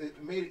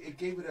 It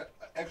gave it an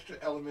extra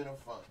element of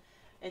fun.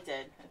 It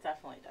did. It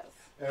definitely does.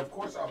 And of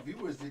course, our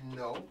viewers didn't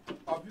know.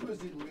 Our viewers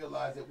didn't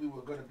realize that we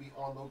were going to be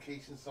on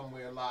location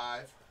somewhere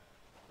live,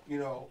 you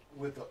know,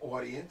 with the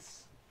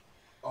audience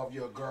of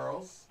your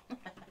girls.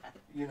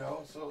 You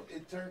know, so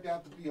it turned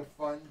out to be a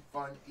fun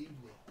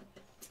evening.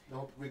 You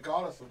know,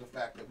 regardless of the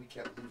fact that we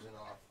kept losing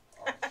our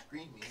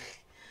screening.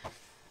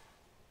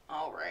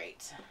 All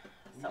right.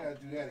 We gotta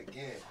do that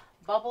again.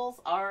 Bubbles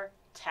are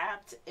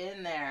tapped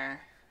in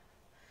there.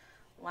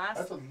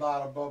 That's a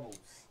lot of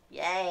bubbles.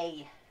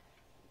 Yay.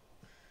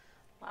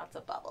 Lots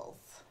of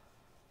bubbles.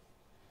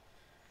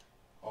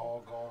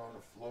 All going on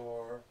the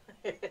floor.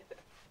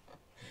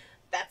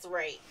 That's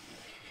right.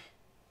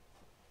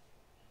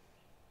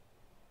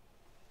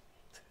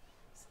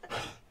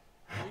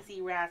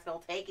 Easy,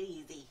 rascal. Take it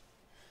easy.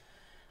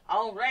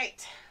 All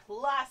right.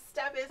 Last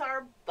step is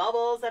our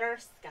bubbles that are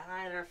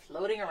sky that are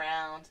floating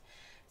around.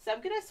 So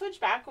I'm going to switch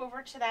back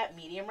over to that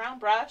medium round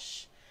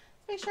brush.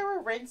 Make sure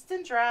we're rinsed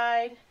and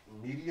dried.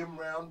 Medium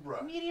round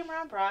brush. Medium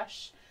round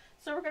brush.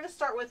 So we're going to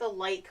start with a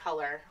light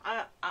color.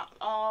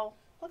 I'll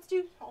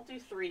do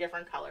 3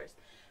 different colors.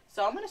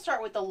 So I'm going to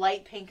start with the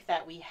light pink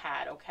that we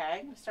had, okay?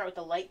 I'm going to start with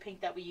the light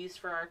pink that we used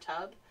for our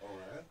tub. All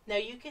right. Now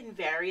you can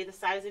vary the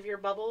size of your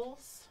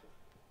bubbles.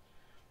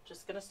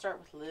 Just going to start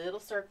with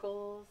little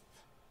circles.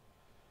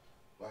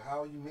 Well,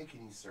 how are you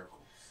making these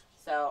circles?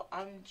 So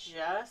I'm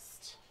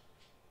just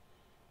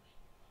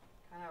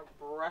kind of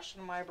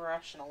brushing my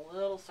brush in a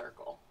little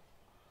circle.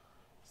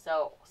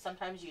 So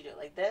sometimes you do it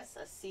like this,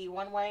 a C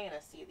one way and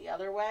a C the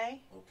other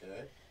way.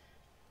 Okay.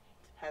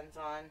 Depends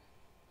on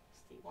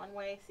C one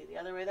way, C the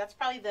other way. That's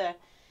probably the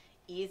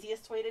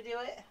easiest way to do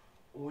it.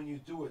 When you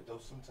do it, though,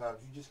 sometimes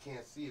you just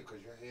can't see it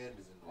because your hand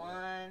is in the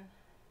way.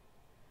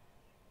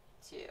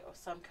 1, 2.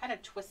 So I'm kind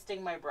of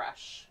twisting my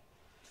brush.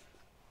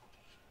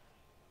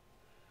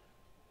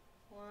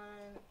 1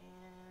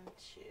 and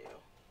 2.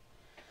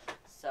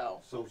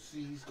 So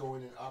C's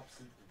going in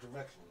opposite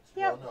directions.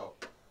 Yep. Well,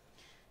 no.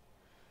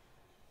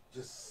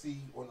 Just C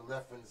on the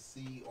left and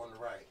C on the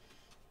right.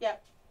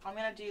 Yep. I'm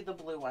going to do the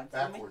blue ones.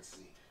 Backwards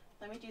C.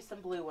 Let me do some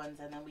blue ones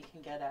and then we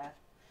can get a...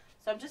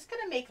 So I'm just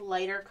going to make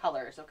lighter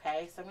colors,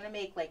 okay? So I'm going to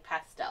make like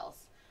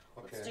pastels.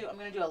 Okay. I'm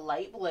going to do a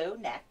light blue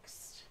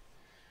next.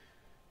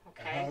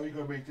 Okay. And how are you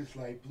going to make this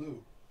light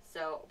blue?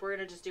 So we're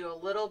going to just do a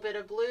little bit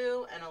of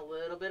blue and a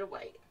little bit of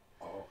white.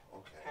 Oh,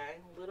 okay. Okay.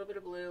 A little bit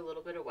of blue, a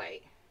little bit of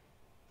white.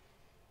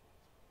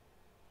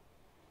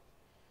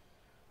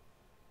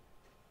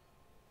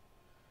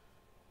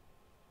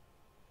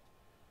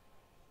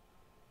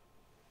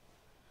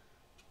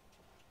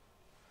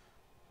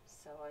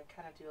 So I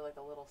kind of do like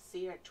a little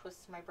C. I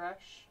twist my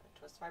brush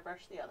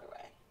the other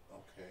way.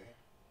 Okay.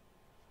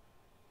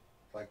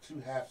 Like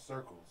 2 half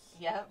circles.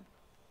 Yep.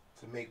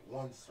 To make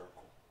 1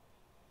 circle.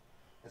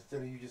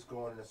 Instead of you just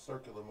going in a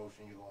circular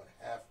motion, you're going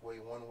halfway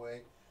one way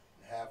and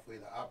halfway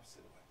the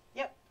opposite way.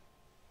 Yep.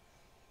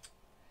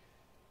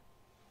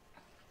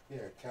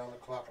 Yeah,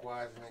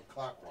 counterclockwise and then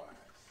clockwise.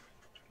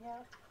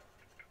 Yep.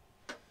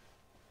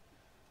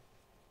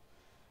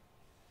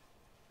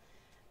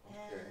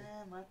 Okay.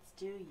 And let's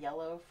do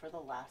yellow for the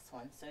last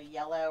one. So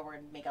yellow, we're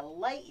going to make a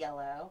light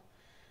yellow.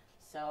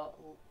 So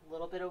a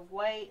little bit of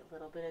white, a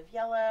little bit of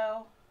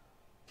yellow.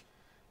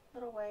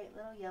 Little white,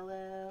 little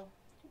yellow.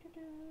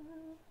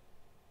 Doo-doo-doo.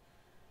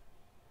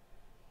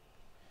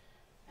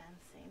 And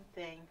same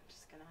thing.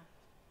 Just going to...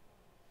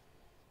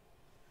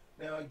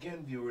 Now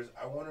again, viewers,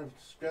 I want to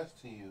stress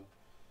to you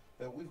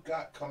that we've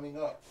got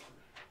coming up.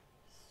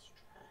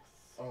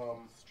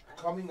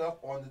 Coming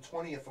up on the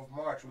 20th of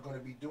March, we're going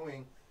to be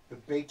doing the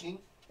baking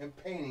and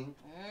painting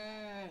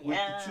with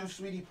the 2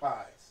 sweetie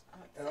pies.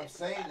 And I'm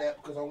saying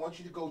that because I want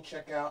you to go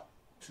check out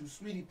 2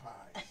 sweetie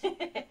pies.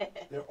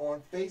 They're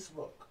on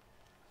Facebook.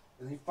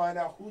 And you find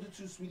out who the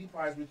 2 sweetie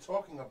pies we're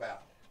talking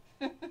about.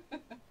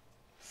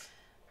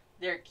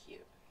 They're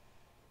cute.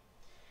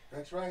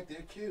 That's right,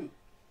 they're cute.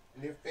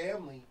 And they're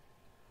family.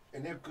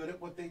 And they're good at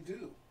what they do.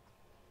 You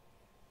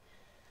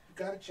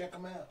got to check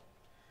them out.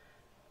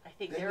 I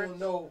think then you'll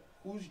know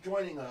who's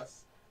joining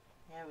us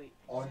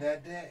on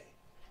that day.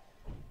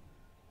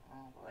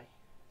 Oh boy.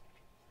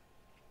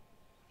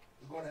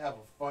 We're going to have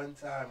a fun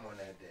time on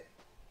that day.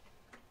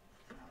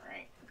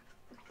 Alright.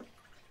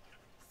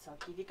 So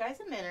I'll give you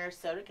guys a minute or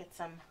so to get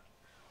some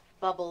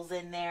bubbles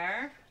in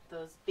there.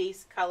 those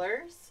base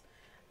colors,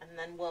 and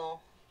then we'll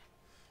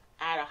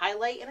add a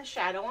highlight and a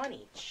shadow on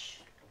each.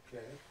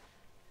 Okay.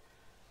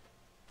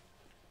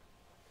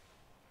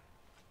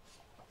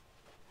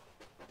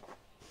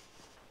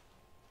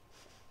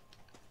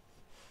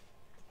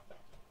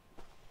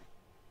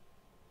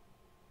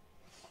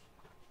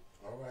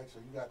 All right, so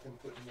you got them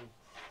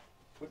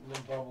putting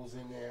them bubbles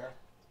in there.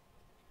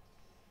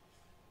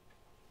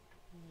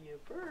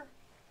 Yipper.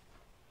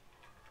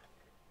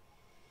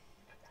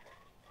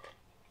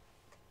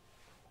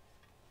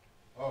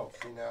 Oh,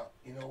 see now,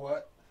 you know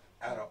what?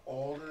 Out of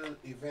all the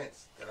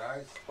events that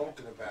I've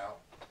spoken about,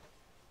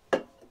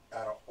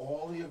 out of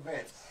all the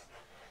events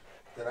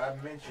that I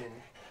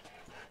mentioned,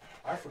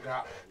 I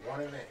forgot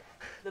one event.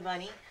 The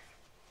bunny.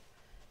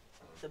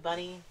 The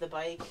bunny, the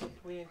bike.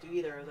 We didn't do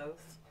either of those.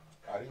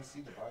 I didn't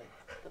see the bike.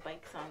 The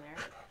bike's on there.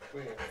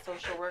 Where?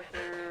 Social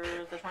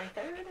worker, the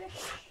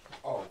 23rd-ish?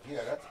 Oh,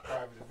 yeah, that's a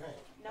private event.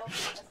 No,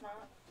 that's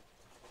not.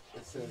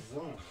 It says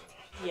Zoom.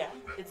 Yeah,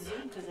 it's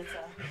Zoom because it's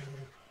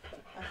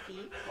a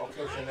feed.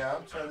 Okay, so now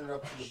I'm turning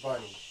up to the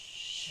bunny.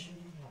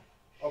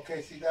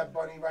 Okay, see that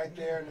bunny right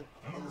there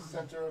in the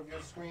center of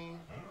your screen?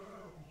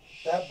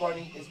 That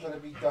bunny is going to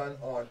be done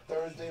on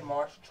Thursday,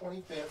 March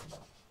 25th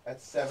at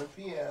 7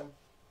 p.m.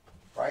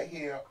 right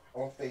here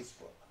on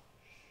Facebook.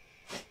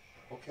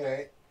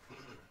 Okay?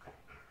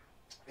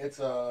 It's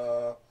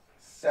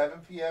 7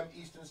 p.m.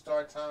 Eastern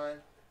Start Time.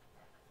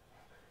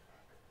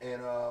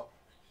 And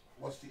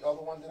what's the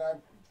other one that I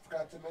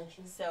forgot to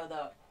mention? So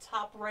the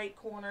top right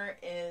corner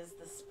is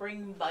the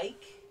spring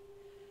bike.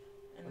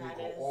 And Let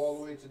me that go is all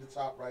the way to the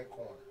top right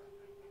corner.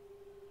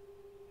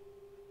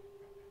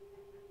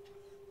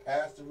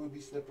 Past the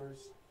ruby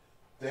slippers,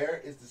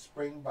 there is the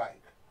spring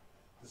bike.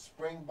 The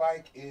spring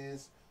bike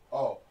is,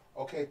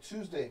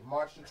 Tuesday,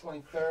 March the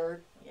 23rd.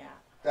 Yeah.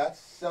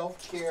 That's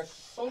Self-Care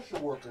Social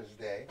Workers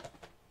Day.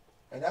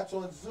 And that's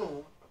on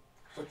Zoom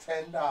for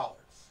 $10.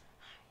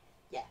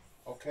 Yes.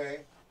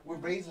 Okay? We're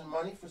raising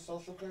money for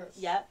social care.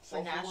 Yep. The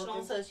social National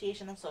workers.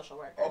 Association of Social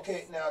Workers.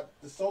 Okay, now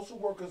the social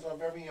workers are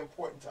very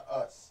important to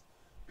us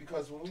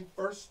because when we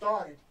first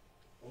started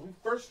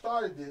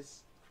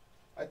this,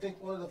 I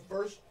think one of the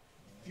first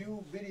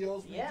few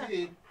videos we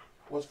did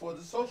was for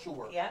the social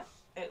workers. Yeah,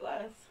 it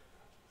was.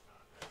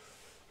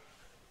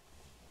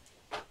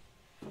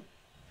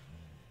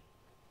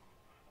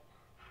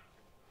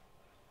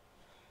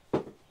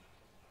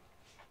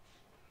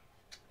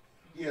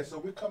 Yeah, so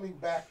we're coming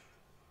back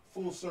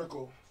full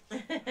circle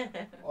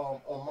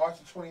on March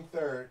the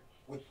 23rd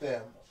with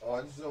them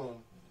on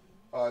Zoom.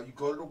 You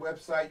go to the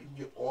website, you can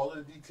get all of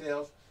the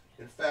details.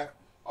 In fact,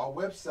 our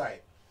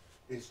website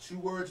is 2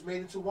 words made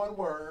into 1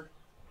 word,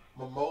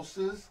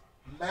 Mimosas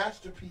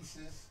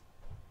Masterpieces,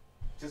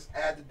 just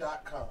add the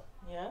 .com.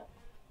 Yeah.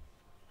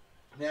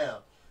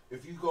 Now,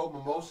 if you go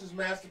Mimosas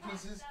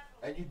Masterpieces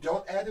and you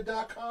don't add the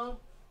 .com,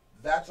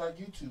 that's our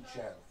YouTube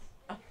channel.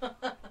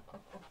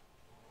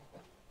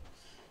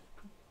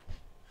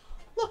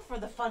 Look for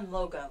the fun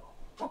logo.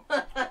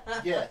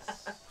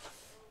 Yes.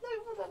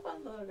 Look for the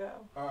fun logo.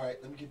 All right,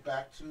 let me get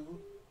back to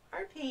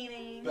Our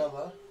painting.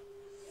 Bella.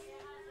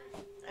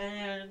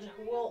 And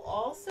we'll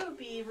also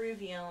be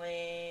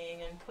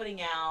reviewing and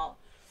putting out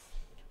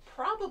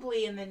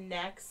probably in the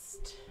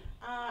next,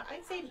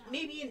 I'd say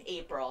maybe in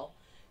April,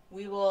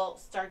 we will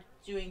start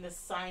doing the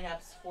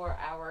sign-ups for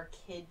our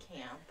kid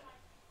camp.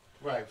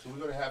 Right, so we're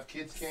going to have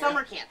kids camp.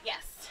 Summer camp,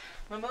 yes.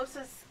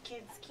 Mimosas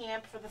Kids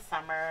Camp for the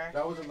summer.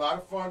 That was a lot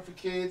of fun for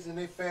kids and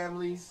their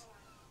families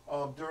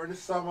during the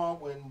summer,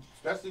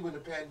 especially when the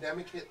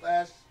pandemic hit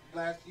last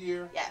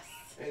year. Yes.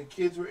 And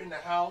kids were in the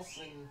house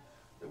and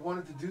they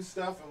wanted to do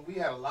stuff, and we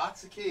had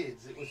lots of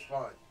kids. It was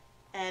fun.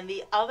 And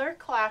the other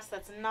class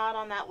that's not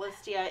on that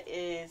list yet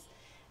is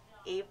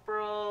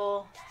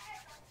April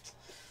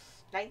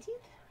 19th?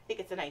 I think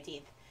it's the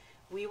 19th.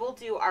 We will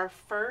do our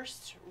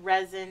first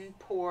resin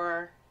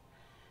pour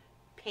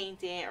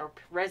painting or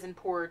resin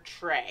pour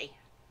tray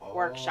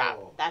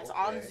workshop. That's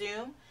on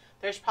Zoom.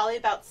 There's probably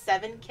about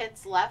 7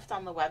 kits left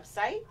on the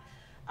website.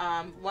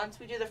 Once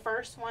we do the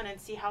first one and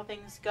see how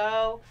things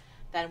go,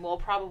 then we'll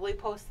probably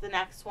post the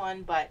next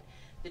one. But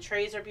the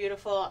trays are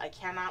beautiful. I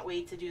cannot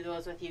wait to do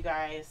those with you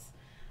guys.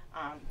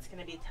 It's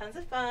going to be tons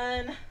of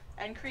fun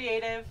and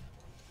creative.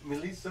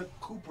 Melissa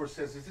Cooper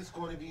says, is this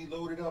going to be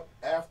loaded up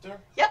after?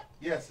 Yep.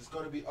 Yes, it's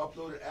going to be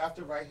uploaded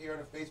after right here on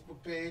the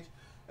Facebook page.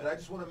 And I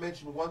just want to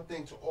mention one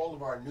thing to all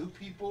of our new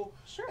people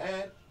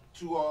and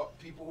to our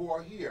people who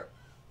are here.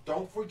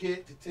 Don't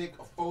forget to take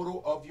a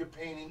photo of your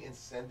painting and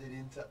send it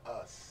in to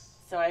us.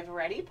 So I've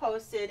already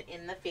posted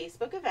in the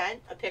Facebook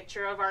event a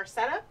picture of our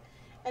setup.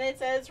 And it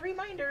says,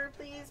 reminder,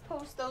 please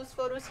post those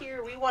photos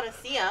here. We want to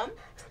see them.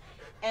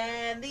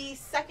 And the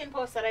second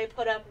post that I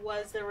put up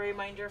was the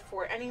reminder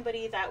for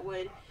anybody that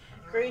would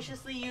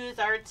graciously use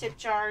our tip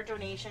jar,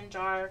 donation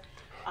jar.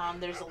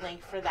 There's a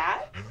link for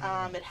that.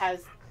 It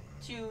has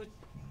 2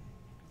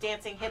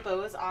 dancing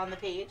hippos on the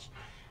page.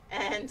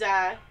 And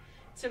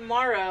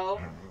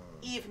tomorrow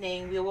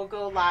evening we will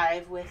go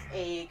live with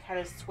a kind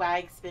of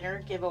swag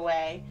spinner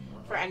giveaway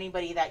for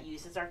anybody that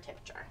uses our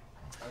tip jar.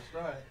 That's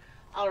right.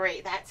 All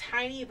right, that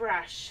tiny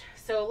brush.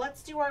 So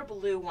let's do our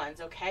blue ones,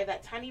 okay?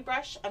 That tiny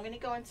brush, I'm going to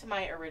go into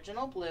my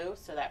original blue,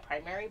 so that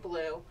primary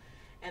blue,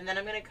 and then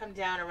I'm going to come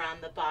down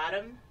around the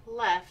bottom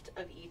left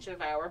of each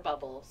of our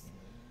bubbles.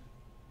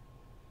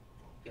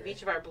 Of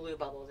each of our blue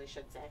bubbles, I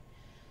should say.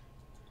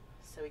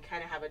 So we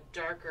kind of have a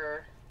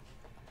darker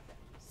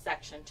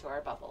section to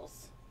our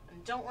bubbles.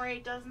 And don't worry,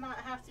 it does not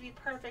have to be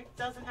perfect,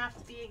 doesn't have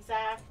to be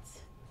exact.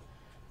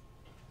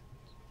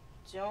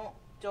 Don't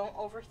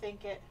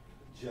overthink it.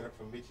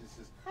 Jennifer Mitchell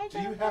says, Hi, do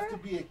you Jennifer. have to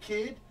be a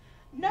kid?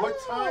 No. What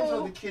times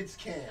are the kids'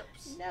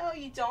 camps? No,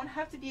 you don't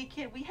have to be a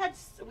kid. We had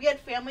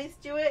families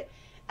do it,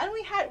 and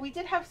we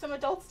did have some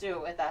adults do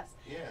it with us.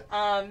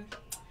 Yeah.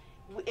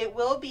 It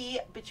will be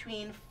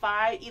between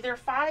either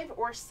 5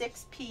 or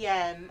 6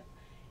 p.m.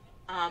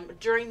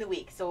 During the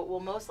week. So it will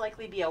most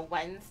likely be a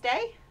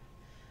Wednesday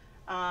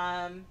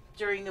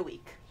during the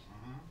week.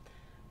 Mm-hmm.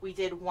 We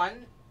did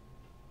one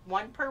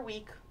per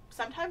week,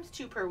 sometimes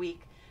 2 per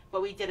week,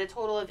 but we did a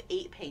total of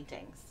 8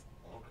 paintings.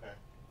 Okay.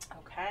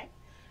 Okay.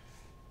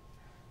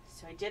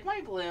 So I did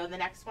my blue. The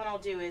next one I'll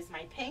do is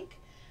my pink.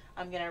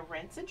 I'm going to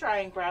rinse and dry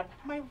and grab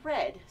my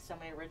red. So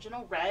my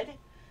original red,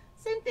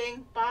 same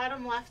thing,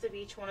 bottom left of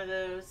each one of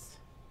those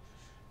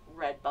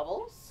red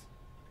bubbles.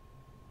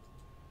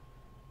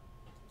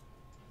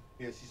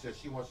 Yeah, she said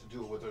she wants to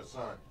do it with her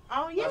son.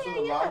 Oh yeah, That's what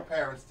a lot of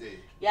parents did.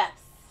 Yes,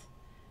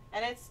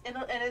 and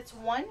it's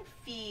 1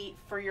 fee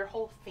for your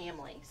whole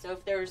family. So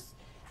if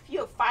you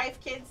have 5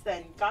 kids,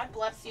 then God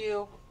bless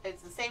you.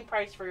 It's the same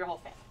price for your whole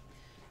family.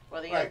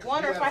 Whether you have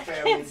 1 or 5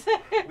 kids.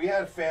 We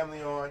had a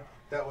family on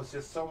that was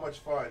just so much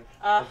fun.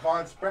 The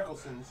Von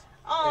Spreckelsons.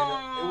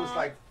 And it was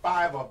like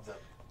 5 of them.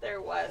 There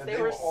was. And They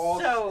were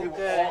so They good.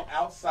 were all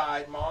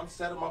outside. Mom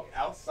set them up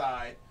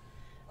outside.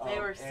 They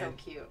were so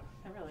cute.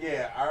 Really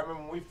yeah, I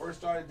remember when we first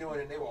started doing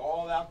it, they were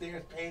all out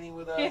there painting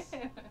with us.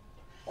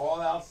 All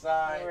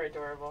outside. They were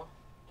adorable.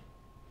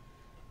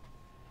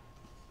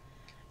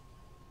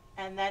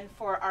 And then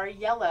for our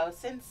yellow,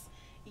 since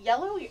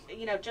yellow,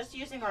 just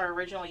using our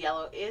original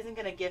yellow isn't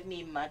going to give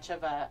me much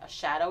of a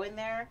shadow in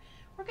there,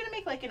 we're going to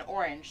make like an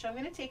orange. So I'm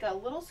going to take a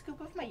little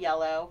scoop of my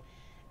yellow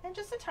and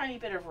just a tiny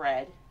bit of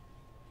red,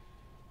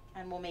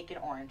 and we'll make an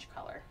orange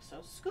color.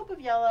 So scoop of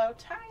yellow,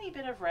 tiny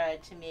bit of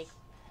red to make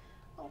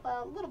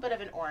a little bit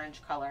of an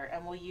orange color,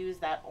 and we'll use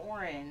that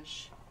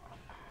orange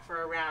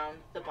for around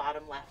the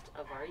bottom left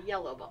of our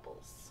yellow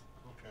bubbles.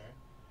 Okay.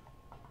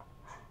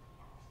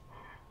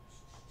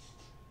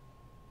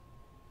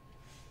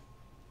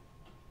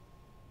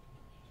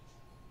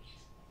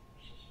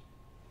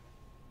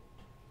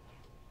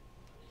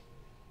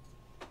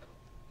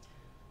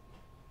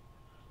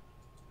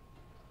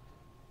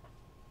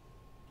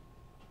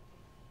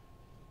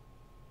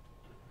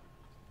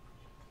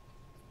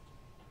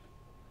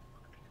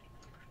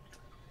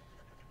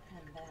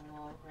 And then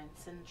we'll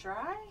rinse and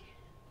dry.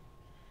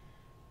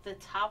 The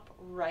top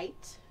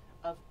right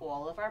of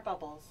all of our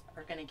bubbles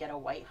are going to get a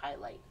white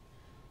highlight.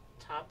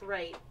 Top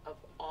right of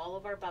all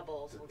of our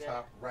bubbles will The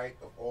top right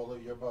of all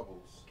of your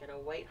bubbles. get a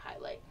white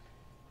highlight.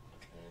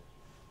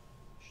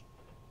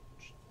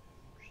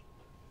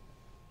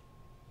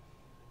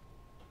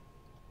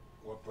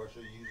 What brush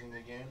are you using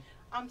again?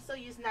 I'm still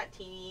using that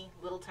teeny,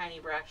 little tiny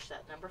brush,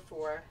 that number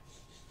 4.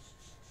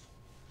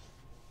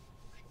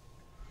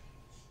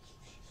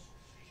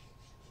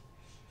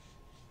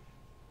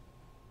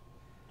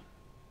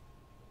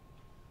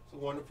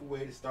 It's a wonderful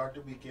way to start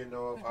the weekend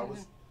off.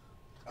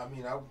 I'm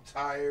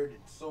tired and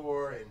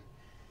sore, and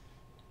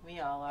We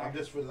all are. I'm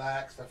just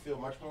relaxed. I feel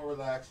much more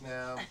relaxed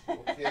now.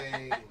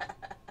 Okay.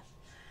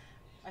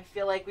 I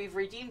feel like we've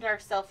redeemed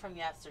ourselves from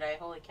yesterday.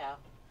 Holy cow.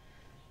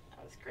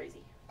 That was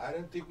crazy. I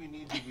didn't think we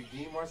needed to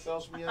redeem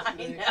ourselves from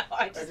yesterday. I know.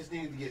 I just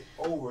needed to get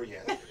over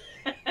yesterday.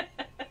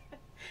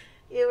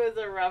 It was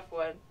a rough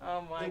one.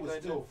 Oh my It was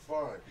goodness. still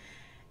fun.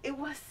 It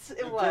was.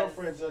 The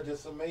girlfriends are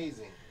just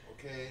amazing,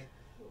 okay?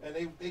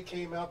 And they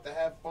came out to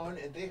have fun,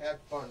 and they had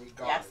fun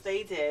regardless. Yes,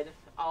 they did.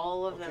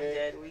 All of them Okay?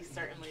 did. We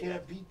certainly You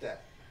can't did. beat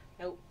that.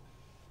 Nope.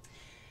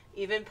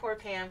 Even poor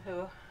Pam,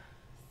 who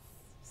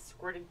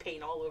squirted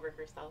paint all over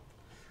herself.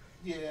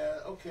 Yeah,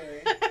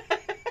 okay.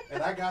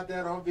 And I got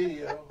that on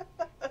video.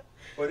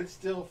 But it's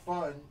still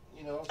fun,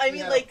 you know. I She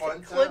mean, had a like,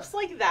 fun clips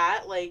time. like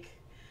that, like,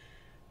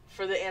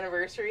 for the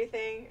anniversary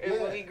thing, it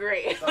would Yeah, be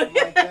great. something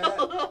like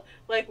that.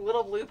 Like,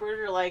 little bloopers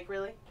are like,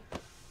 really?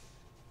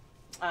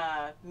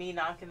 Me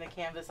knocking the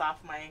canvas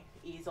off my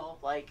easel,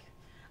 like,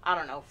 I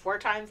don't know, 4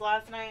 times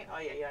last night? Oh,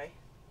 yeah.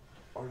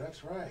 Oh,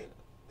 that's right.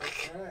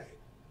 That's right.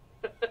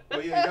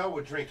 Well, yeah, y'all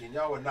were drinking.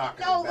 Y'all were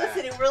knocking No, them back.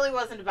 listen, it really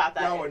wasn't about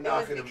that. Y'all were It was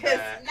knocking them because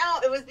back. no,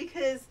 it was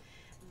because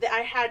I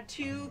had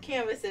 2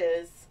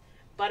 canvases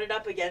butted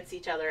up against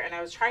each other, and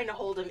I was trying to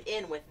hold them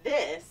in with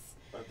this.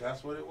 But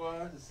that's what it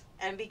was.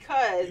 And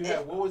because You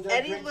had, what was that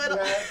any drink little,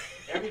 you had?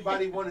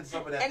 Everybody wanted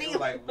some of that. They were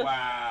like,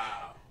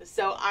 wow.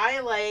 So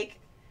I like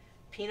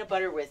peanut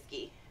butter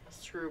whiskey,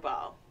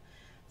 screwball.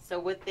 So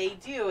what they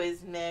do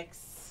is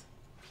mix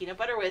peanut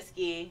butter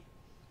whiskey,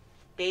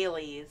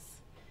 Bailey's,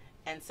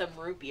 and some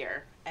root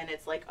beer, and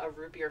it's like a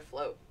root beer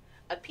float.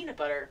 a peanut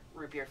butter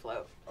root beer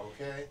float.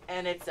 Okay.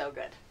 And it's so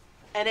good.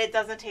 And it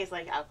doesn't taste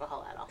like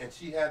alcohol at all. And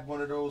she had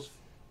one of those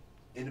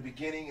in the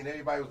beginning, and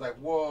everybody was like,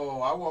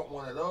 whoa, I want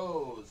one of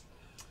those.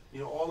 You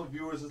know, all the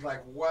viewers is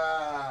like,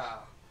 wow.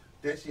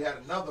 Then she had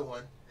another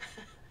one.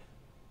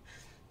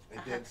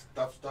 And then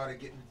stuff started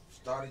getting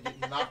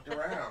knocked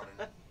around.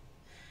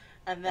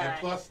 And then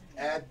plus,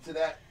 add to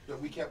that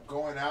we kept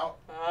going out.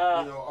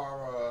 You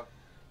know,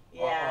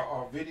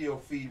 our video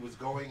feed was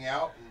going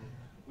out, and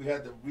we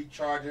had to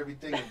recharge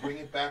everything and bring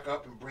it back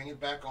up and bring it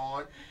back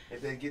on,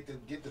 and then get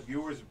the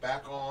viewers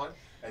back on,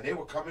 and they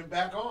were coming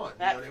back on.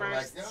 That you know, they were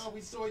like, "No,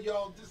 we saw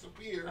y'all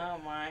disappear." Oh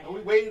my! And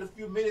we waited a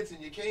few minutes,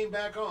 and you came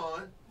back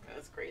on. That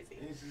was crazy.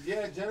 And he says,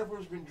 "Yeah,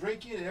 Jennifer's been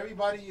drinking, and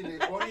everybody in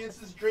the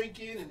audience is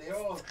drinking, and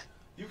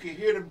you can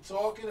hear them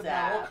talking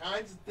about all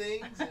kinds of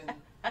things,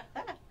 and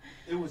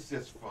it was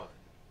just fun."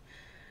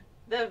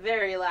 The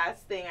very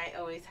last thing I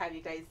always have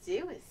you guys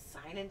do is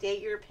sign and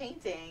date your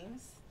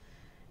paintings.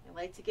 I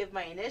like to give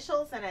my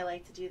initials, and I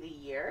like to do the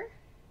year.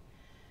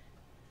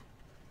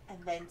 And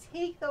then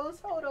take those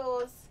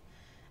photos,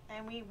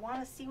 and we want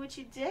to see what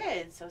you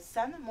did. So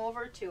send them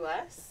over to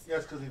us.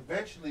 Yes, because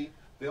eventually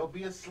there'll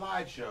be a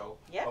slideshow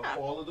of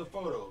all of the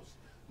photos.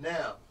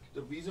 Now,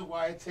 the reason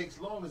why it takes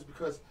long is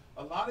because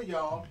a lot of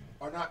y'all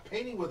are not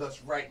painting with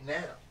us right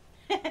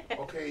now.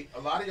 Okay, a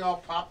lot of y'all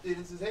popped in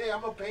and says, "Hey,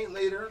 I'm gonna paint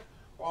later,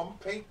 or I'm gonna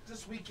paint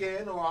this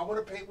weekend, or I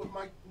want to paint with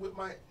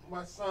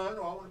my son,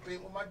 or I want to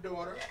paint with my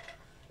daughter,"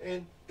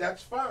 and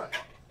that's fine.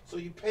 So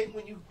you paint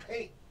when you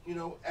paint, you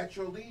know, at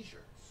your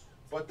leisure.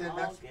 But then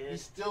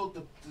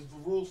the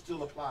rules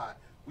still apply.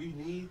 We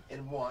need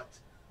and want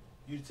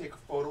you to take a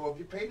photo of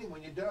your painting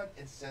when you're done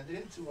and send it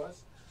in to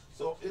us.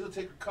 So it'll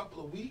take a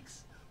couple of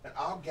weeks, and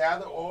I'll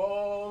gather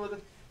all of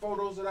the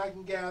photos that I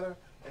can gather,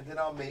 and then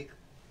I'll make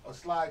a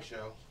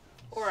slideshow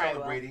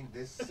celebrating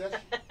this session.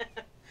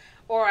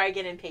 Or I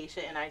get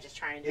impatient and I just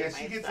try and do my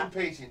stuff. Yeah, she gets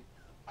impatient.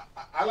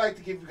 I like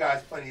to give you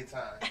guys plenty of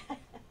time.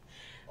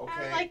 Okay.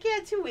 I'm like,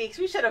 2 weeks.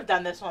 We should have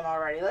done this one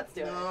already. Let's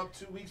do it. No,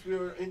 2 weeks we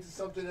were into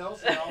something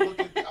else, and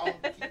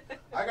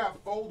I got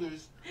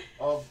folders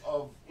of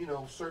you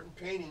know, certain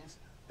paintings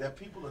that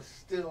people are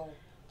still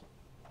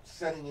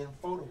sending in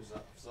photos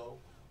of. So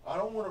I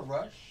don't want to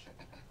rush.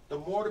 The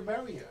more the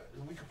merrier.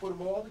 And we can put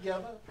them all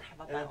together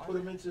and put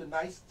them into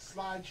nice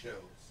slideshows.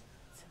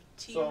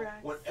 So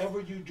whenever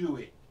you do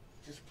it,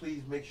 just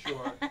please make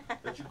sure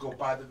that you go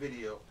by the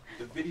video.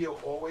 The video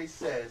always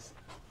says,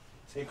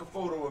 take a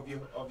photo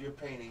of your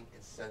painting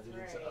and send it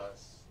into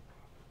us.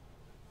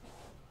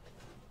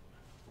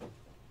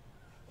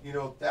 You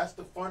know, that's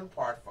the fun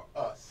part for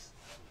us,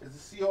 is to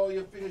see all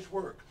your finished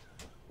work.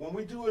 When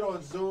we do it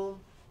on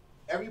Zoom,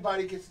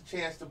 everybody gets a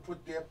chance to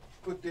put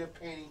their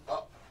painting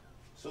up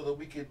so that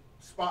we can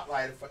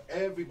spotlight it for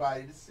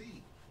everybody to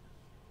see.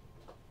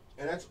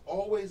 And that's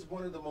always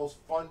one of the most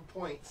fun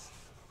points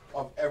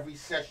of every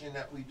session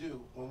that we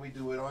do when we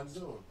do it on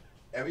Zoom.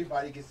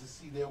 Everybody gets to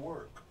see their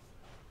work.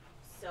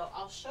 So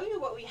I'll show you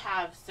what we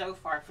have so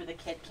far for the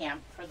kid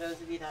camp for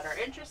those of you that are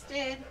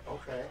interested.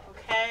 Okay.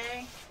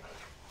 Okay.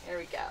 There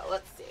we go.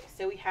 Let's see.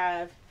 So we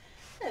have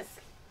this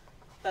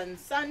fun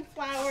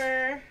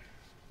sunflower.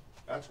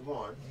 That's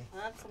one.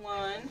 That's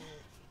one.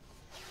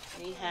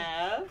 We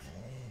have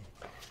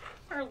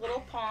our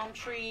little palm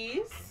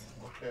trees.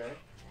 Okay.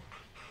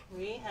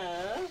 We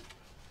have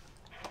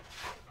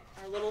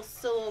our little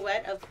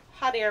silhouette of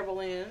hot air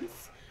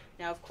balloons.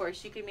 Now, of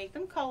course, you can make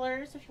them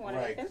colors if you want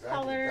to make them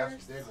colors. That's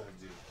what they're going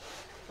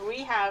to do.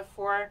 We have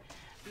for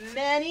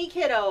many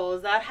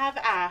kiddos that have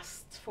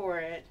asked for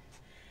it,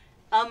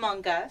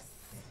 Among Us.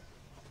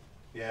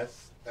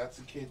 Yes, that's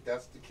the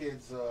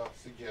kid's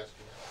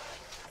suggestion.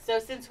 So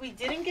since we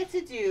didn't get to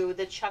do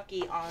the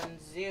Chucky on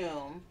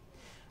Zoom,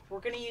 we're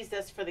going to use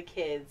this for the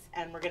kids,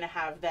 and we're going to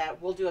have that.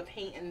 We'll do a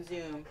paint and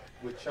Zoom.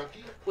 With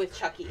Chucky? With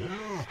Chucky.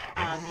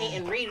 Paint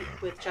and read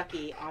with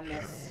Chucky on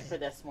this, for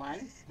this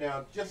one.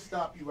 Now, just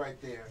stop you right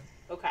there.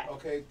 Okay.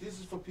 Okay, this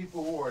is for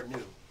people who are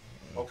new.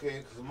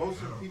 Okay, because most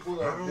of the people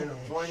that have been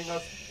joining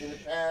us in the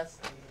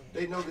past,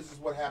 they know this is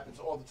what happens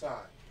all the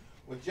time.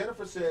 When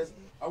Jennifer says,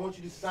 I want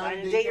you to sign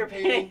and date your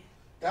painting,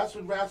 that's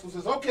when Rascal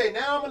says, okay,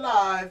 now I'm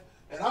alive,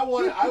 and I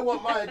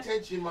want my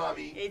attention,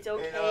 Mommy. It's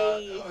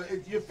okay.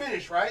 And, you're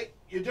finished, right?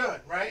 You're done,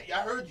 right?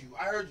 I heard you.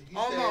 You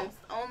almost.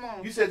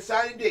 You said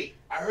sign and date.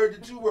 I heard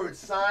the two words,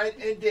 sign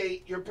and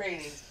date your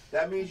painting.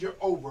 That means you're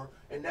over.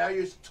 And now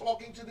you're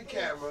talking to the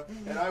camera,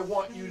 and I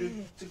want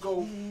you to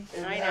go and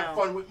have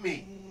fun with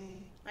me.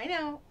 I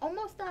know.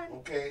 Almost done.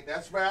 Okay,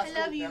 that's Rascal.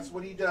 I love you. That's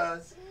what he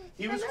does.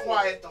 He was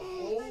quiet the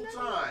whole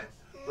time.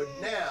 But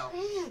now,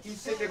 he's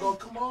sitting there going,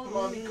 come on,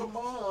 Mommy, come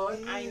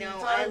on. I know.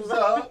 Time's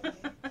up.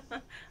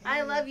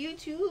 I love you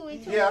too.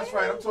 Yeah, that's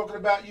right. I'm talking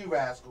about you,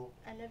 Rascal.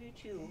 I love you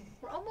too.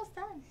 We're almost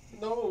done.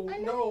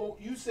 No.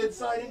 You said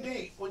sign and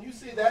date. When you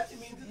say that, it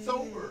means it's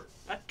over.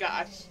 Oh,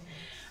 gosh.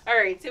 All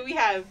right, so we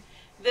have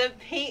the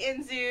paint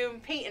and Zoom,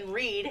 paint and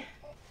read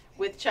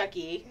with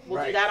Chucky.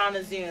 We'll do that on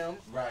a Zoom.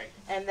 Right.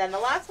 And then the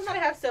last one that I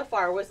have so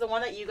far was the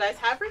one that you guys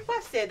have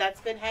requested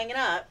that's been hanging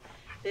up.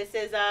 This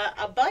is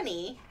a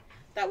bunny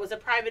that was a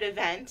private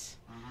event.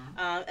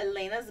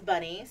 Elena's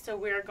bunny. So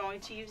we're going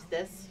to use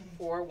this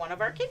for one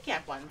of our Kid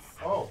Camp ones.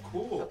 Oh,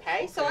 cool.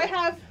 Okay, so I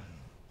have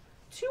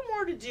 2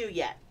 more to do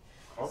yet.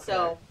 Okay.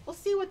 So we'll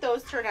see what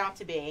those turn out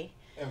to be.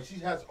 And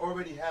she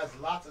already has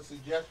lots of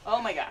suggestions.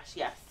 Oh my gosh,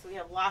 yes. We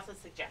have lots of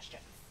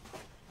suggestions.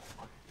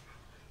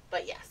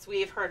 But yes,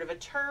 we've heard of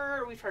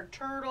we've heard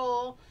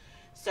turtle.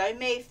 So I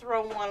may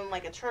throw one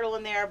like a turtle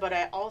in there, but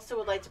I also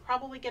would like to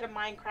probably get a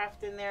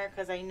Minecraft in there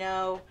because I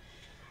know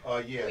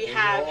Yeah, we they're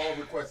have all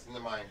requesting the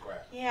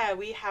Minecraft. Yeah,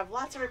 we have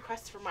lots of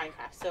requests for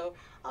Minecraft, so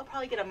I'll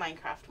probably get a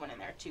Minecraft one in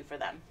there too for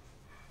them.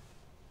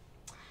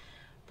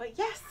 But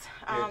yes.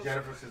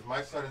 Jennifer says,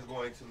 my son is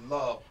going to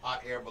love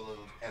hot air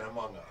balloons and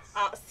Among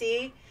Us.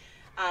 See,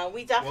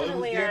 we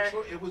definitely are.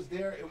 It was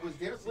their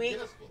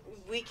suggestion.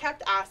 We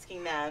kept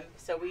asking them,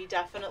 so we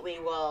definitely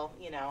will,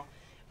 you know,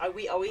 I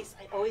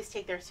always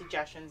take their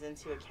suggestions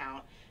into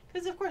account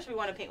because of course we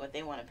want to paint what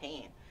they want to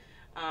paint.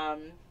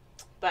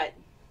 But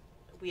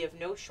we have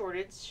no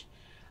shortage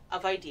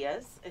of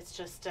ideas. It's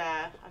just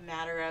a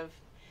matter of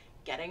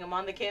getting them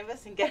on the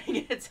canvas and getting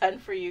it done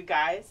for you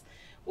guys.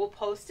 We'll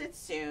post it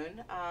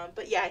soon.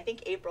 But yeah, I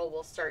think April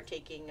will start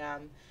taking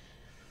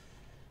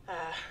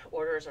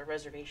orders or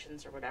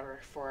reservations or whatever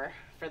for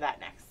that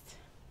next.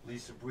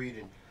 Lisa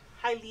Breeden.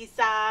 Hi,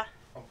 Lisa.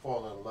 I'm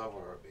falling in love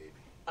with her, baby.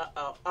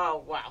 Uh-oh.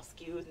 Oh, wow.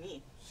 Excuse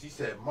me. She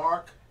said,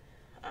 Mark,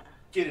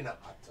 get in the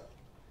hot tub.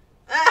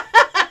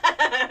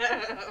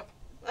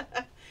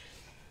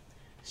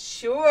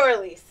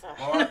 Sure, Lisa.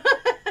 Mark,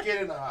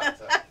 get in the hot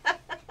tub.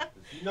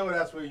 You know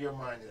that's where your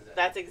mind is at.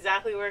 That's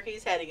exactly where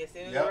he's heading as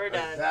soon as we're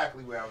done.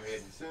 Exactly where I'm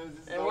heading. As soon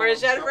as this and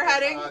where's Jennifer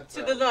heading?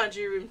 To the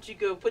laundry room to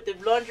go put the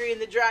laundry in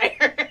the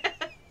dryer.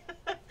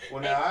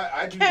 Well, now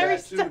I do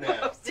that too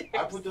now. Upstairs.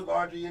 I put the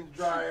laundry in the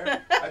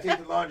dryer. I take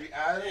the laundry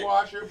out of the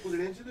washer, put it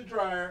into the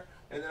dryer,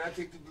 and then I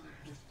take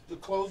the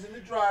clothes in the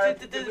dryer,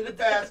 put them in the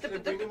basket,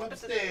 and bring them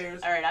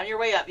upstairs. All right, on your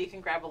way up, you can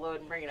grab a load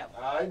and bring it up.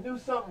 I knew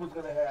something was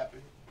going to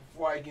happen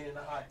before I get in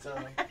the hot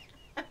tub.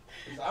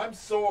 'Cause I'm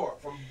sore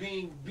from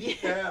being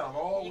beat down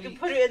all week. You can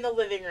put it in the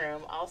living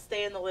room. I'll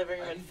stay in the living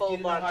room and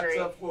fold laundry. I get in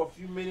the hot tub for a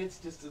few minutes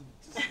just to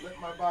let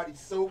my body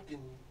soak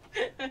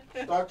and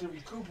start to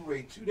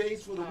recuperate. 2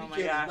 days for the weekend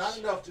is not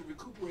enough to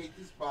recuperate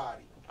this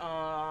body. What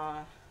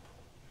are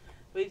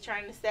you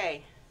trying to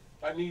say?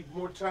 I need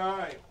more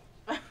time.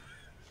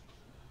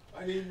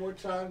 I need more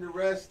time to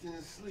rest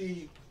and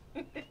sleep.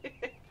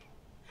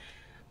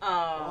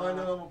 All I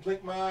know, I'm going to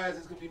blink my eyes.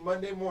 It's going to be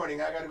Monday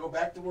morning. I got to go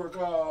back to work.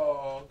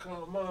 Oh,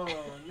 come on,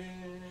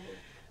 man.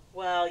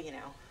 Well, you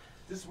know.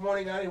 This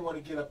morning, I didn't want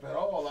to get up at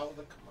all. I was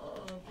like, come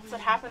on. Please. That's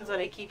what happens when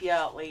I keep you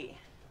out late.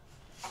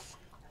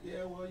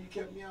 Yeah, well, you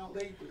kept me out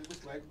late, but it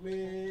was like,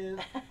 man.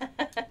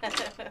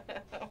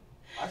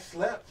 I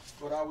slept,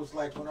 but I was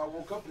like, when I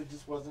woke up, it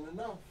just wasn't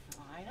enough.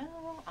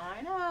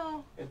 I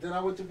know. And then I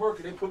went to work,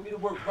 and they put me to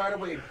work right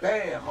away.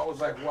 Bam! I was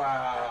like,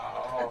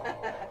 wow.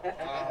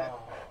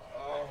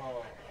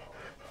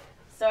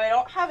 So I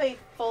don't have a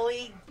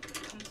fully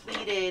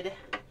completed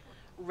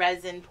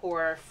resin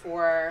pour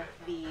for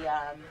the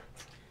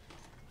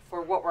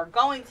for what we're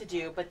going to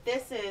do, but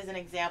this is an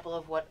example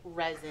of what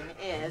resin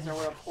is, or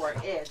what a pour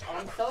is. Oh,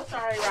 I'm so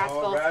sorry,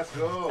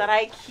 Rascal, that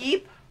I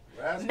keep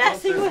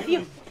messing with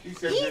you. He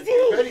said, Easy.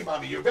 You're ready,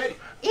 Mommy. You're ready.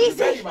 Easy.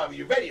 You're ready, Mommy.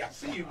 You're ready. I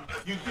see you.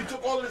 You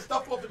took all of the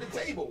stuff off of the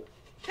table.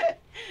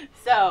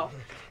 So,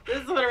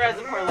 this is what a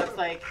resin pour looks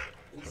like.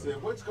 He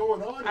said, what's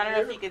going on I don't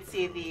know if you could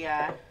see the...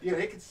 yeah,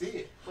 they can see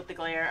it. With the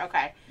glare.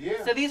 Okay.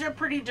 Yeah. So these are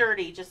pretty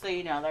dirty, just so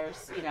you know.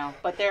 There's, you know,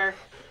 but they're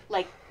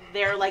like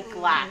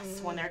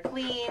glass. When they're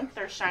clean,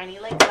 they're shiny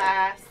like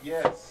glass.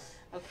 Yes.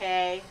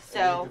 Okay. So...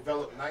 And they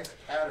develop nice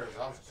patterns.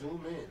 I'll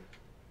zoom in.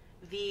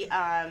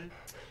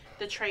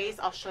 The trays,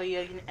 I'll show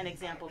you an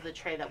example of the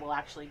tray that we'll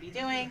actually be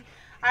doing.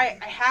 I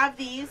have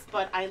these,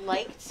 but I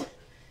liked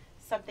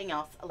something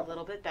else a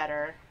little bit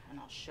better, and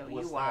I'll show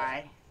you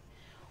why.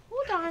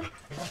 Hold on.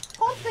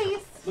 Hold,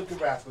 please. Look at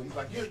Rascal. He's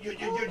like,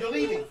 you're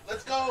leaving.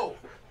 Let's go.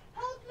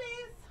 Hold,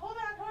 please. Hold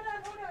on.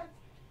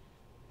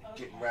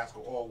 Okay. Getting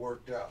Rascal all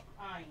worked up.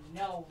 I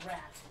know,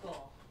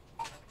 Rascal.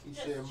 He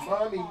said,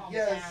 Mommy,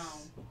 yes.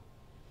 Down.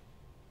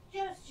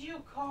 Just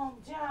you calm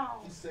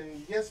down. He's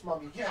saying, yes,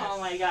 Mommy, yes. Oh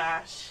my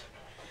gosh.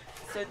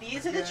 So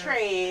these are the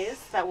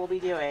trays that we'll be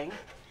doing.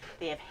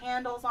 They have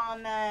handles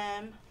on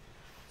them.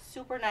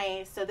 Super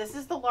nice. So this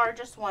is the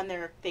largest one.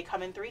 They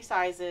come in 3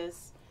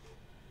 sizes.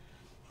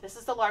 This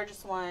is the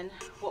largest one.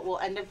 What we'll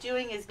end up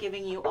doing is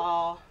giving you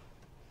all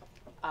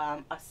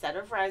a set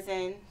of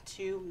resin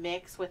to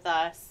mix with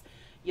us.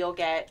 You'll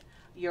get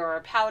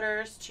your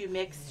powders to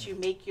mix to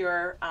make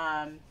your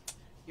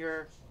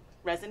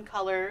resin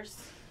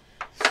colors.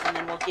 And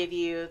then we'll give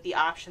you the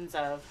options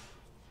of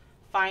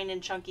fine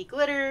and chunky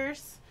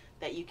glitters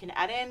that you can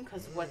add in,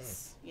 because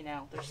what's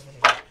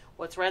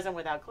resin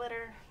without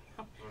glitter?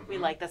 We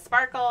like the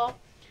sparkle.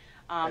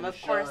 Of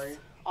course,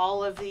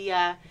 all of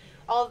the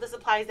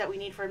supplies that we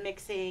need for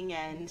mixing,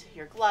 and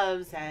your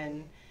gloves,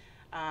 and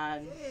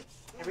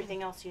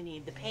everything else you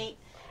need. The paint,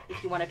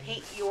 if you want to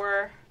paint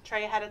your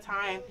tray ahead of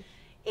time,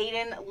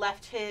 Aiden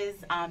left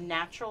his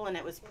natural, and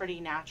it was pretty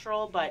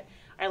natural, but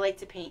I like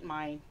to paint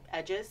my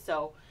edges,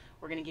 so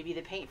we're going to give you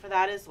the paint for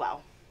that as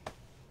well.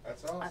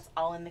 That's awesome. That's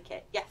all in the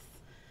kit. Yes.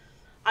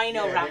 I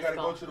know, yeah, Rascal. they got to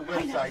go to the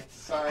website to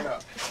sign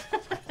up.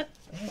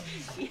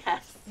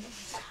 Yes.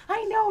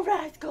 I know,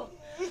 Rascal.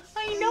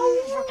 I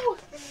know.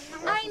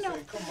 I know.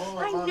 Come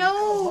on, I Mommy,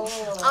 know.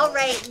 come on. All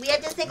right, we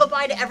have to say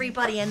goodbye to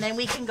everybody, and then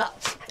we can go.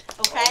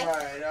 Okay? All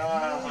right,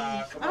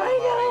 come on, I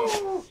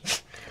Mommy. know.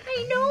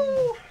 I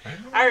know.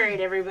 All right,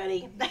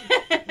 everybody.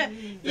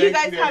 Thank you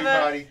guys have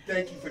everybody.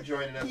 Thank you for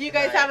joining us. You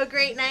guys have a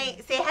great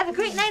night. Say have a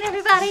great night,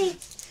 everybody.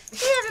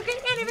 Say have a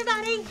great night,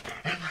 everybody.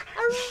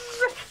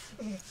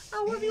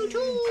 I love you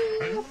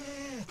too.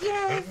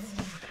 Yes.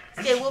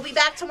 Say we'll be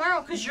back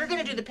tomorrow because you're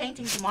gonna do the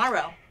painting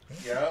tomorrow.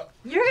 Yep.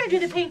 You're gonna do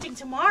the painting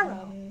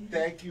tomorrow.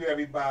 Thank you,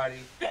 everybody.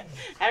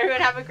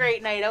 Everyone have a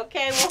great night.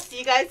 Okay, we'll see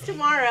you guys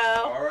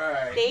tomorrow. All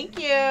right. Thank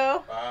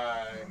you.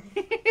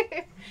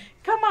 Bye.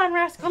 Come on,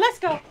 Rascal. Let's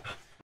go.